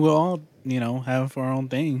 because I mean, we'll all, have our own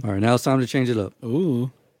thing. All right, now it's time to change it up.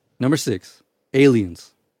 Ooh. Number 6,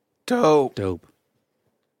 aliens. Dope. Dope.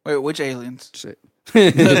 Wait, which aliens? Shit.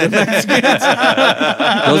 Those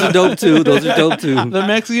are dope too. The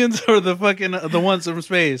Mexicans or the fucking, the ones from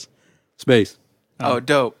space? Space. Oh,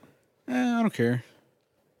 dope. I don't care.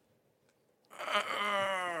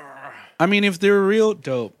 I mean, if they're real,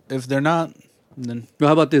 dope. If they're not, then Well,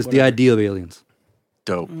 how about this? The idea of aliens.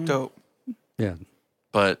 Dope. Dope. Yeah.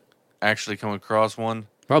 But actually come across one,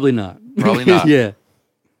 Probably not. Probably not. Yeah.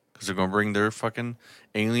 because they're gonna bring their fucking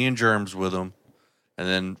alien germs with them, and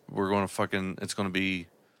then we're gonna it's gonna be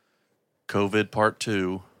COVID Part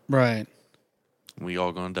 2. right. We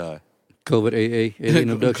all gonna die. COVID AA, alien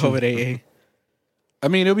abduction. COVID AA. I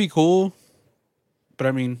mean, it'll be cool. but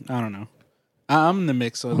I mean, I don't know. I'm in the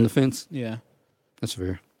mix of On the fence. Yeah. That's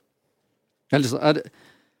fair.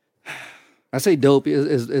 I say dope.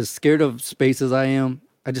 As scared of space as I am,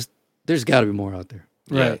 there's got to be more out there.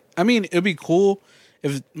 Right. I mean, it'd be cool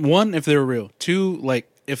if they were real. Two, like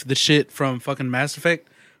if the shit from fucking Mass Effect,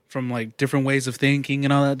 from like different ways of thinking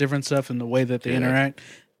and all that different stuff and the way that they interact,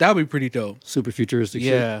 that would be pretty dope. Super futuristic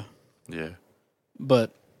shit. Yeah. Yeah.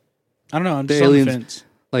 But I don't know. I'm The just on the aliens- fence.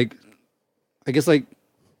 Like, I guess like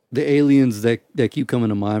the aliens that keep coming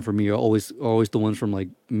to mind for me are always the ones from like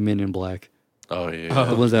Men in Black. Oh yeah.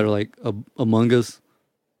 The ones that are like Among Us.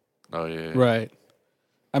 Oh yeah. Right.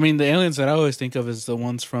 I mean, the aliens that I always think of is the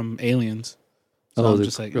ones from Aliens. So I'm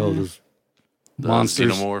just like, those The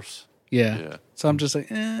monsters. xenomorphs. yeah. Yeah. So I'm just like,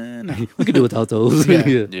 no. We could do without those. Yeah.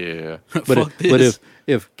 Yeah. Yeah. But Fuck but this.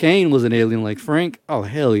 if Kane was an alien like Frank, oh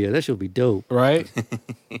hell yeah, that should be dope. Right?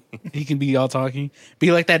 He can be all talking.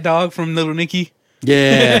 Be like that dog from Little Nicky.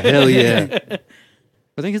 Yeah, hell yeah.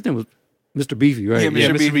 I think his name was Mr. Beefy, right? Yeah, Yeah,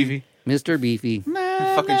 Mr. Mr. Beefy. Mr. Beefy.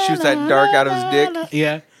 Fucking shoots that dark out of his dick.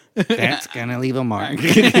 Yeah. That's gonna leave a mark. All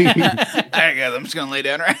right, guys, I'm just gonna lay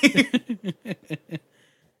down right.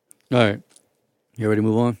 All right. You ready to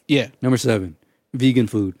move on? Yeah. Number 7. Vegan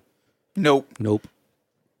food. Nope. Nope.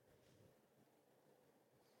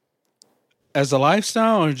 As a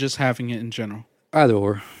lifestyle or just having it in general? Either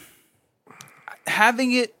or.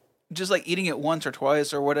 Having it, just like eating it once or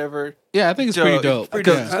twice or whatever. Yeah, I think it's pretty dope. Pretty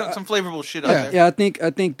dope. Yeah. It's got some flavorful shit out Yeah. there. Yeah, I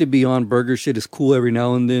think the Beyond Burger shit is cool every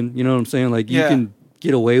now and then. You know what I'm saying? Like you Yeah. can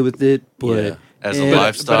get away with it, but Yeah. As a Yeah.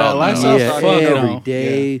 lifestyle. But a lifestyle, yeah, fuck every no.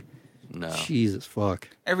 day. No. Jesus fuck.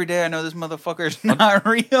 Every day I know this motherfucker's not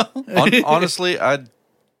real. Honestly, I'd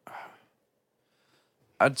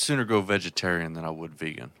sooner go vegetarian than I would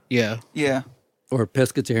vegan. Yeah. Yeah. Or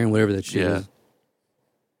pescatarian, whatever that shit Yeah. is.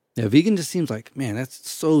 Yeah, vegan just seems like, man, that's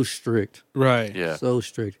so strict. Right. Yeah. So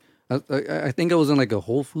strict. I think I was in like a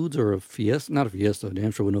Whole Foods or a Fiesta, not a Fiesta,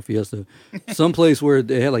 damn sure with no Fiesta. Someplace where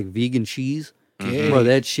they had like vegan cheese. Yeah. Bro,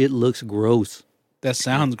 that shit looks gross. That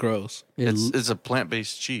sounds gross. It's a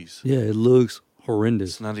plant-based cheese. Yeah, it looks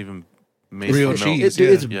horrendous. It's not even made Real from milk. cheese.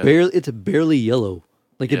 It's Yeah. barely yellow.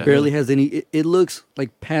 Like Yeah. it barely has any. It looks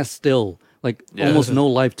like pastel, like Yeah. almost no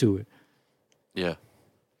life to it. Yeah.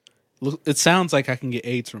 Look, it sounds like I can get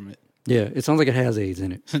AIDS from it. Yeah, it sounds like it has AIDS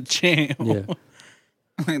in it. Jam. Yeah,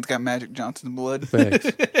 I think it's got Magic Johnson's blood. facts.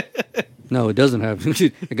 No, it doesn't have.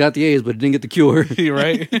 It got the AIDS, but it didn't get the cure. You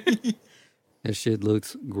right? That shit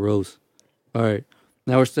looks gross. All right,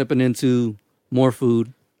 now we're stepping into more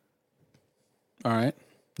food. All right.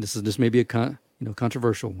 This may be a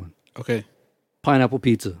controversial one. Okay. Pineapple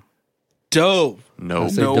pizza. Dope. I Nope.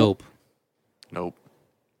 say Nope. dope. Nope.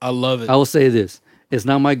 I love it. I will say this: it's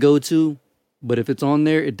not my go-to, but if it's on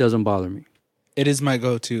there, it doesn't bother me. It is my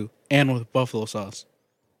go-to, and with buffalo sauce.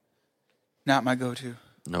 Not my go-to.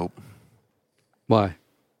 Nope. Why?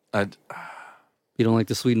 I'd, You don't like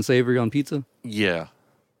the sweet and savory on pizza? yeah.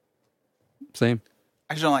 Same.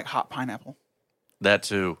 I just don't like hot pineapple. That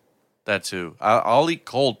too. I'll eat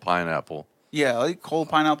cold pineapple, Yeah, I like cold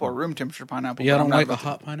pineapple or room temperature pineapple. Yeah, I but don't I'm like not a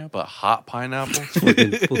hot pineapple. but hot pineapple,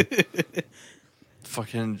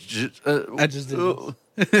 fucking. I just didn't.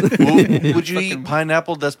 Would you eat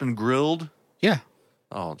pineapple that's been grilled? Yeah.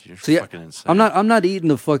 Oh, you're See, fucking insane. I'm not eating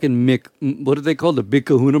the fucking what do they call the Big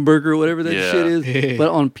Kahuna burger or whatever that Yeah. shit is. But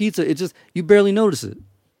on pizza, it just you barely notice it.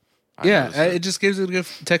 I Yeah, noticed it. it just gives it a good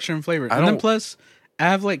texture and flavor. I And then don't- plus, I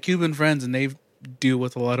have like Cuban friends, and they deal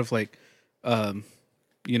with a lot of like,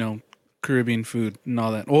 Caribbean food and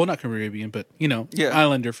all that. Well, not Caribbean, but Yeah.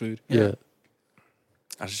 Islander food. Yeah.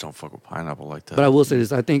 I just don't fuck with pineapple like that. But I will say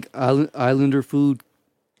this: I think Islander food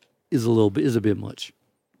is a bit much.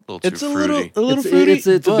 a little It's too a fruity. little It's fruity. it's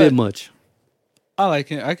a but bit much. I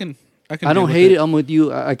like it. I can. I deal don't with hate it. I'm with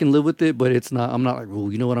you. I can live with it, but it's not. I'm not like, oh,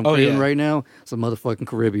 you know what I'm Oh, craving yeah. right now? Some motherfucking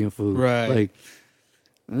Caribbean food. Right. Like,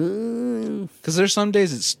 Because there's some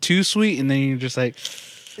days it's too sweet, and then you're just like,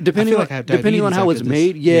 depending feel on like I have depending on diabetes how after it's this.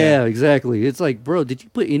 made. Yeah, exactly. It's like, bro, did you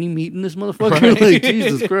put any meat in this motherfucker? Right. Like,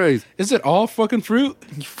 Jesus Christ. is it all fucking fruit?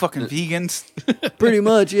 You fucking vegans. Pretty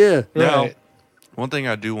much, yeah. Now, Right. one thing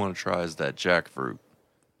I do want to try is that jackfruit.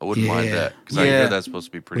 I wouldn't mind Yeah. that because I Yeah. hear that's supposed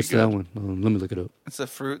to be pretty What's good. that one? Let me look it up. It's a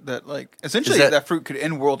fruit that, like, essentially, Is that- that fruit could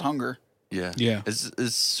end world hunger. Yeah, Yeah. It's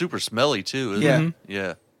super smelly too. Isn't Yeah. it?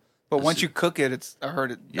 Yeah. But That's once it. you cook it, Yeah, I've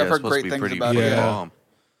heard it's supposed great to be things pretty about Yeah. it. pretty Yeah. bomb.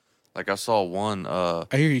 Like I saw one. I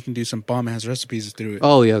hear you can do some bomb ass recipes through it.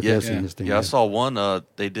 Oh yeah, okay, Yeah. I've seen Yeah. this thing. Yeah, I saw one.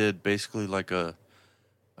 They did basically like a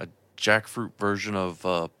jackfruit version of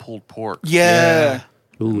pulled pork. Yeah.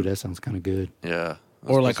 Ooh, that sounds kind of good. Yeah.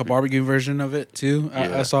 That's Or like supposed a to be- barbecue version of it too.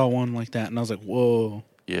 Yeah. I saw one like that, and I was like, whoa.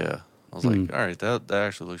 Yeah, I was like, all right, that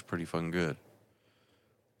actually looks pretty fucking good.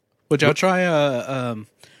 Would y'all try a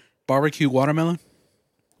barbecue watermelon?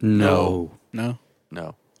 No. No,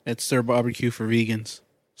 No. it's their barbecue for vegans.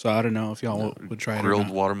 So I don't know if y'all would try it. Grilled or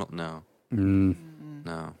not. watermelon? No. Mm.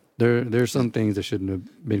 No. There's some things that shouldn't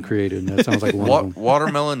have been created, and that sounds like one of them.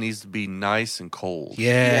 Watermelon needs to be nice and cold.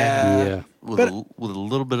 Yeah, Yeah. With But- with a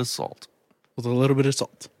little bit of salt. with a little bit of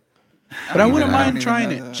salt. But I wouldn't even- I don't mind even trying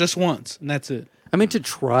know it that. just once, and that's it. I mean, to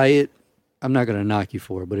try it, I'm not gonna knock you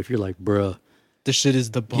for it, but if you're like, bruh, This shit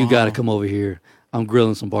is the bomb. you got to come over here. I'm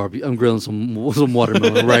grilling some barbecue. I'm grilling some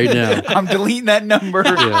watermelon right now. I'm deleting that number.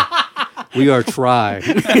 Yeah. We are try.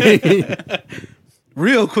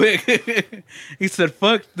 real quick. He said,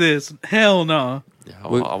 "Fuck this, hell no." Yeah,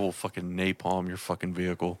 Wait. I will fucking napalm your fucking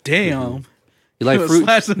vehicle. Damn, You like fruit?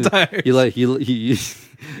 Slash the tires.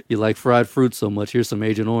 You like fried fruit so much. Here's some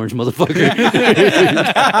Agent Orange, motherfucker.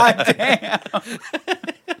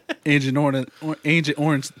 Agent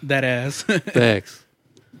Orange, that ass. Facts.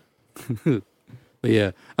 But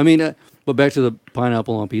yeah, I mean, but back to the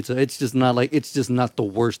pineapple on pizza. It's just not the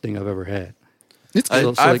worst thing I've ever had. It's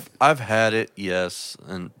So- so, like- I've had it, yes,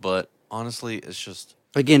 but honestly, it's just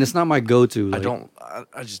Again, it's not my go-to. Like,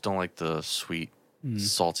 I just don't like the sweet,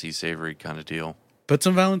 salty, savory kind of deal. Put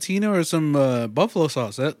some Valentino or some buffalo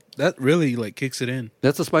sauce. That really like kicks it in.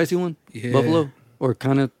 That's a spicy one. Yeah. Buffalo or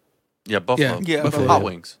kind of Yeah, buffalo. Yeah, buffalo. Hot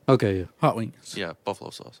wings. okay. Yeah. Hot wings. Yeah, buffalo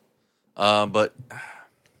sauce. But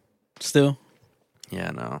Still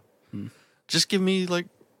yeah, no. Just give me like,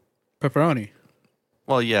 pepperoni.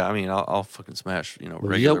 well, yeah. I mean, I'll fucking smash, Well,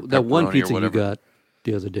 regular that one pepperoni pizza or you whatever. got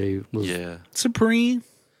the other day was Yeah. Supreme.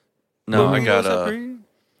 No, I got Supreme?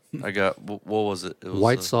 I got what was it? It was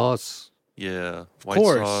white sauce. Yeah, white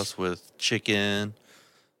course. sauce with chicken,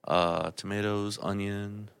 tomatoes,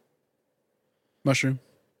 onion, Mushroom.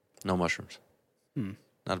 no mushrooms. Not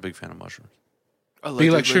a big fan of mushrooms. Do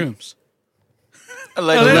you like shrooms?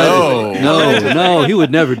 Allegedly. No, he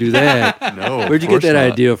would never do that. No, Where'd you get that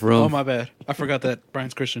idea from? Oh, my bad. I forgot that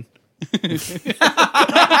Brian's Christian.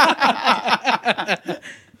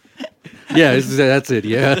 Yeah, that's it.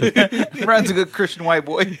 Yeah, Brian's a good Christian white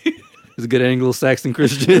boy. he's a good Anglo-Saxon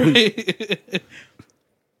Christian.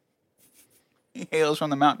 He hails from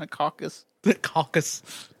the mountain of Caucasus. The caucus.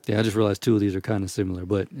 Yeah, I just realized two of these are kind of similar,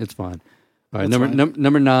 but it's fine. All right, That's fine.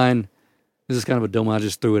 number 9. This is kind of a dumb one. I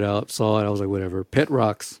just threw it out, saw it. I was like, whatever. Pet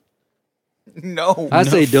rocks. No. I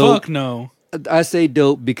say dope. Fuck no. I say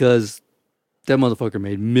dope because that motherfucker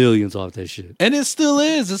made millions off that shit. And it still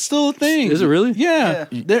is. It's still a thing. Is it really? Yeah.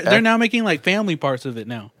 They're now making like family parts of it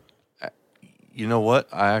now. You know what?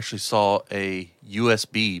 I actually saw a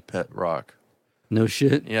USB pet rock. No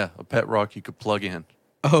shit. Yeah, a pet rock you could plug in.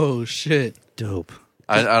 Oh shit. Dope.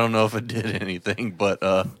 I don't know if it did anything, but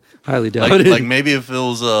Highly doubt like, it. like maybe if it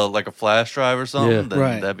was like a flash drive or something, Yeah. then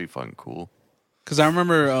Right. that'd be fucking cool. Because I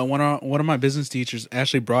remember one of my business teachers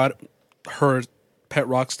actually brought her pet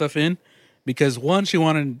rock stuff in because one, she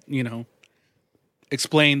wanted,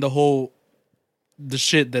 explain the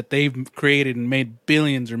shit that they've created and made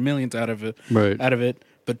billions or millions out of it. Right.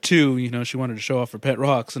 But two, she wanted to show off her pet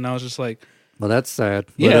rocks, and I was just like, Well, that's sad.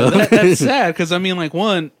 But, yeah, that's sad because I mean, like,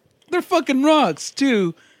 one, they're fucking rocks.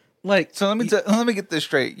 Two, like, So let me get this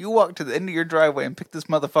straight. You walk to the end of your driveway and pick this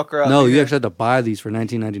motherfucker up. no, you Yeah. actually had to buy these for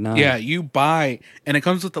 $19.99. yeah, you buy, and it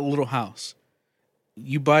comes with a little house.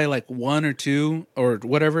 You buy like one or two or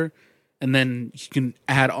whatever, and then you can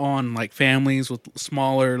add on like families with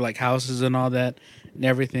smaller like houses and all that and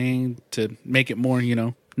everything to make it more,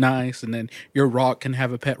 nice. And then your rock can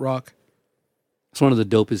have a pet rock. It's one of the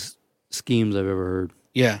dopest schemes I've ever heard.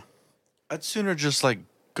 Yeah. I'd sooner just like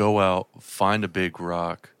go out, find a big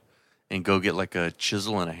rock, and go get like a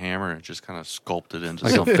chisel and a hammer and just kind of sculpt it into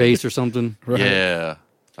Like a something. face or something. Yeah,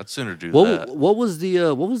 I'd sooner do What that. what was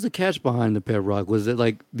the catch behind the pet rock? Was it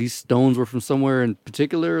like these stones were from somewhere in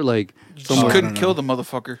particular? Like You somewhere couldn't kill the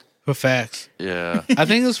motherfucker. But facts. Yeah, I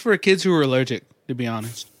think it was for kids who were allergic, to be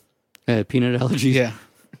honest. had peanut allergies? Yeah.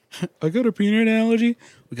 I got a peanut allergy.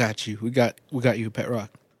 We got you. We got you a pet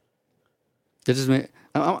rock. That just made,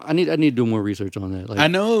 I need to do more research on that. Like I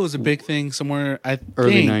know it was a big thing somewhere. I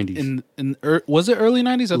Early think 90s. Was it early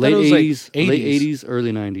 90s? I late thought it was 80s, like 80s. late 80s,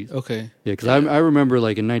 early 90s. Okay. Yeah, because I remember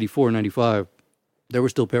like in 94, 95, there were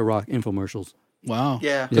still pet rock infomercials. Wow.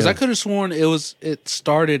 Yeah. Because Yeah. I could have sworn it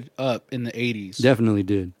started up in the 80s. Definitely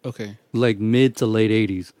did. Okay. Like mid to late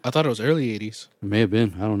 80s. I thought it was early 80s. It may have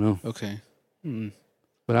been. I don't know. Okay.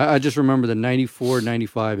 But I just remember the 94,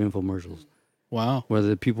 95 infomercials Wow. where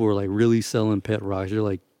the people were like really selling pet rocks. You're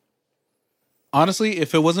like, Honestly,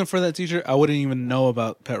 if it wasn't for that teacher, I wouldn't even know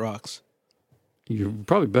about pet rocks. You're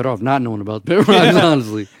probably better off not knowing about pet rocks,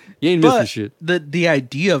 honestly. You ain't missing But shit. the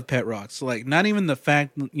idea of pet rocks, like not even the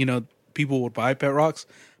fact people would buy pet rocks,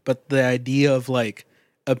 but the idea of like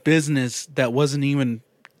a business that wasn't even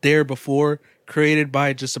there before, created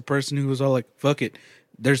by just a person who was all like, "Fuck it."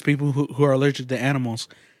 There's people who are allergic to animals.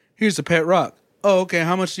 Here's a pet rock. Oh, okay.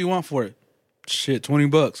 How much do you want for it? Shit,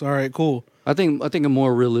 $20. All right, cool. I think a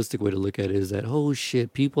more realistic way to look at it is that, oh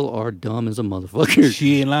shit, people are dumb as a motherfucker.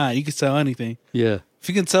 She ain't lying. You can sell anything. Yeah, If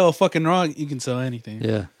you can sell a fucking rock, you can sell anything.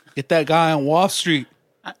 yeah. Get that guy on Wall Street.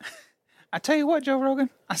 I tell you what, Joe Rogan,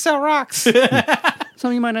 I sell rocks.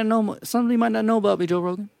 Something you might not know about me, Joe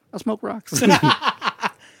Rogan. I smoke rocks. All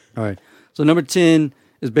right. So number 10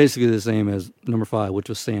 is basically the same as number 5, which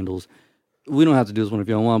was sandals. We don't have to do this one if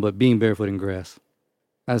you don't want, but being barefoot in grass.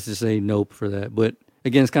 I just say nope for that. But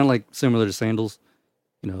again, it's kind of like similar to sandals.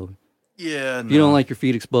 Yeah. If you don't like your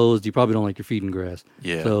feet exposed, you probably don't like your feet in grass.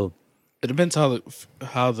 Yeah. So It depends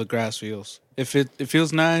how the grass feels. If it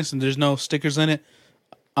feels nice and there's no stickers in it,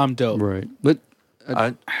 I'm dope. right, but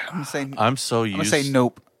I'm gonna say I'm so used. I'm gonna say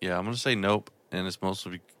nope. Yeah, I'm gonna say nope, and it's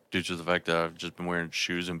mostly due to the fact that I've just been wearing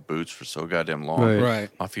shoes and boots for so goddamn long. Right. Right.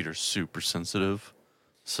 My feet are super sensitive,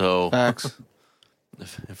 so Facts.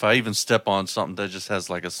 if I even step on something that just has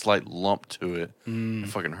like a slight lump to it, it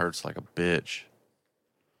fucking hurts like a bitch.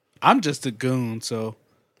 I'm just a goon, so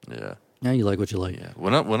Yeah, now you like what you like. yeah.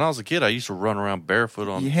 When I was a kid, I used to run around barefoot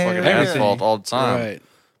on Yeah. fucking Everything. asphalt all the time. right.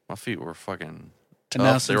 My feet were fucking And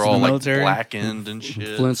now tough. They since were the all like military- blackened and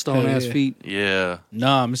shit. Flintstone ass Yeah. feet. Yeah.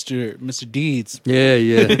 Nah, Mr. Deeds. Yeah,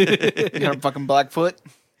 yeah. You got a fucking Blackfoot.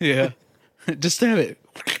 Yeah. Just have it.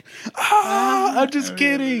 I'm just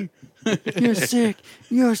kidding. You're sick.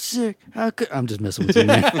 You're sick. I'm just messing with you,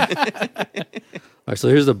 man. All right, so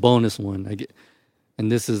here's a bonus one.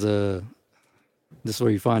 And this is where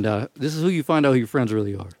you find out. This is who you find out who your friends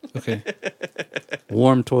really are. Okay.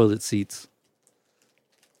 Warm toilet seats.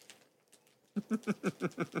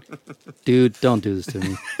 Dude, don't do this to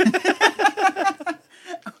me.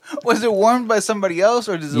 Was it warmed by somebody else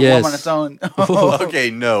or does it Yes. warm on its own?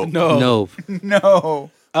 Okay, no. No. No.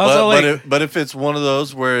 No. I was all like, But if it's one of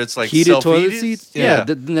those where it's like Heated toilet self-heated, seats? yeah, Yeah,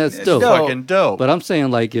 then that's It's dope. dope. fucking dope. But I'm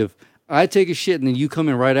saying, like, if I take a shit and then you come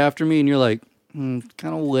in right after me and you're like, kind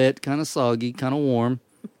of wet, kind of soggy, kind of warm.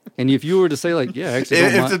 And if you were to say, like, yeah, actually, don't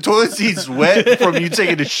if the mind. toilet seat's wet from you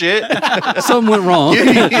taking a shit, Something went wrong.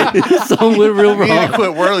 Something went real you need wrong. to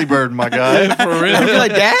quit whirly bird, my guy. for real. I'd be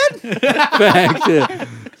like, Dad? Fact, yeah.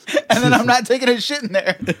 And then I'm not taking a shit in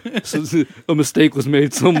there. So, a mistake was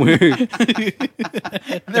made somewhere.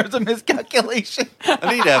 There's a miscalculation.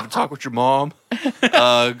 I need to have a talk with your mom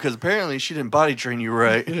because apparently she didn't body train you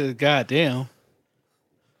right. God damn.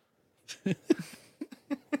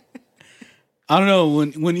 I don't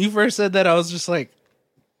know. When you first said that, I was just like,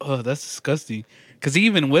 oh, that's disgusting. Because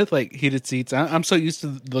even with like heated seats, I'm so used to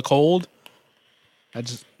the cold. I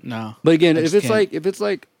just, no. But again, I if just it's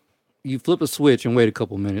like you flip a switch and wait a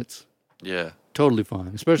couple minutes, Yeah, totally fine.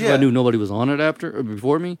 Especially if Yeah. I knew nobody was on it after or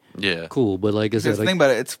before me. yeah. Cool. But like I said, Because like, think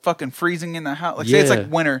about it, it's fucking freezing in the house. Like, say it's Yeah.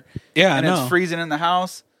 like winter Yeah, I and know. it's freezing in the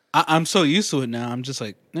house. I'm so used to it now. I'm just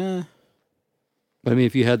like, nah, I mean,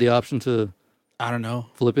 if you had the option to I don't know.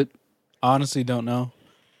 flip it, Honestly, don't know.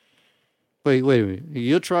 wait a minute.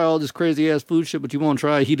 You'll try all this crazy ass food shit, but you won't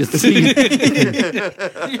try heated seat.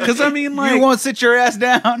 Because I mean, like, You won't sit your ass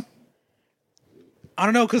down. I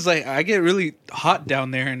don't know. Because like, I get really hot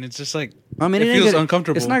down there, and it's just like, I mean, it ain't feels gonna-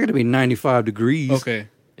 uncomfortable. It's not going to be 95 degrees. Okay.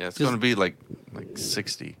 Yeah, it's gonna be like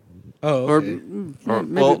 60. Oh, Or, okay. Or,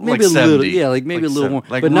 maybe, well, maybe like a little, 70. yeah, like maybe Like a little 70, more,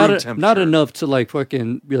 like but room not temperature. enough to like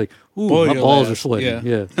fucking be like, ooh, Boil my your balls ass. are sweating.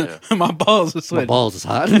 Yeah. Yeah, My balls are my sweating. balls is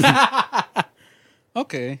hot.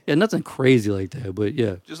 Okay. Yeah, nothing crazy like that, but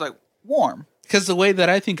yeah. Just like warm. Because the way that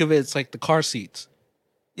I think of it, it's like the car seats.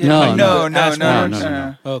 Yeah, No, like, no.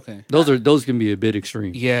 no. Okay. Those can be a bit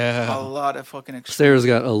extreme. A Yeah. lot of fucking extreme. Sarah's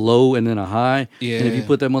got a low and then a high. Yeah. And if you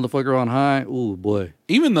put that motherfucker on high, ooh boy.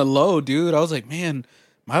 Even the low, dude. I was like, man,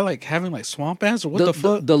 am I like having like swamp ass or what the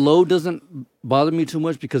fuck? The low doesn't bother me too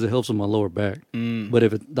much because it helps with my lower back. But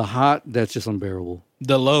if the hot, that's just unbearable.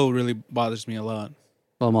 The low really bothers me a lot.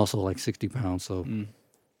 Well, I'm also like 60 pounds, so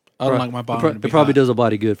I don't like my bottom. to be it probably hot. does a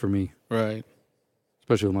body good for me, Right.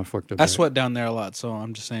 especially with my fucked up I back. sweat down there a lot, so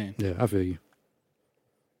I'm just saying. Yeah, I feel you.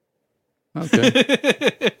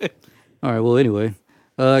 Okay. All right. Well, anyway,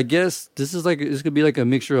 I guess this could be like a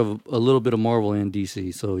mixture of a little bit of Marvel and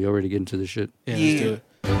DC. So y'all ready to get into this shit? Yeah, Yeah. let's do it.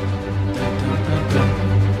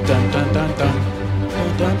 Dun, dun, dun, dun.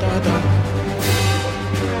 Dun, dun, dun, dun.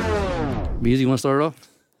 Beezy, you want to start off?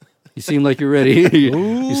 You seem like you're ready.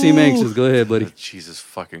 you seem anxious. Go ahead, buddy. Jesus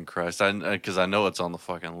fucking Christ! Because I know it's on the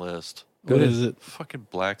fucking list. Go What ahead. is it? Fucking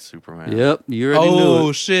Black Superman. Yep, you already knew Oh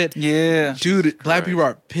it. shit, Yeah. dude! Black Christ. people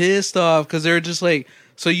are pissed off because they're just like,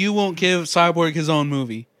 so you won't give Cyborg his own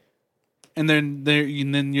movie, and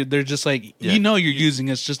they're just like, Yeah. you know, you're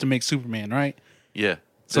using us just to make Superman, right? Yeah.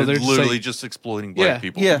 So So they're they're just literally like- just exploiting black Yeah.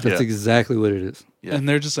 people. Yeah. That's exactly what it is. Yeah. And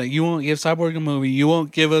they're just like, you won't give Cyborg a movie, you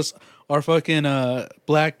won't give us our fucking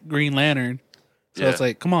Black Green Lantern. So Yeah. it's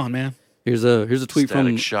like, come on, man. Here's a tweet Static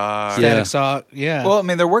from Shock. Yeah. Static Shock, yeah. Well, I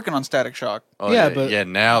mean, they're working on Static Shock. Oh, Yeah, but- yeah,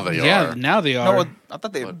 now they yeah, are. now they are. No, I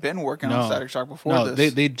thought they'd been working on Static Shock before no,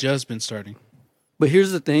 this. they just been starting. But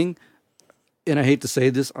here's the thing, and I hate to say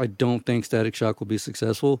this, I don't think Static Shock will be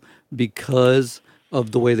successful because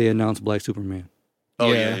of the way they announced Black Superman.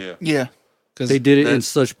 Oh Yeah. yeah. yeah. They did it in That's-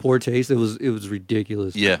 such poor taste. It was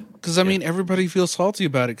ridiculous. Yeah. Because I mean, everybody feels salty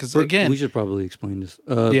about it. Because We again, should probably explain this.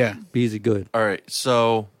 Yeah. Beezy, good. All right.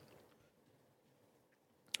 So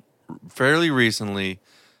fairly recently,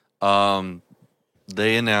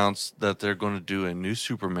 they announced that they're going to do a new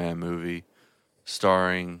Superman movie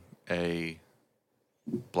starring a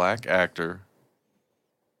black actor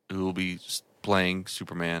who will be playing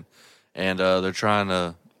Superman, and they're trying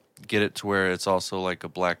to get it to where it's also like a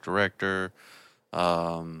black director,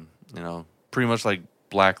 pretty much like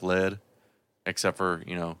Black Lead, except for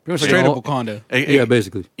Pretty much straight like up Wakanda. Yeah,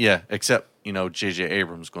 basically. yeah, except J.J.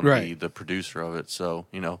 Abrams going to be Right. the producer of it, so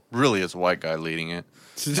really it's a white guy leading it.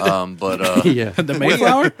 But Yeah. The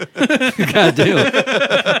Mayflower. God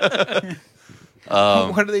damn.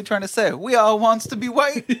 What are they trying to say? We all wants to be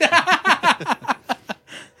white.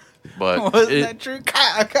 but Wasn't it- that true?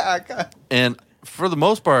 Ka. and for the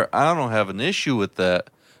most part, I don't have an issue with that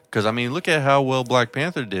because I mean, look at how well Black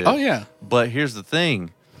Panther did. Oh yeah, But here's the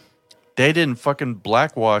thing. They didn't fucking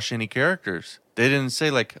blackwash any characters. They didn't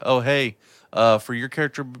say like, oh, hey, for your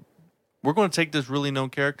character, we're going to take this really known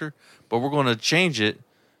character, but we're going to change it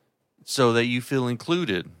so that you feel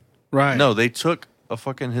included. right. No, they took a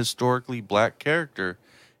fucking historically black character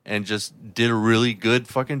and just did a really good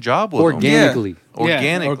fucking job with them. Organically.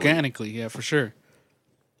 Yeah, organically, yeah, for sure.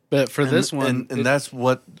 But for this one, And that's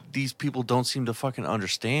what these people don't seem to fucking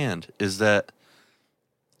understand is that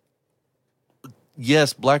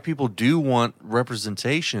yes, black people do want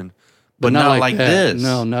representation, but not like that. this.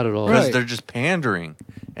 No, not at all. Because Right. they're just pandering.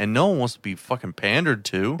 And no one wants to be fucking pandered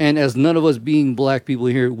to. And as none of us being black people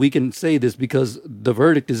here, we can say this because the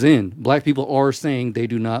verdict is in. Black people are saying they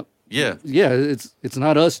do not. Yeah. Yeah, it's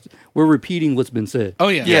not us. We're repeating what's been said. oh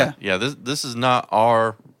yeah, Yeah. Yeah, this is not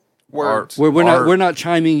our Words. We're not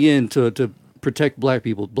chiming in to protect black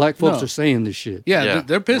people. Black folks No. are saying this shit. yeah,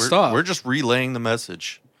 they're pissed We're- off. We're just relaying the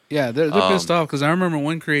message. Yeah, they're pissed off because I remember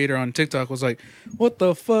one creator on TikTok was like, "What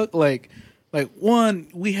the fuck?" Like one,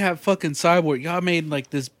 we have fucking Cyborg. Y'all made like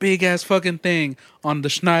this big ass fucking thing on the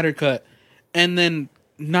Schneider cut, and then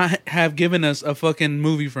not have given us a fucking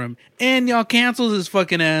movie from him, and y'all canceled his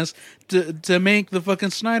fucking ass to make the fucking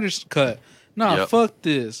Snyder's cut. Nah, Yep. fuck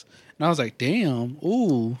this. And I was like, damn,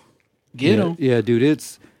 ooh, get yeah, him yeah, dude.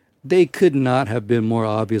 They could not have been more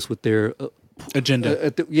obvious with their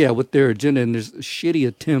agenda. with their agenda and this shitty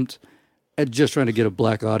attempt at just trying to get a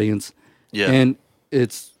black audience. Yeah. And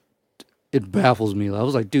it baffles me. I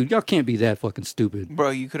was like, dude, y'all can't be that fucking stupid.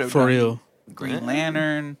 Bro, you could have For done real. Green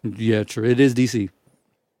Lantern. Yeah, true. It is DC.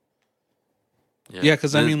 Yeah,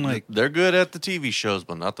 'cause I They- mean, like- they're good at the TV shows,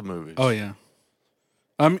 but not the movies. Oh yeah.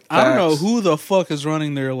 I don't know Facts. who the fuck is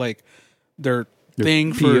running their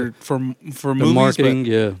thing PR. for The movies, marketing,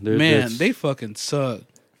 but yeah. man, that's- they fucking suck.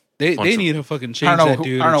 They Bunch of- need to fucking I change don't know. that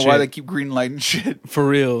dude. I don't and know why they shit. keep green lighting shit. For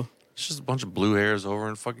real. It's just a bunch of blue hairs over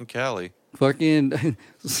in fucking Cali. fucking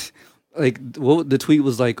like what the tweet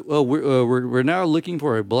was like. Well, we're now looking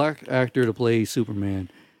for a black actor to play Superman.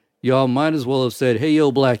 Y'all might as well have said, "Hey,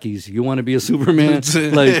 yo, blackies, you want to be a Superman?"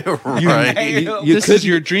 Like Right. you This is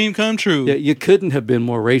your dream come true. Yeah, you couldn't have been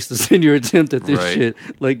more racist in your attempt at this Right. shit.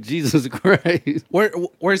 Like Jesus Christ,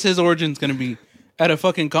 Where's his origins gonna be? At a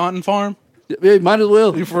fucking cotton farm? it might as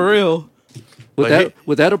well. For real.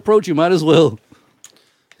 With that approach, you might as well.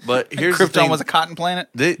 But here's the Krypton thing. was a cotton planet.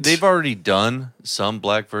 They've already done some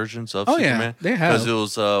black versions of Oh, yeah, Superman. they have. Because it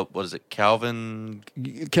was, what is it, Calvin?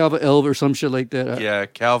 Calvin Elv or some shit like that. Yeah,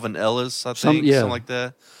 Calvin Ellis, I Some- think. yeah. Something like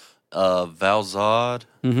that. Val Zod.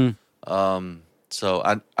 Mm-hmm. So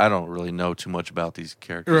I don't really know too much about these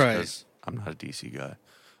characters Right. because I'm not a DC guy.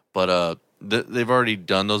 But they've already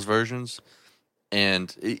done those versions.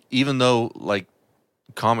 And even though, like,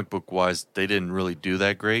 comic book wise, they didn't really do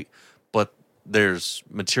that great, but there's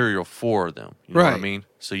material for them. You know what I Right. mean?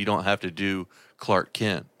 So you don't have to do Clark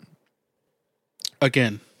Kent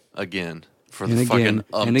Again. again. for And the again, fucking and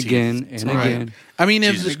umpteenth again, and time. again. I mean,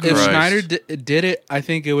 Jesus if Christ. Snyder did it, I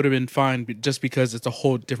think it would have been fine, just because it's a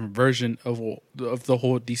whole different version of the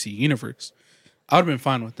whole DC universe. I would have been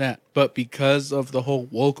fine with that, but because of the whole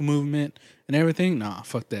woke movement and everything, nah,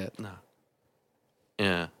 fuck that.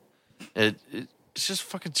 Yeah, it's just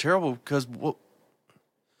fucking terrible because what?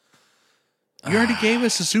 You already gave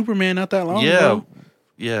us a Superman not that long Yeah, ago.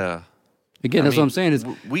 yeah. Again, that's what I'm saying is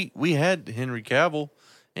we had Henry Cavill,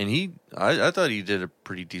 and I thought he did a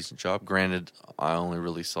pretty decent job. Granted, I only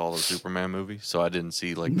really saw the Superman movie, so I didn't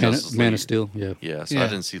see like Justice Man League. of Steel. Yeah. Yeah, so Yeah. I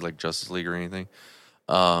didn't see like Justice League or anything.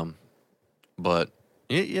 But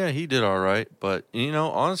yeah, he did all right. But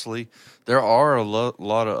honestly, there are a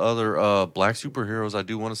lot of other black superheroes I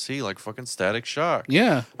do want to see, like fucking Static Shock.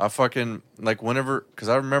 Yeah, I fucking like whenever, because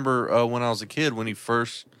I remember when I was a kid when I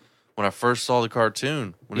first saw the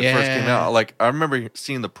cartoon when it first came Yeah. out. Like I remember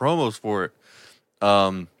seeing the promos for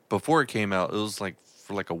it before it came out. It was like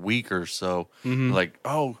for like a week or so. Like,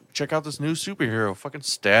 oh, check out this new superhero, fucking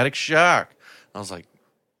Static Shock. I was like,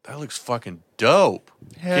 that looks fucking dope.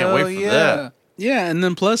 Can't wait for that. yeah, and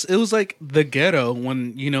then plus it was like the ghetto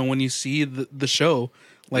when you see the show,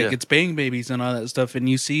 like Yeah. it's Bang Babies and all that stuff, and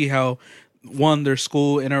you see how one their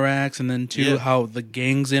school interacts, and then two Yeah. how the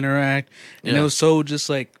gangs interact, and it Yeah. was so just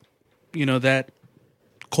like that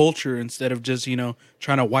culture instead of just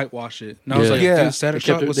trying to whitewash it. And I was Yeah. like, Yeah. dude, Static They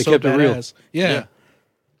kept Shock it- was they so kept it real. badass. Yeah.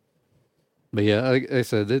 But yeah, like I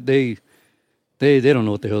said, they don't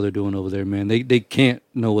know what the hell they're doing over there, man. They can't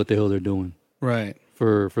know what the hell they're doing Right.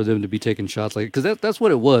 for them to be taking shots like, because that's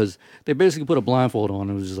what it was. They basically put a blindfold on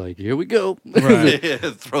and it was just like, here we go. Right. Yeah,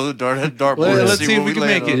 throw the dart at dartboard. Well, and let's see if what we can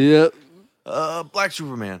land make on. it. Yep. Black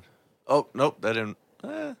Superman. Oh nope, that didn't.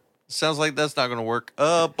 Sounds like that's not gonna work.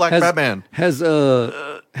 Black Has- Batman.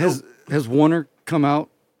 Has Warner come out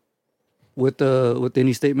with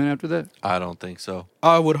any statement after that? I don't think so.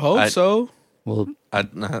 I would hope so. Well,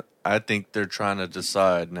 I think they're trying to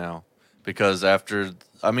decide now because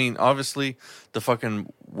obviously the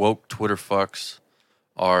fucking woke Twitter fucks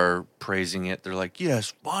are praising it. They're like,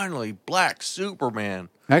 yes, finally, Black Superman.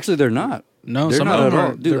 actually, they're not. No, They're some not of at them all.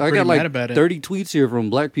 are. Dude, they're I pretty got mad like about it. 30 tweets here from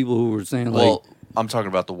black people who were saying like, Well, I'm talking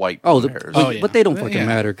about the white. oh, players. Oh, yeah. but they don't fucking Yeah.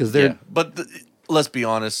 matter because they're Yeah, but let's be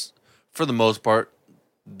honest. For the most part,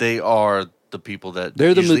 they are the people that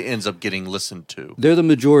They're the usually ma- ends up getting listened to. they're the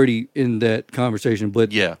majority in that conversation,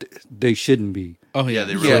 but Yeah. they shouldn't be. Oh Yeah, yeah,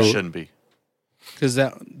 they really So- shouldn't be. because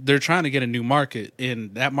they're trying to get a new market,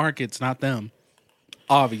 and that market's not them,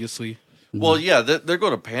 obviously. Well, yeah, they're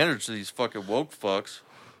going to pander to these fucking woke fucks.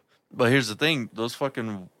 But here's the thing: those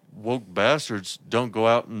fucking woke bastards don't go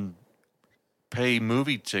out and pay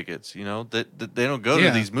movie tickets. They don't go Yeah.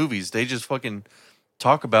 to these movies. They just fucking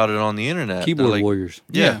talk about it on the internet. They're Keyboard like, warriors.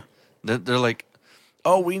 Yeah, they're like,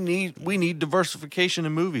 oh, we need diversification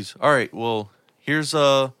in movies. All right, well, here's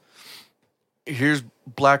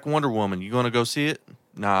Black Wonder Woman. You going to go see it?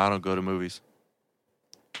 Nah, I don't go to movies.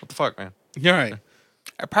 What the fuck, man? You're right. I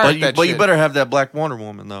But pirate you, that but you shit. better have that Black Wonder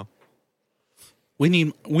Woman though. We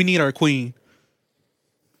need our queen.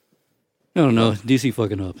 No, DC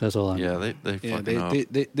fucking up. That's all I know. Yeah, they Yeah, fucking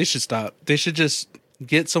up. they should stop. They should just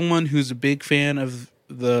get someone who's a big fan of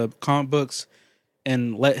the comic books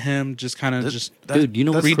and let him just kind of Dude, you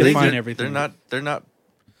know what's that's crazy? redefine They're everything.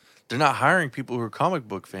 They're not hiring people who are comic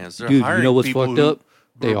book fans. They're Dude, hiring you know what's people fucked who- up?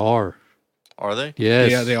 They are. Are they?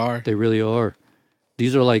 Yes. Yeah, they are. They really are.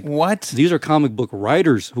 These are like What? These are comic book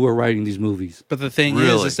writers who are writing these movies. But the thing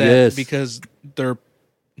Really? is that Yes. because they're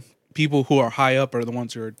people who are high up are the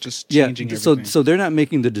ones who are just Yeah. changing So everything. they're not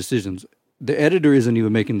making the decisions. The editor isn't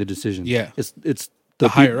even making the decisions. Yeah. It's The the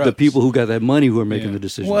higher-ups. the people who got that money who are making Yeah. the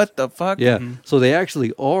decisions. What the fuck? Yeah. Mm-hmm. So they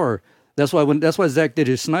actually are. That's why Zach did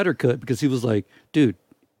his Snyder cut, because he was like, dude,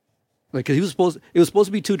 like, 'cause it was supposed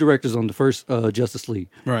to be two directors on the first Justice League.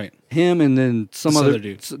 right. Him and then some This other other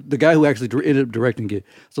dude. the guy who actually ended up directing it.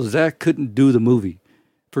 So Zach couldn't do the movie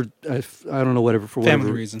for I don't know, whatever, for Family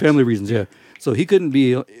whatever reasons. Family reasons, yeah. So he couldn't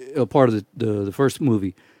be a part of the first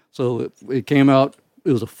movie. So it came out.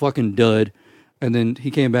 It was a fucking dud. And then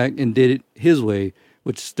he came back and did it his way,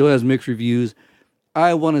 which still has mixed reviews.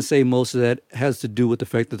 I want to say most of that has to do with the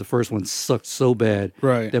fact that the first one sucked so bad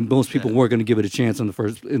Right. that most people weren't going to give it a chance in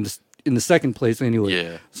the second place anyway.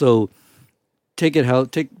 Yeah. So take that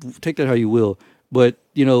how you will, but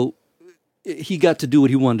he got to do what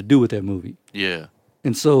he wanted to do with that movie, Yeah.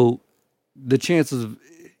 and so the chances of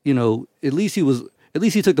at least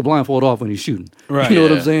he took the blindfold off when he's shooting. Right. You know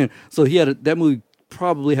what I'm Yeah. saying? So that movie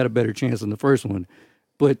probably had a better chance than the first one,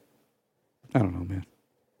 but I don't know, man.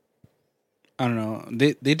 I don't know.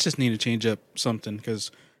 They just need to change up something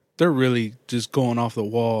because they're really just going off the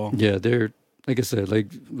wall. Yeah, they're like I said, like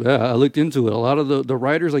I looked into it. A lot of the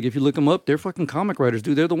writers, like if you look them up, they're fucking comic writers,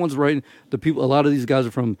 dude. They're the ones writing the people. A lot of these guys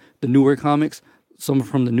are from the newer comics. Some are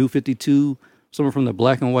from the New 52. Some are from the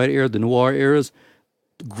black and white era, the noir eras.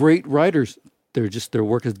 Great writers. They're just their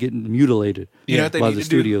work is getting mutilated You know what they by need the to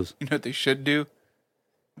studios. do? You know what they should do?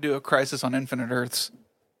 Do a Crisis on Infinite Earths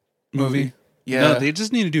movie. Yeah. No, they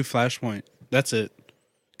just need to do Flashpoint. That's it.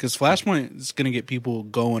 Because Flashpoint is gonna get people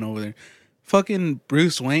going over there. Fucking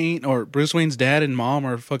Bruce Wayne or Bruce Wayne's dad and mom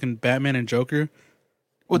are fucking Batman and Joker.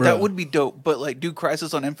 well, Bruh. that would be dope. But like, do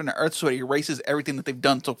Crisis on Infinite Earths so it erases everything that they've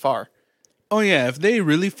done so far. Oh yeah, if they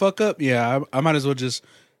really fuck up, yeah, I might as well just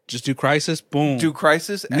do Crisis. Boom. Do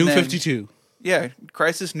Crisis and New then, 52. Yeah,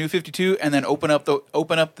 Crisis, New 52, and then open up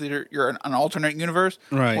you're an alternate universe,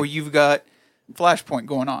 Right. Or you've got Flashpoint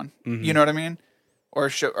going on. You know what I mean? Or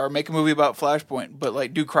make a movie about Flashpoint, but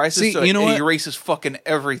like do Crisis See, so you know it what? erases fucking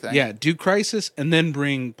everything. Yeah, do Crisis and then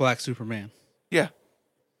bring Black Superman. Yeah.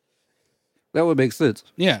 That would make sense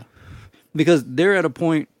Yeah. because they're at a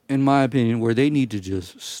point, in my opinion, where they need to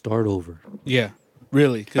just start over. Yeah.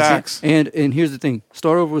 Really. 'Cause Facts. And here's the thing: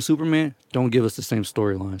 start over with Superman. Don't give us the same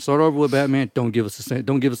storyline. Start over with Batman. Don't give us the same.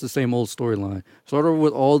 Don't give us the same old storyline. Start over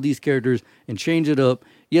with all these characters and change it up.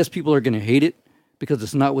 Yes, people are going to hate it because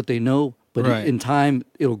it's not what they know, but Right. in time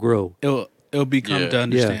it'll grow. It'll become Yeah. to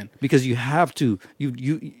understand. Yeah, because you have to.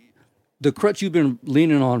 You the crutch you've been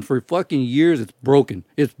leaning on for fucking years. It's broken.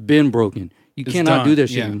 It's been broken. You It's cannot done, do that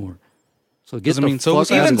shit yeah. anymore. So get 'Cause, I the mean, fuck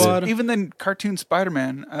Suicide out of Squad- there. Even then, cartoon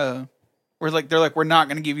Spider-Man, where like they're like, we're not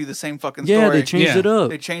going to give you the same fucking Yeah, story. they changed Yeah. it up.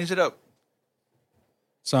 They changed it up.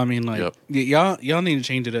 So I mean, like, Yep. y'all need to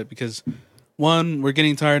change it up because one, we're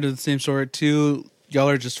getting tired of the same story. Two, y'all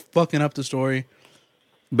are just fucking up the story.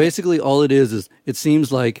 Basically, all it is it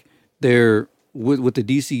seems like they're with the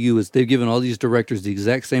DCU is they've given all these directors the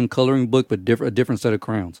exact same coloring book but a different set of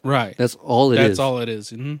crayons. Right. That's all it is. That's all it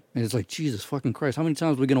is. Mm-hmm. And it's like Jesus fucking Christ! How many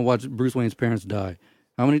times are we gonna watch Bruce Wayne's parents die?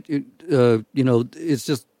 How many? It's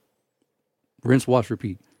just rinse, wash,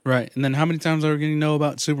 repeat. Right. And then how many times are we going to know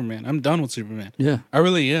about Superman? I'm done with Superman. Yeah. I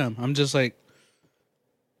really am. I'm just like,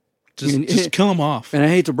 just And- kill him off. And I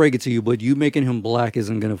hate to break it to you, but you making him black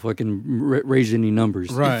isn't gonna fucking raise any numbers.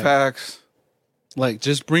 Right. Facts. Like,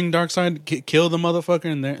 just bring Darkseid, kill the motherfucker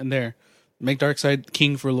in there. Make Darkseid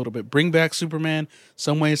king for a little bit. Bring back Superman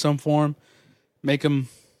some way, some form. Make him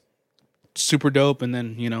super dope, and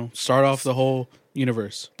then start off the whole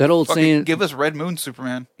universe. That old Fucking saying, give us Red Moon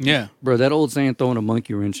Superman. Yeah. bro. That old saying, throwing a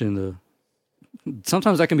monkey wrench in the.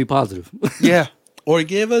 Sometimes that can be positive. Yeah. Or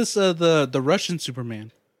give us the Russian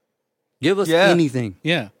Superman. Give us Yeah. anything.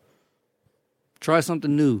 Yeah. Try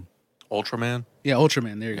something new. Ultraman. Yeah,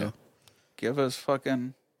 Ultraman. There you go. Give us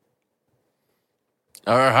fucking.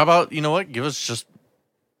 Or how about, you know what? Give us just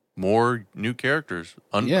more new characters.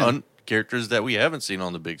 Yeah. Characters that we haven't seen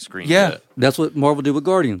on the big screen Yeah. yet. That's what Marvel did with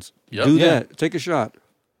Guardians. Yep. Do Yeah. that. Take a shot.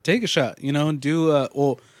 Take a shot. Do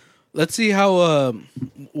well. Let's see how.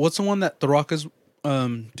 What's the one that The Rock is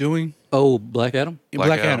doing? Oh, Black Adam.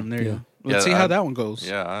 Black Adam. Adam. There you Yeah. go. Let's Yeah, see how that one goes.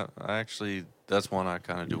 Yeah, I actually, that's one I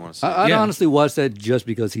kind of do want to see. I'd Yeah. honestly watch that just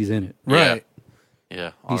because he's in it. Right.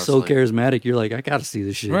 Yeah, He's so honestly. charismatic. You're like, I gotta see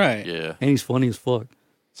this shit. Right. Yeah. And he's funny as fuck.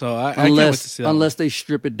 So I can't wait to see that. Unless they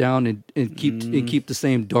strip it down and keep the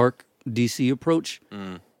same dark DC approach,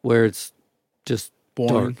 where it's just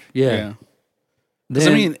boring. dark. Yeah. 'Cause,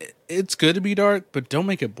 I Then- mean, it's good to be dark, but don't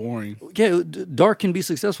make it boring. yeah, dark can be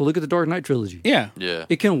successful. Look at the Dark Knight trilogy. Yeah. Yeah.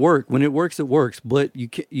 It can work. When it works, but you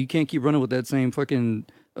can't keep running with that same fucking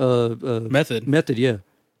Method. method. Yeah,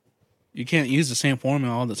 You can't use the same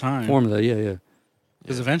formula all the time. formula. Yeah.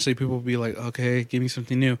 Because eventually people will be like, okay, give me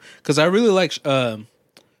something new. Because I really like, what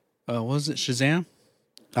was it, Shazam?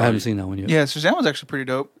 I haven't seen that one yet. Yeah, Shazam was actually pretty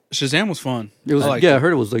dope. Shazam was fun. It was. I liked I it.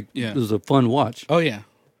 heard it was like Yeah. it was a fun watch. Oh, yeah.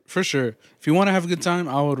 For sure. If you want to have a good time,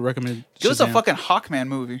 I would recommend Give us a Shazam. fucking Hawkman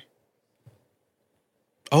movie.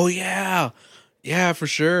 Oh, yeah. Yeah, for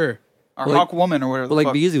sure. Or Like- Hawkwoman or whatever. But the like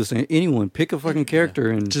fuck. Beezy was saying, anyone pick a fucking character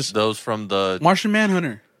and Just Those from the Martian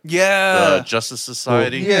Manhunter. Yeah. Justice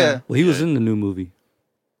Society. Yeah. well, he was in the new movie.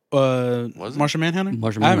 Was it? Martian Manhunter?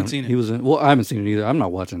 Martian I haven't Manhunter. seen it. He was in. Well, I haven't seen it either. I'm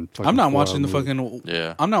not watching. Fucking I'm not 4 watching the hour movie. fucking.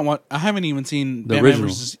 Yeah. I'm not. I haven't even seen The Batman original.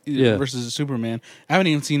 versus Yeah. versus Superman. I haven't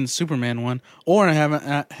even seen the Superman one, or I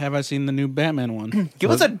haven't. Have I seen the new Batman one?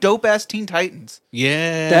 Give us a dope ass Teen Titans.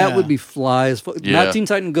 Yeah, That would be fly as fuck. Yeah. Not Teen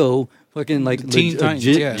Titan Go. Fucking like Teen Titans,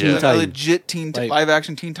 legit yeah. Teen Yeah. A Titan. legit Like- live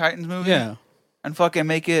action Teen Titans movie. Yeah, And fucking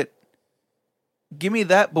make it. Give me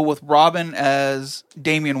that, but with Robin as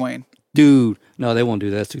Damian Wayne. Dude, no, they won't do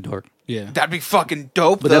that. That's too dark. yeah. That'd be fucking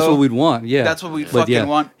dope. But that's what we'd want. Yeah, That's what we'd But fucking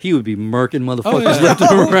want. He would be murking motherfuckers yeah. left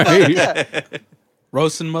and right.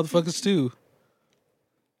 Roasting motherfuckers too.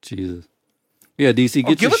 Jesus. Yeah, DC,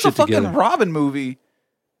 get give your us a shit fucking together. Robin movie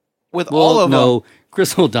with Well, all of no, them.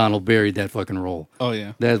 Chris O'Donnell buried that fucking role. Oh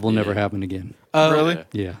yeah. That will never happen again. Really?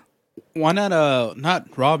 Yeah. Yeah. Why not?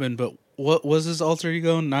 Not Robin, but what was his alter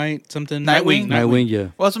ego? Nightwing. Nightwing, yeah.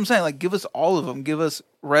 Well, that's what I'm saying. Like, give us all of them. Give us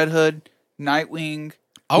Red Hood, Nightwing.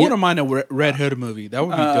 I wouldn't mind a Red Hood movie. That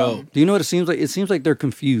would be dope. Do you know what it seems like? It seems like they're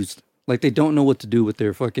confused. Like they don't know what to do with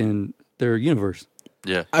their universe.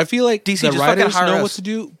 Yeah. I feel like DC, the just fucking writers hire know us. what to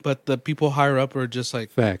do, but the people higher up are just like,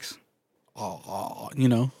 Facts. you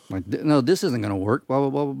know, Like, no, this isn't gonna work. Blah blah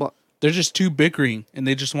blah blah blah. they're just too bickering and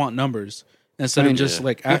they just want numbers instead of just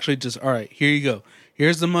like actually just all right. Here you go.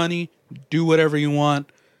 Here's the money. Do whatever you want.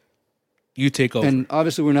 You take over. And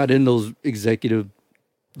obviously, we're not in those executive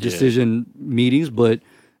decision meetings, but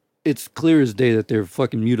it's clear as day that they're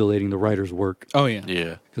fucking mutilating the writers' work oh yeah.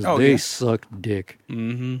 Yeah. because they suck dick.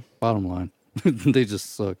 Mm-hmm. Bottom line, they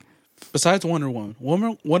just suck. Besides Wonder Woman,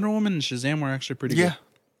 Wonder Woman and Shazam were actually pretty Yeah.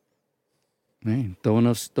 Man, throw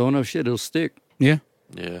enough shit, it'll stick. good. Yeah.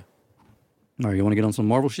 Yeah. All right, you want to get on some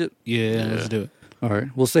Marvel shit? Yeah. Let's do it. All right,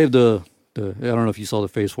 we'll save the. I don't know if you saw the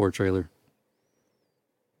Phase 4 trailer.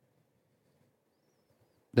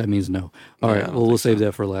 That means no. All Yeah, I right, don't well, we'll think save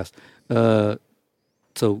that for last.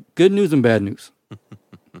 So, good news and bad news.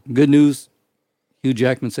 Good news, Hugh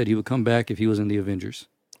Jackman said he would come back if he was in the Avengers.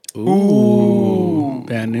 Ooh.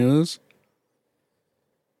 Bad news.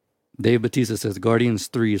 Dave Bautista says Guardians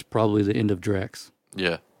 3 is probably the end of Drax.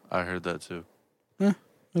 Yeah. I heard that too.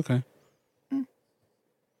 Okay.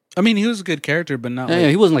 I mean, he was a good character, but not Yeah, like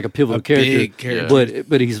he wasn't like a pivotal a character, big character.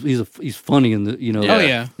 but he's funny in the Yeah. Oh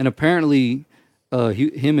yeah. And apparently,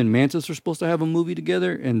 him and Mantis are supposed to have a movie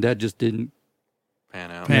together, and that just didn't Pan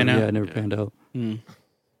out. Pan out. Yeah, it never panned out. Hmm.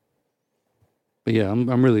 But yeah,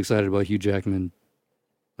 I'm really excited about Hugh Jackman.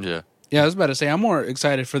 Yeah. Yeah, I was about to say I'm more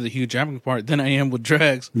excited for the Hugh Jackman part than I am with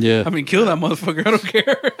Drax. Yeah, I mean, kill that motherfucker. I don't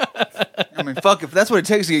care. I mean, fuck, if that's what it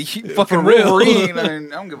takes to get fucking real. Wolverine, I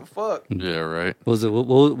mean, I don't give a fuck. Yeah, right. what was it?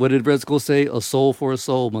 What did Red Skull say? A soul for a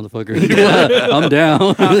soul, motherfucker. I'm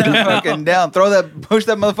down. Fucking down. Push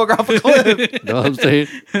that motherfucker off a cliff. know what I'm saying?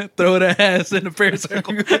 Throw that ass in a prayer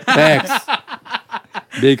circle. Facts.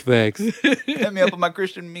 Big facts. Hit me up with my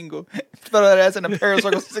Christian Mingle. Throw that ass in a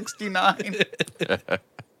Paracircle 69.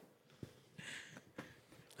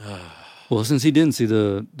 Well, since he didn't see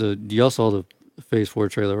the y'all saw the Phase 4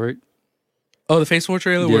 trailer, right? Oh, the Phase 4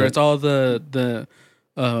 trailer Yeah. where it's all the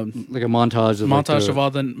Like a montage of of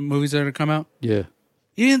all the movies that are come out. Yeah.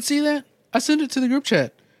 You didn't see that? I sent it to the group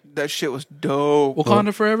chat. That shit was dope.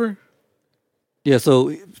 Wakanda Forever. Yeah,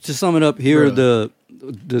 so to sum it up, here are Really?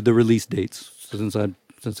 the release dates. So since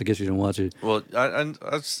I guess you didn't watch it. Well,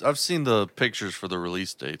 I've seen the pictures for the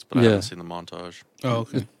release dates, but I Yeah. haven't seen the montage. Oh,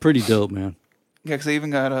 okay. It's pretty dope, man. Yeah, because they even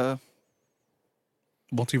got a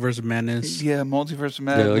Multiverse of Madness. Multiverse of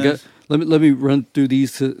Yeah, I Madness. got, let me run through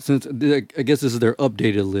these since I guess this is their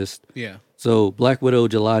updated list. Yeah. So Black Widow,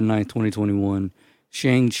 July 9th, 2021.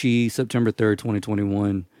 Shang-Chi, September 3rd,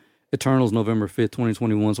 2021. Eternals, November 5th,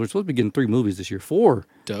 2021. So we're supposed to be getting 3 movies this year. 4.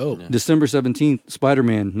 Dope. December 17th,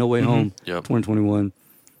 Spider-Man, No Way Home, Yep. 2021.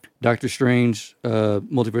 Doctor Strange,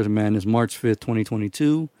 Multiverse of Madness, March 5th,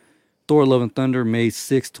 2022. Thor, Love and Thunder, May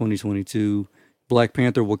 6th, 2022. Black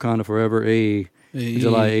Panther, Wakanda Forever,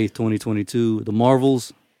 July 8th, 2022. The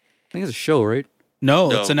Marvels, I think it's a show, right? No,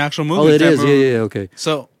 No. it's an actual movie. Oh, it That is. movie- Yeah, okay.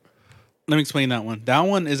 So, let me explain that one. That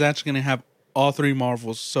one is actually going to have all 3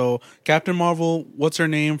 Marvels. So, Captain Marvel, what's her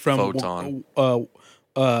name from Photon.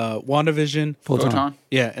 WandaVision? Photon.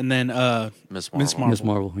 Yeah, and then Miss Miss Marvel. Miss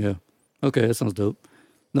Marvel, yeah. Okay, that sounds dope.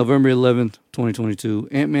 November 11th, 2022.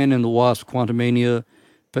 Ant-Man and the Wasp, Quantumania,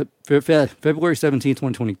 February 17th,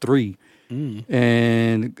 2023.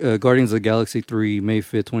 And Guardians of the Galaxy 3, May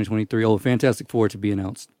 5th, 2023. Oh, Fantastic Four to be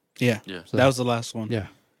announced. yeah, Yeah. that was the last one. Yeah.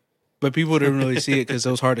 But people didn't really see it because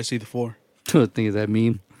it was hard to see the 4. Think of that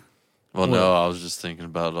meme. Well, no, I was just thinking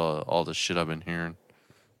about all the shit I've been hearing.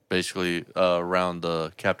 Basically, around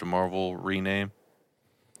the Captain Marvel rename.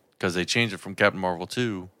 Because they changed it from Captain Marvel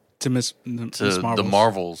 2 To Miss to Marvels. the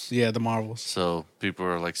Marvels. Yeah, the Marvels. So people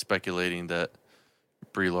are like speculating that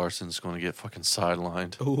Brie Larson's going to get fucking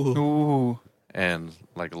sidelined. Ooh. Ooh. And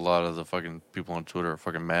like a lot of the fucking people on Twitter are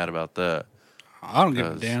fucking mad about that. I don't give a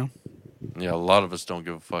Because- damn. Yeah, a lot of us don't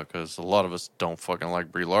give a fuck because a lot of us don't fucking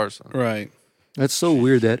like Brie Larson. Right. That's so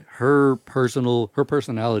weird that her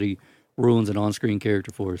personality ruins an on-screen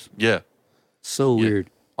character for us. Yeah. So Yeah. weird.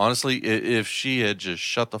 Honestly, if she had just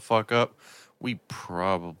shut the fuck up, we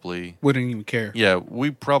probably, Wouldn't even care.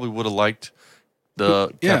 we probably would have liked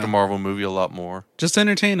the Yeah. Captain Marvel movie a lot more. Just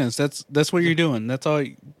entertain us. That's what you're doing. That's all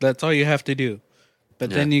you have to do. But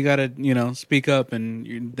Yeah. then you gotta, speak up,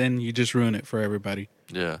 and then you just ruin it for everybody.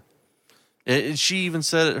 Yeah. She even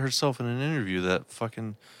said it herself in an interview that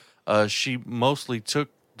fucking she mostly took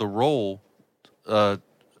the role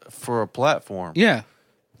for a platform. Yeah,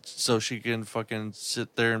 So she can fucking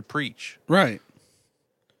sit there and preach. right.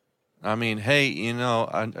 I mean, hey,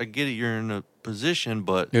 I get it, you're in a position,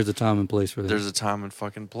 but There's a time and place for that. there's a time and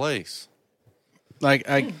fucking place. Like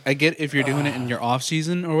I get if you're doing it in your off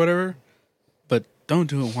season or whatever, but don't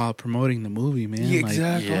do it while promoting the movie, man. Yeah, Like,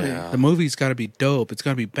 exactly. Yeah. the movie's got to be dope. It's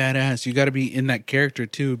got to be badass. You got to be in that character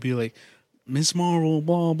too. Be like Miss Marvel,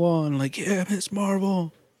 blah blah, and like, yeah, Miss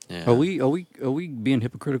Marvel. Yeah. Are we being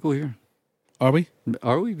hypocritical here? Are we?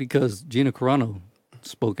 Are we? Because Gina Carano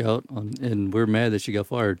spoke out and we're mad that she got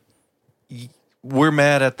fired. We're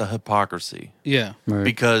mad at the hypocrisy Yeah. Right.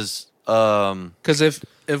 because Because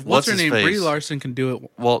if what's her his name, face? Brie Larson can do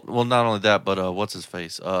it. well, not only that, but what's his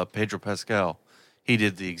face? Pedro Pascal. He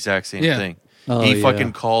did the exact same Yeah. thing. Oh, He yeah.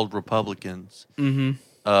 fucking called Republicans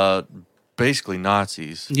basically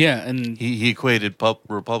Nazis. Yeah, and He equated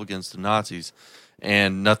Republicans to Nazis,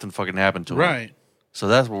 and nothing fucking happened to him. right. So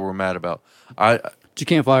that's what we're mad about. But you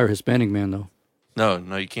can't fire a Hispanic man though.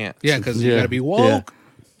 No, you can't. Yeah, because you Yeah. got to be Yeah. woke.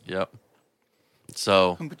 Yep.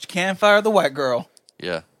 So But you can't fire the white girl.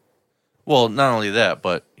 yeah. Well, not only that,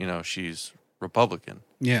 but she's Republican.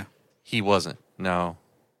 Yeah. He wasn't. Now,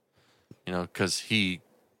 because he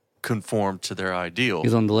conformed to their ideal.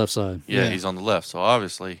 He's on the left side. Yeah, Yeah. he's on the left. So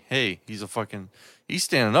obviously, hey, he's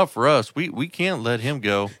standing up for us. We can't let him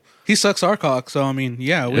go. He sucks our cock, so I mean,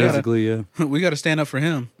 yeah, we Basically, yeah. gotta we gotta stand up for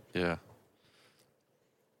him. Yeah.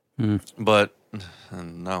 Hmm. But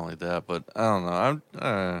and not only that, but I don't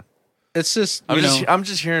know. It's just you know, I'm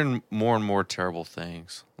just hearing more and more terrible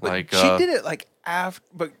things. Like she did it like after,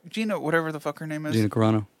 but Gina, whatever the fuck her name is, Gina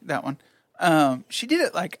Carano. that one. She did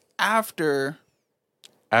it like after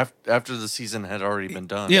after the season had already been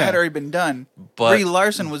done. it Yeah. had already been done. But- Brie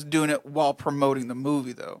Larson was doing it while promoting the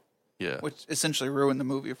movie, though, Yeah. which essentially ruined the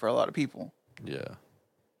movie for a lot of people. Yeah.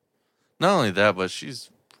 Not only that, but she's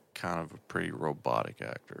kind of a pretty robotic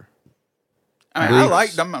actor. I mean, I Bleeps.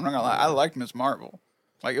 liked. I'm not gonna lie. I liked Miss Marvel.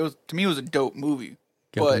 Like it was to me, it was a dope movie.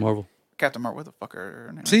 Captain but Marvel. Captain Marvel, what the fuck are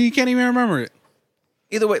her name? see, you can't even remember it.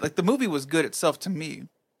 Either way, like the movie was good itself to me,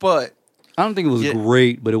 but I don't think it was Yeah.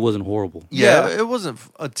 great, but it wasn't horrible. Yeah, Yeah. it wasn't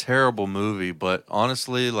a terrible movie, but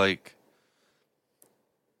honestly, like,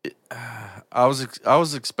 I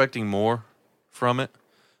was expecting more from it,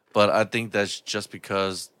 but I think that's just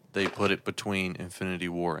because they put it between Infinity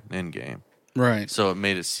War and Endgame, Right. so it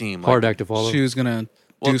made it seem Hard like act to follow. She was gonna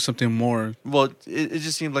Well- do something more. well, it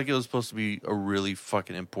just seemed like it was supposed to be a really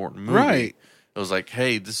fucking important movie. Right. It was like,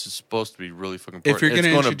 hey, this is supposed to be really fucking important. If you're It's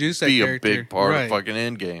gonna gonna introduce that be character, a big part right. of fucking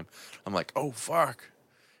Endgame. I'm like, oh fuck,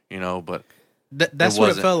 but That's what it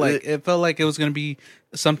wasn't. felt like. It felt like it was gonna be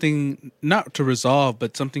something not to resolve,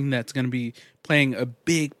 but something that's gonna be playing a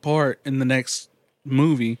big part in the next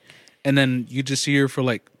movie, and then you just see her for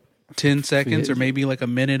like 10 seconds or maybe like a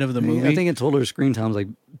minute of the movie. I think in total her screen time's like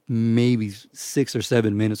maybe 6 or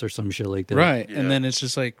 7 minutes or some shit like that. Right. Yeah. And then it's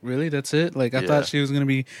just like, really? That's it? Like, I Yeah. thought she was going to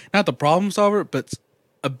be not the problem solver, but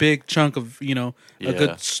a big chunk of, a Yeah.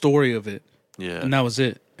 good story of it. yeah, And that was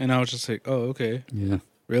it. And I was just like, oh, okay. Yeah.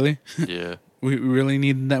 Really? yeah. We really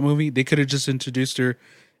needed that movie? They could have just introduced her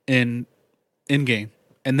in Endgame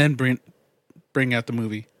and then bring out the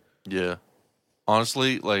movie. Yeah.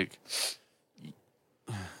 Honestly, like,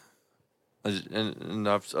 and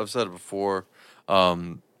I've said it before.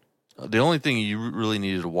 The only thing you really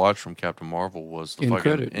needed to watch from Captain Marvel was the End fucking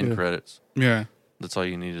credit, end yeah. credits. Yeah. That's all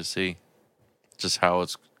you need to see. Just how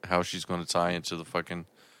she's going to tie into the fucking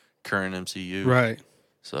current MCU. Right.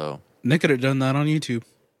 So They could have done that on YouTube.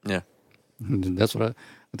 yeah, That's what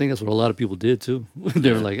I think that's what a lot of people did too.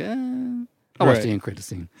 They were like, I'll watch Right. the end credit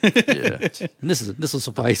scene. yeah. And this will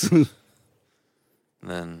suffice. And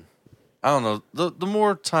then I don't know. The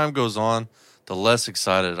more time goes on, the less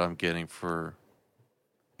excited I'm getting for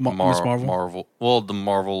Miss Marvel. Marvel. Well, the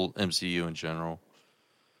Marvel MCU in general.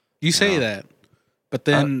 You say Yeah. that, but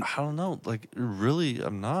then I don't know. Like, really,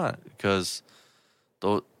 I'm not because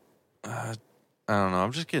though. I don't know.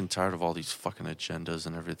 I'm just getting tired of all these fucking agendas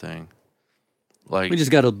and everything. Like, We just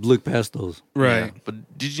got to look past those. right. yeah.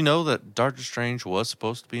 But did you know that Doctor Strange was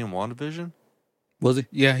supposed to be in WandaVision? Was he?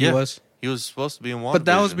 Yeah, he Yeah. was. He was supposed to be in WandaVision. But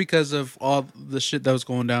that was because of all the shit that was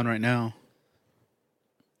going down right now.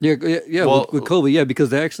 Yeah, yeah. Well- with Kobe, yeah, because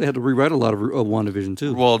they actually had to rewrite a lot of WandaVision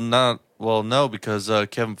too. no, because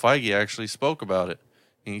Kevin Feige actually spoke about it.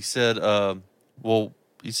 And he said,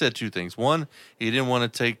 he said two things. One, he didn't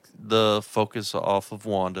want to take the focus off of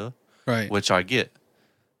Wanda, Right. which I get.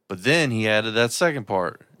 But then he added that second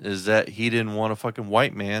part is that he didn't want a fucking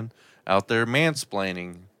white man out there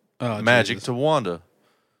mansplaining magic Jesus. to Wanda.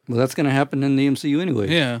 Well, that's going to happen in the MCU anyway.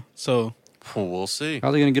 Yeah. So Well, we'll see. How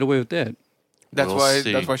are they going to get away with that? That's We'll why.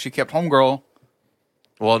 see. That's why she kept homegirl.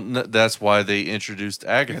 Well, that's why they introduced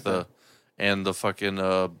Agatha and the fucking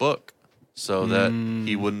book so that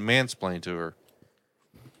he wouldn't mansplain to her.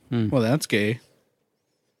 well, that's gay.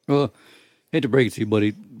 Well, hate to break it to you,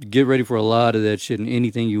 buddy. Get ready for a lot of that shit in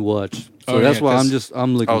anything you watch. So Oh, that's yeah, why 'cause-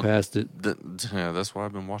 I'm looking Oh, past it. Yeah, that's why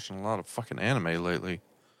I've been watching a lot of fucking anime lately.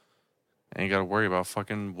 Ain't got to worry about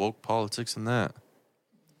fucking woke politics and that.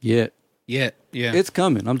 Yet Yeah. it's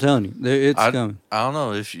coming. I'm telling you, it's coming. I don't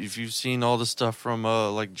know if you've seen all the stuff from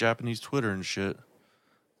like Japanese Twitter and shit.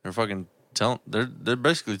 They're fucking they're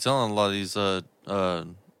basically telling a lot of these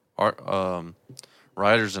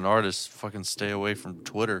writers and artists fucking stay away from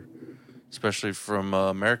Twitter, especially from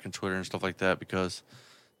American Twitter and stuff like that, because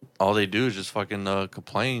all they do is just fucking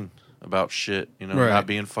complain about shit, Right. not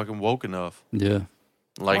being fucking woke enough. Yeah.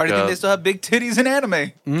 Like Why do you think they still have big titties in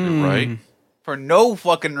anime? right? For no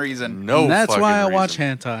fucking reason. No, And that's fucking why I reason. watch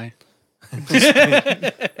hentai.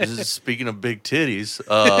 This is speaking of big titties.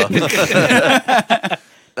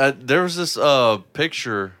 There was this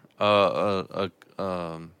picture, like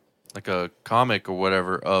a comic or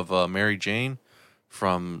whatever of Mary Jane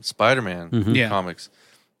from Spider-Man Yeah. comics,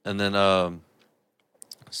 and then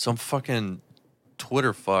some fucking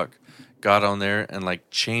Twitter fuck got on there and like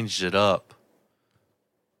changed it up.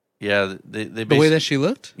 Yeah, they The way that she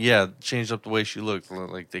looked? changed up the way she looked.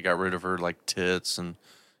 Like they got rid of her like tits and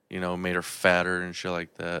made her fatter and shit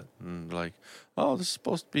like that. And like, oh, this is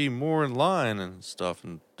supposed to be more in line and stuff.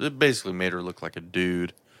 And it basically made her look like a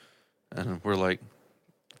dude. And we're like,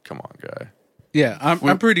 come on, guy. Yeah,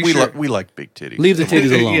 I'm pretty we sure. we like big titties. Leave the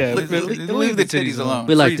titties alone. Yeah, Leave the titties alone.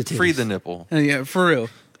 We like the titties. Free the nipple. Yeah, for real.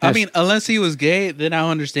 I mean, unless he was gay, then I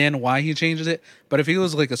understand why he changes it. But if he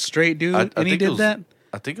was like a straight dude and he think it did was- that,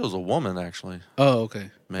 I think it was a woman actually. oh,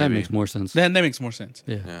 okay, Maybe. That makes more sense. then that makes more sense.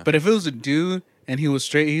 Yeah. Yeah. But if it was a dude and he was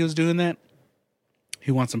straight, he was doing that,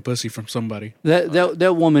 he wants some pussy from somebody.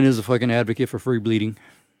 That woman is a fucking advocate for free bleeding.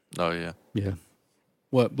 Oh yeah. Yeah.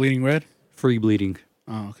 What, bleeding red? Free bleeding.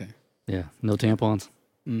 Oh, okay. Yeah. No tampons.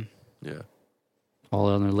 Yeah. All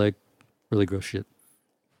on their leg. Really gross shit.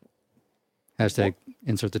 Hashtag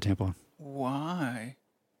insert the tampon. Why?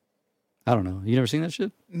 I don't know. You never seen that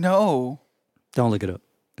shit? No, Don't look it up.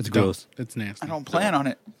 It's gross. It's nasty. I don't plan on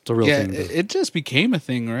it. It's a real Yeah, thing. it just became a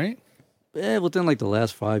thing, right? Within like the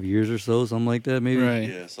last 5 years or so, something like that, maybe. Right.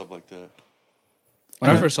 Yeah, stuff like that. When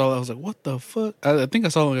I first saw that, I was like, "What the fuck?" I think I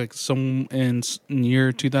saw like some in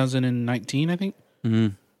year 2019. I think.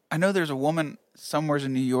 Mm-hmm. I know there's a woman somewhere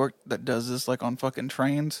in New York that does this like on fucking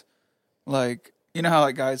trains. Like, you know how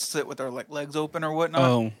like guys sit with their like legs open or whatnot?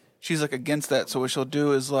 Oh, She's like against that. So what she'll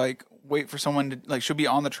do is like wait for someone to like she'll be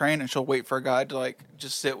on the train and she'll wait for a guy to like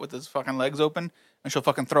just sit with his fucking legs open and she'll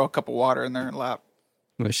fucking throw a cup of water in their lap.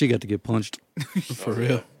 Well, she got to get punched for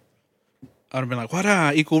real. I'd have been like, "What?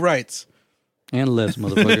 Equal rights." and less,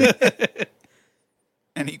 motherfucker.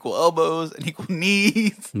 And equal elbows and equal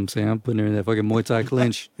knees. I'm saying I'm putting her in that fucking Muay Thai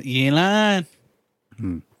clinch. You ain't lying.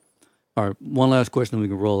 All right, one last question we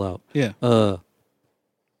can roll out. Yeah.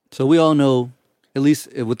 So we all know, at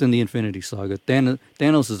least within the Infinity Saga,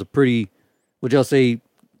 Thanos is a pretty, would y'all say,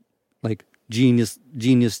 like genius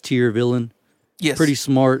tier villain? Yes. Pretty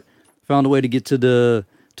smart. Found a way to get to the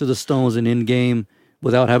stones in Endgame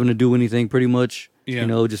without having to do anything. Pretty much. Yeah. You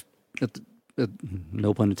know, just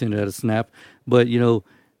no pun intended at a snap, but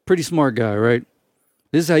pretty smart guy, right?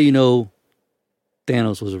 This is how you know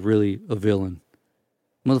Thanos was really a villain.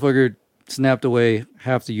 Motherfucker snapped away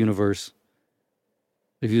half the universe.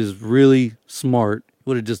 If he was really smart, he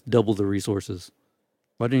would have just doubled the resources.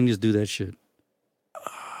 Why didn't he just do that shit?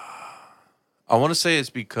 I want to say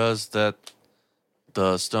it's because that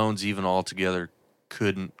the stones even all together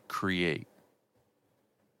couldn't create.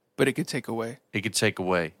 But it could take away. It could take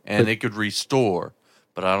away and it could restore,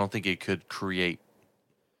 but I don't think it could create.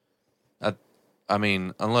 I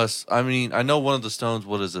know one of the stones,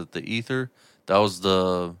 what is it? The ether? That was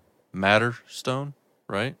the matter stone,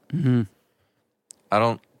 right? Mm-hmm. I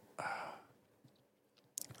don't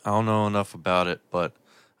know enough about it, but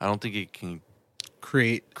I don't think it can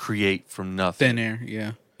Create from nothing. thin air.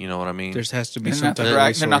 Yeah. You know what I mean? There has to be They're some not, type the of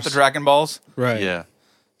they're not the resource. Dragon Balls. Right. Yeah.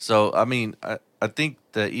 So I mean, I think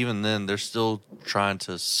that even then they're still trying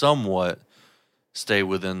to somewhat stay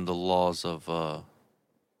within the laws of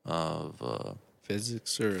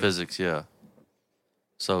Physics or physics. Yeah.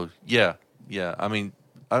 So yeah. I mean,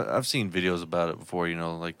 I've seen videos about it before.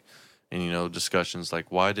 Discussions like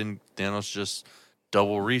why didn't Thanos just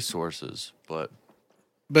double resources, but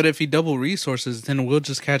if he double resources, then we'll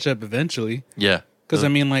just catch up eventually. yeah, Because I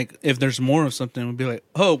mean, like, if there's more of something, we'll be like,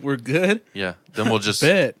 oh, we're good. yeah. Then we'll just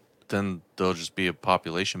Bet. then there'll just be a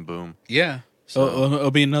population boom. Yeah. So-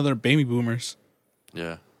 It'll be another baby boomers.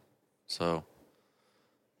 Yeah. So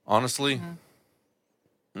honestly,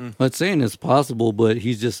 Not saying it's possible, but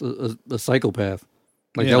he's just a psychopath.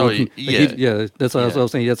 Like Yeah. that No, would, like yeah. yeah, that's what I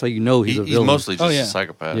was saying. That's how you know he's a he's villain. mostly just Oh, yeah. a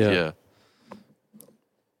psychopath. Yeah. Yeah.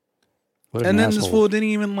 What an And then this asshole. fool didn't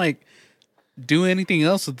even, like, do anything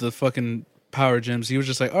else with the fucking power gems. He was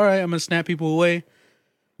just like, all right, I'm going to snap people away.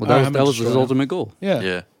 Well, All right, that I'm was gonna his destroy him. ultimate goal. Yeah.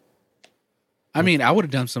 Yeah. I mean, I would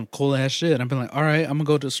have done some cool ass shit. I've been like, all right, I'm gonna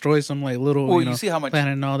go destroy some like little, Well, you know, you see how much-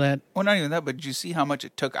 planet and all that. Well, not even that, but did you see how much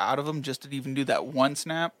it took out of him just to even do that one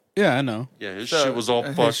snap? Yeah, I know. Yeah, his So, shit was all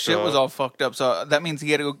his fucked shit up. was all fucked up. So that means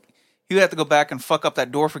he had to go. He would have to go back and fuck up that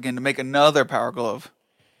dwarf again to make another power glove.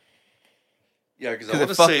 Yeah, because I Because want it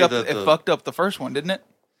to fucked say up. that It fucked up the first one, didn't it?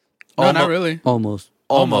 No, not really. Almost.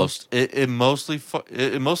 almost. It mostly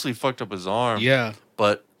it mostly fucked up his arm. Yeah,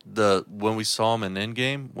 But when we saw him in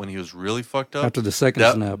Endgame, when he was really fucked up, After the second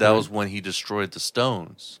that, snap, that right? was when he destroyed the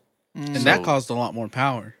stones. and So- that caused a lot more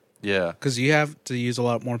power Yeah, because you have to use a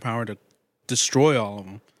lot more power to destroy all of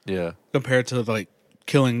them yeah, compared to like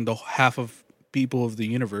killing the half of people of the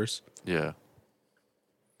universe. yeah,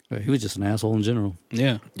 Yeah, he was just an asshole in general.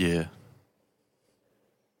 Yeah, yeah.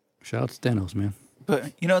 Shout out to Thanos, man.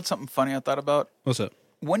 But you know, it's something funny I thought about. what's up?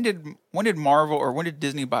 When did Marvel or when did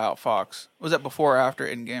Disney buy out Fox? Was that before or after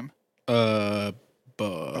Endgame? I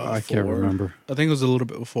can't remember. I think it was a little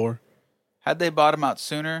bit before. Had they bought him out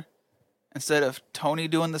sooner, instead of Tony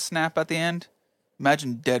doing the snap at the end,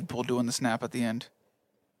 imagine Deadpool doing the snap at the end.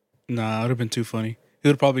 Nah, it would have been too funny. He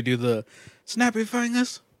would probably do the snappy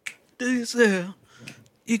fingers. Do yourself.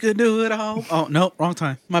 You could do it all. Oh no, wrong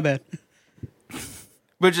time. My bad.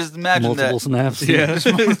 But just imagine Multiple that snaps. Yeah.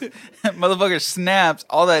 motherfucker snaps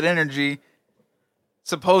all that energy,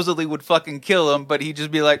 supposedly would fucking kill him, but he'd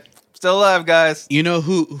just be like, "Still alive, guys." You know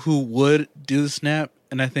who would do the snap,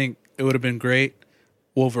 and I think it would have been great?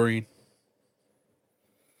 Wolverine.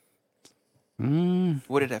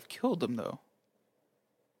 Would it have killed him though?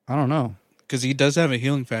 I don't know. Because he does have a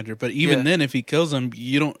healing factor. But even Yeah. then, if he kills him,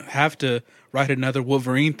 you don't have to write another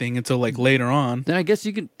Wolverine thing until like later on. Then I guess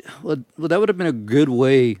you could. Well, that would have been a good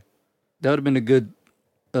way. That would have been a good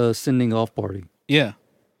sending off party. Yeah.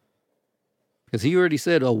 Because he already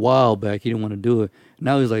said a while back he didn't want to do it.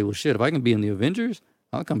 Now he's like, well, shit, if I can be in the Avengers,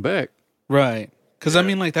 I'll come back. Right. Because, I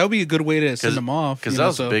mean, like, that would be a good way to send him off. Because you that know,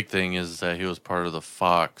 was so- the big thing is that he was part of the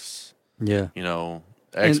Fox, Yeah.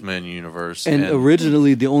 X-Men universe. And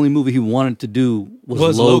originally, the only movie he wanted to do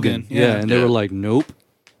was Logan, Logan. yeah. And they Yeah. were like, nope.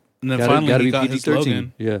 And then Gotta finally he be got his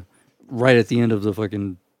Logan. Yeah. Right at the end of the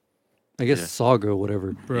fucking, I guess, Yeah. saga or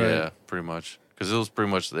whatever. Right. Yeah, pretty much. Because it was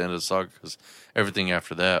pretty much the end of the saga. Because everything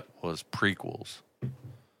after that was prequels,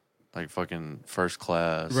 like fucking First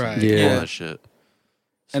Class, Right. and Yeah. all that shit.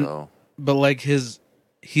 And- So But, like, he's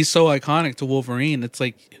so iconic to Wolverine. It's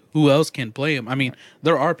like, who else can play him? I mean,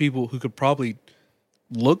 there are people who could probably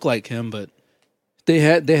look like him, but They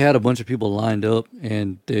had a bunch of people lined up,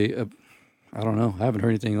 and they, I don't know, I haven't heard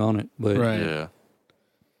anything on it, but Right. yeah,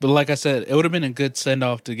 But like I said, it would have been a good send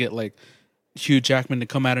off to get like Hugh Jackman to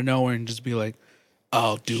come out of nowhere and just be like,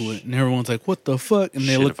 "I'll do it," and everyone's like, "What the fuck?" And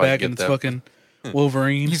they Shit, look if I back get and it's that- fucking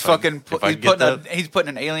Wolverine. He's If I fucking get he's putting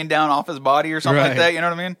an alien down off his body or something Right. like that. You know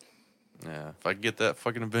what I mean? yeah. If I could get that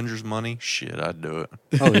fucking Avengers money, shit, I'd do it.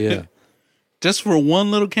 oh yeah. Just for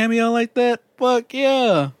one little cameo like that, fuck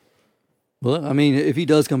yeah. Well, I mean, if he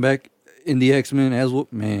does come back in the X-Men as well,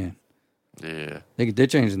 man, Yeah, they're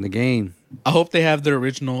changing the game. I hope they have their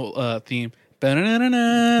original theme. Dun,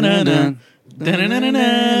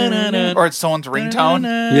 Or it's someone's ringtone.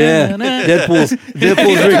 Yeah, Deadpool's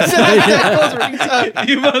ringtone.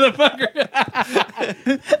 You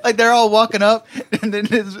motherfucker. Like they're all walking up, and then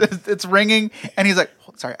it's ringing, and he's like,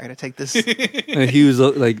 "Oh, "Sorry, I gotta take this." And he was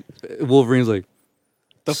like, Wolverine's like,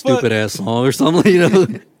 The stupid fuck? ass song or something, you know?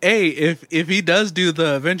 Hey, if he does do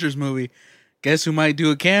the Avengers movie, guess who might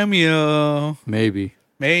do a cameo? Maybe.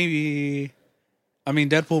 Maybe. I mean,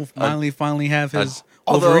 Deadpool finally have his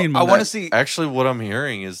Although Wolverine I movie. want to see. actually, what I'm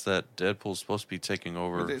hearing is that Deadpool's supposed to be taking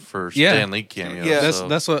over for Yeah. Stan Lee cameo. Yeah. so,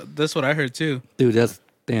 That's what I heard too. Dude, that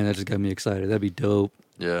just got me excited. That'd be dope.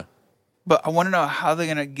 yeah. But I want to know how they're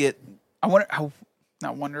gonna get. I wonder how.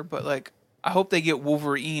 Not wonder, but like I hope they get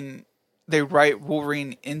Wolverine. They write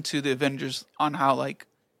Wolverine into the Avengers on how like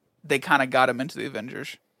they kind of got him into the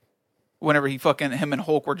Avengers. Whenever him and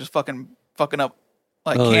Hulk were just fucking up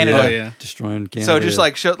like Oh, Canada. Oh, yeah. Destroying Canada. So just yeah.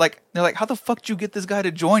 like show, like they're like, how the fuck did you get this guy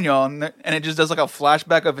to join y'all? And it just does like a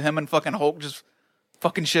flashback of him and fucking Hulk just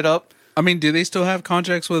fucking shit up. I mean, do they still have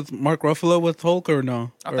contracts with Mark Ruffalo with Hulk or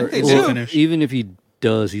no? I Or think they is do. it finished? even if he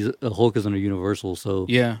does, Hulk is under Universal, so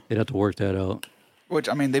Yeah, they'd have to work that out. Which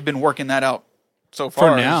I mean, they've been working that out so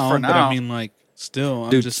far. for now. For But I mean, like, still, I'm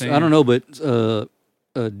Dude, just saying. I don't know, but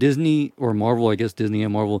Disney or Marvel, I guess Disney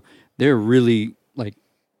and Marvel, they're really like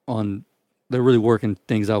they're really working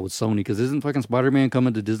things out with Sony because isn't fucking Spider-Man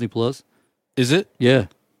coming to Disney Plus? Is it? Yeah,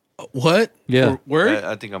 What? Yeah. Word?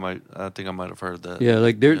 I think I might have heard that. yeah,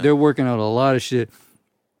 like they're working out a lot of shit.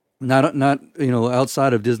 Not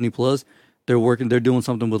outside of Disney Plus, they're doing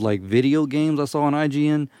something with like video games. I saw on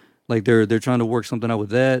IGN, like they're trying to work something out with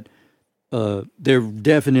that. They're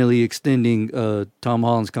definitely extending Tom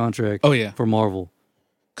Holland's contract. Oh, yeah. For Marvel.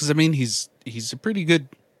 Because, I mean, he's a pretty good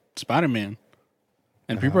Spider-Man.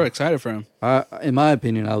 And people are excited for him. In my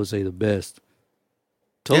opinion, I would say the best.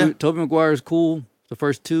 Tobey Maguire is cool. The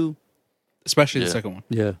first two, Especially the Yeah. second one.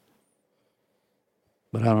 yeah.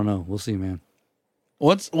 But I don't know. We'll see, man.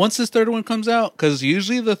 Once this third one comes out, because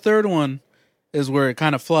usually the third one is where it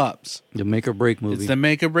kind of flops. The make or break movie. It's the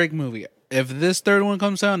make or break movie. If this third one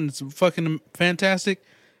comes out and it's fucking fantastic,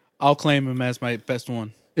 I'll claim him as my best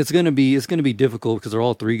one. It's gonna be difficult because they're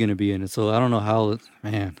all three gonna be in it. So I don't know how.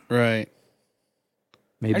 Man, Right.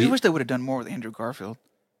 maybe I just wish they would have done more with Andrew Garfield.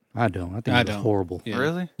 I don't. I think I he was don't. horrible. Yeah.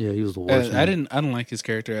 Really? Yeah, he was the worst. I man. don't like his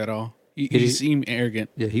character at all. He Did he- seemed arrogant.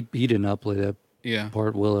 Yeah, he did not play that Yeah.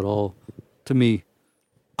 part well at all. To me,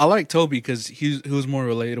 I like Toby because he was more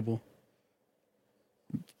relatable.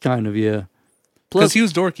 kind of, yeah. Because he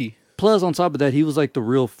was dorky. Plus, on top of that, he was like the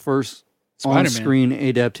real first Spider-Man. on-screen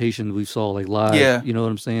adaptation we saw, like live. Yeah. You know what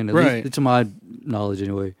I'm saying? At Right. least to my knowledge,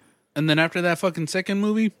 anyway. And then after that fucking second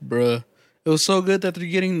movie, bruh, it was so good that they're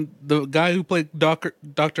getting the guy who played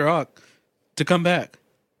Dr. Ock to come back.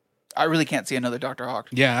 I really can't see another Dr. Hawk.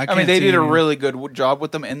 Yeah, I I can't mean, they see did a anyone. really good job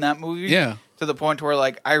with them in that movie. Yeah. To the point where,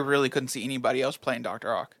 like, I really couldn't see anybody else playing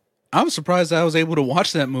Dr. Hawk. I'm surprised I was able to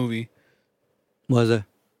watch that movie. Was it?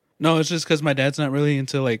 No, it's just because my dad's not really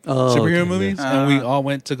into like Oh, superhero okay, movies, yeah. and we all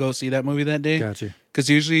went to go see that movie that day. Gotcha. Because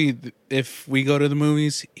usually, if we go to the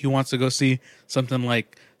movies, he wants to go see something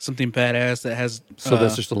badass that has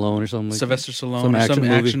Sylvester Stallone or something like Sylvester Stallone, Some or some action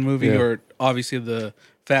movie. action movie, Yeah. or obviously the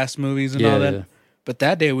fast movies and Yeah, all that. yeah. But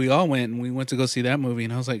that day we all went and we went to go see that movie,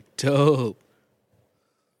 and I was like, dope.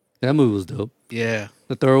 That movie was dope. Yeah,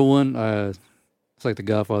 The third one, it's like The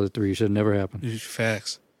Godfather 3. Should have never happened.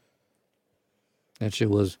 facts. That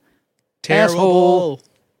shit was. Terrible. Asshole.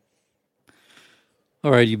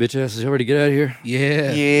 All right, you bitch asses. You ready to get out of here?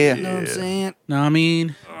 Yeah. Yeah. You know what I'm saying? No, I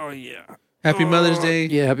mean, Oh, yeah. Happy Mother's Day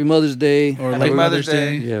Yeah, happy Mother's Day. or Happy late Mother's Mother's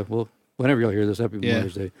Day. Day. Yeah, well, whenever y'all hear this, happy Yeah.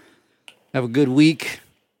 Mother's Day. Have a good week.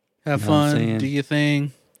 Have You know what I'm fun. saying? Do your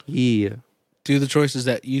thing. Yeah. Do the choices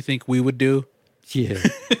that you think we would do. Yeah.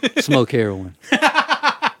 Smoke heroin.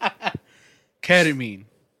 Ketamine.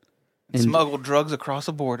 And Smuggle drugs across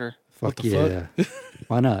the border. fuck the yeah.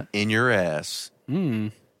 Why not? In your ass.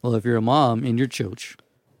 Well, if you're a mom in your choach,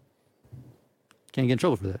 can't get in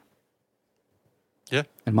trouble for that. Yeah.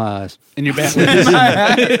 In my eyes. In your bat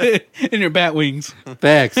wings. In your bat wings.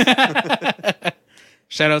 Facts.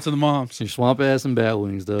 Shout out to the moms. Your swamp ass and bat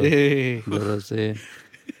wings, though. Hey. You know what I'm saying?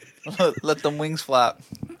 Let them wings flap.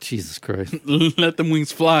 Jesus Christ. Let them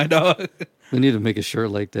wings fly, dog. We need to make a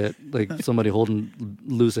shirt like that. Like somebody holding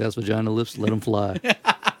loose ass vagina lips, let them fly.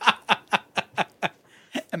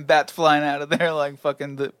 And bats flying out of there like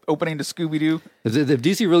fucking the opening to Scooby-Doo. If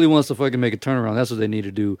DC really wants to fucking make a turnaround, that's what they need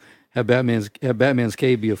to do. Have Batman's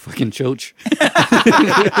cave be a fucking choach.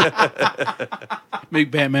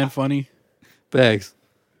 Make Batman funny. Bags.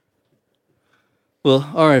 Well,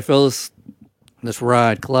 all right, fellas. Let's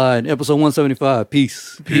ride. Clyde, episode 175.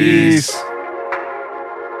 Peace. Peace.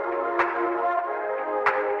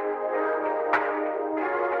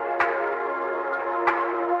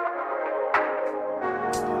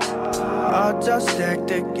 All dust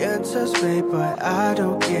stacked against us, babe, but I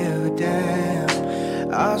don't give a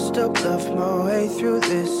damn. I'll still bluff my way through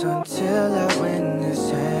this until I win this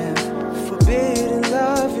hand. Forbidden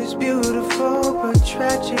love is beautiful, but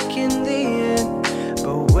tragic in the end.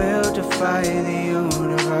 But we'll defy the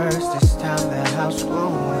universe, this time the house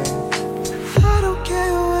won't win. I don't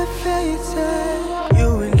care what fate said,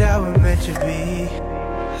 you and I were meant to be.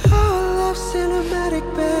 Our love cinematic,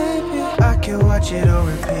 baby, I can watch it on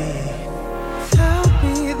repeat. Tell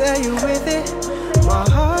me that you're with it, my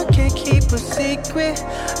heart can't keep a secret.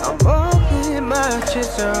 I'm all my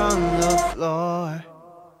chips are on the floor.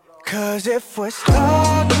 Cause if we're stuck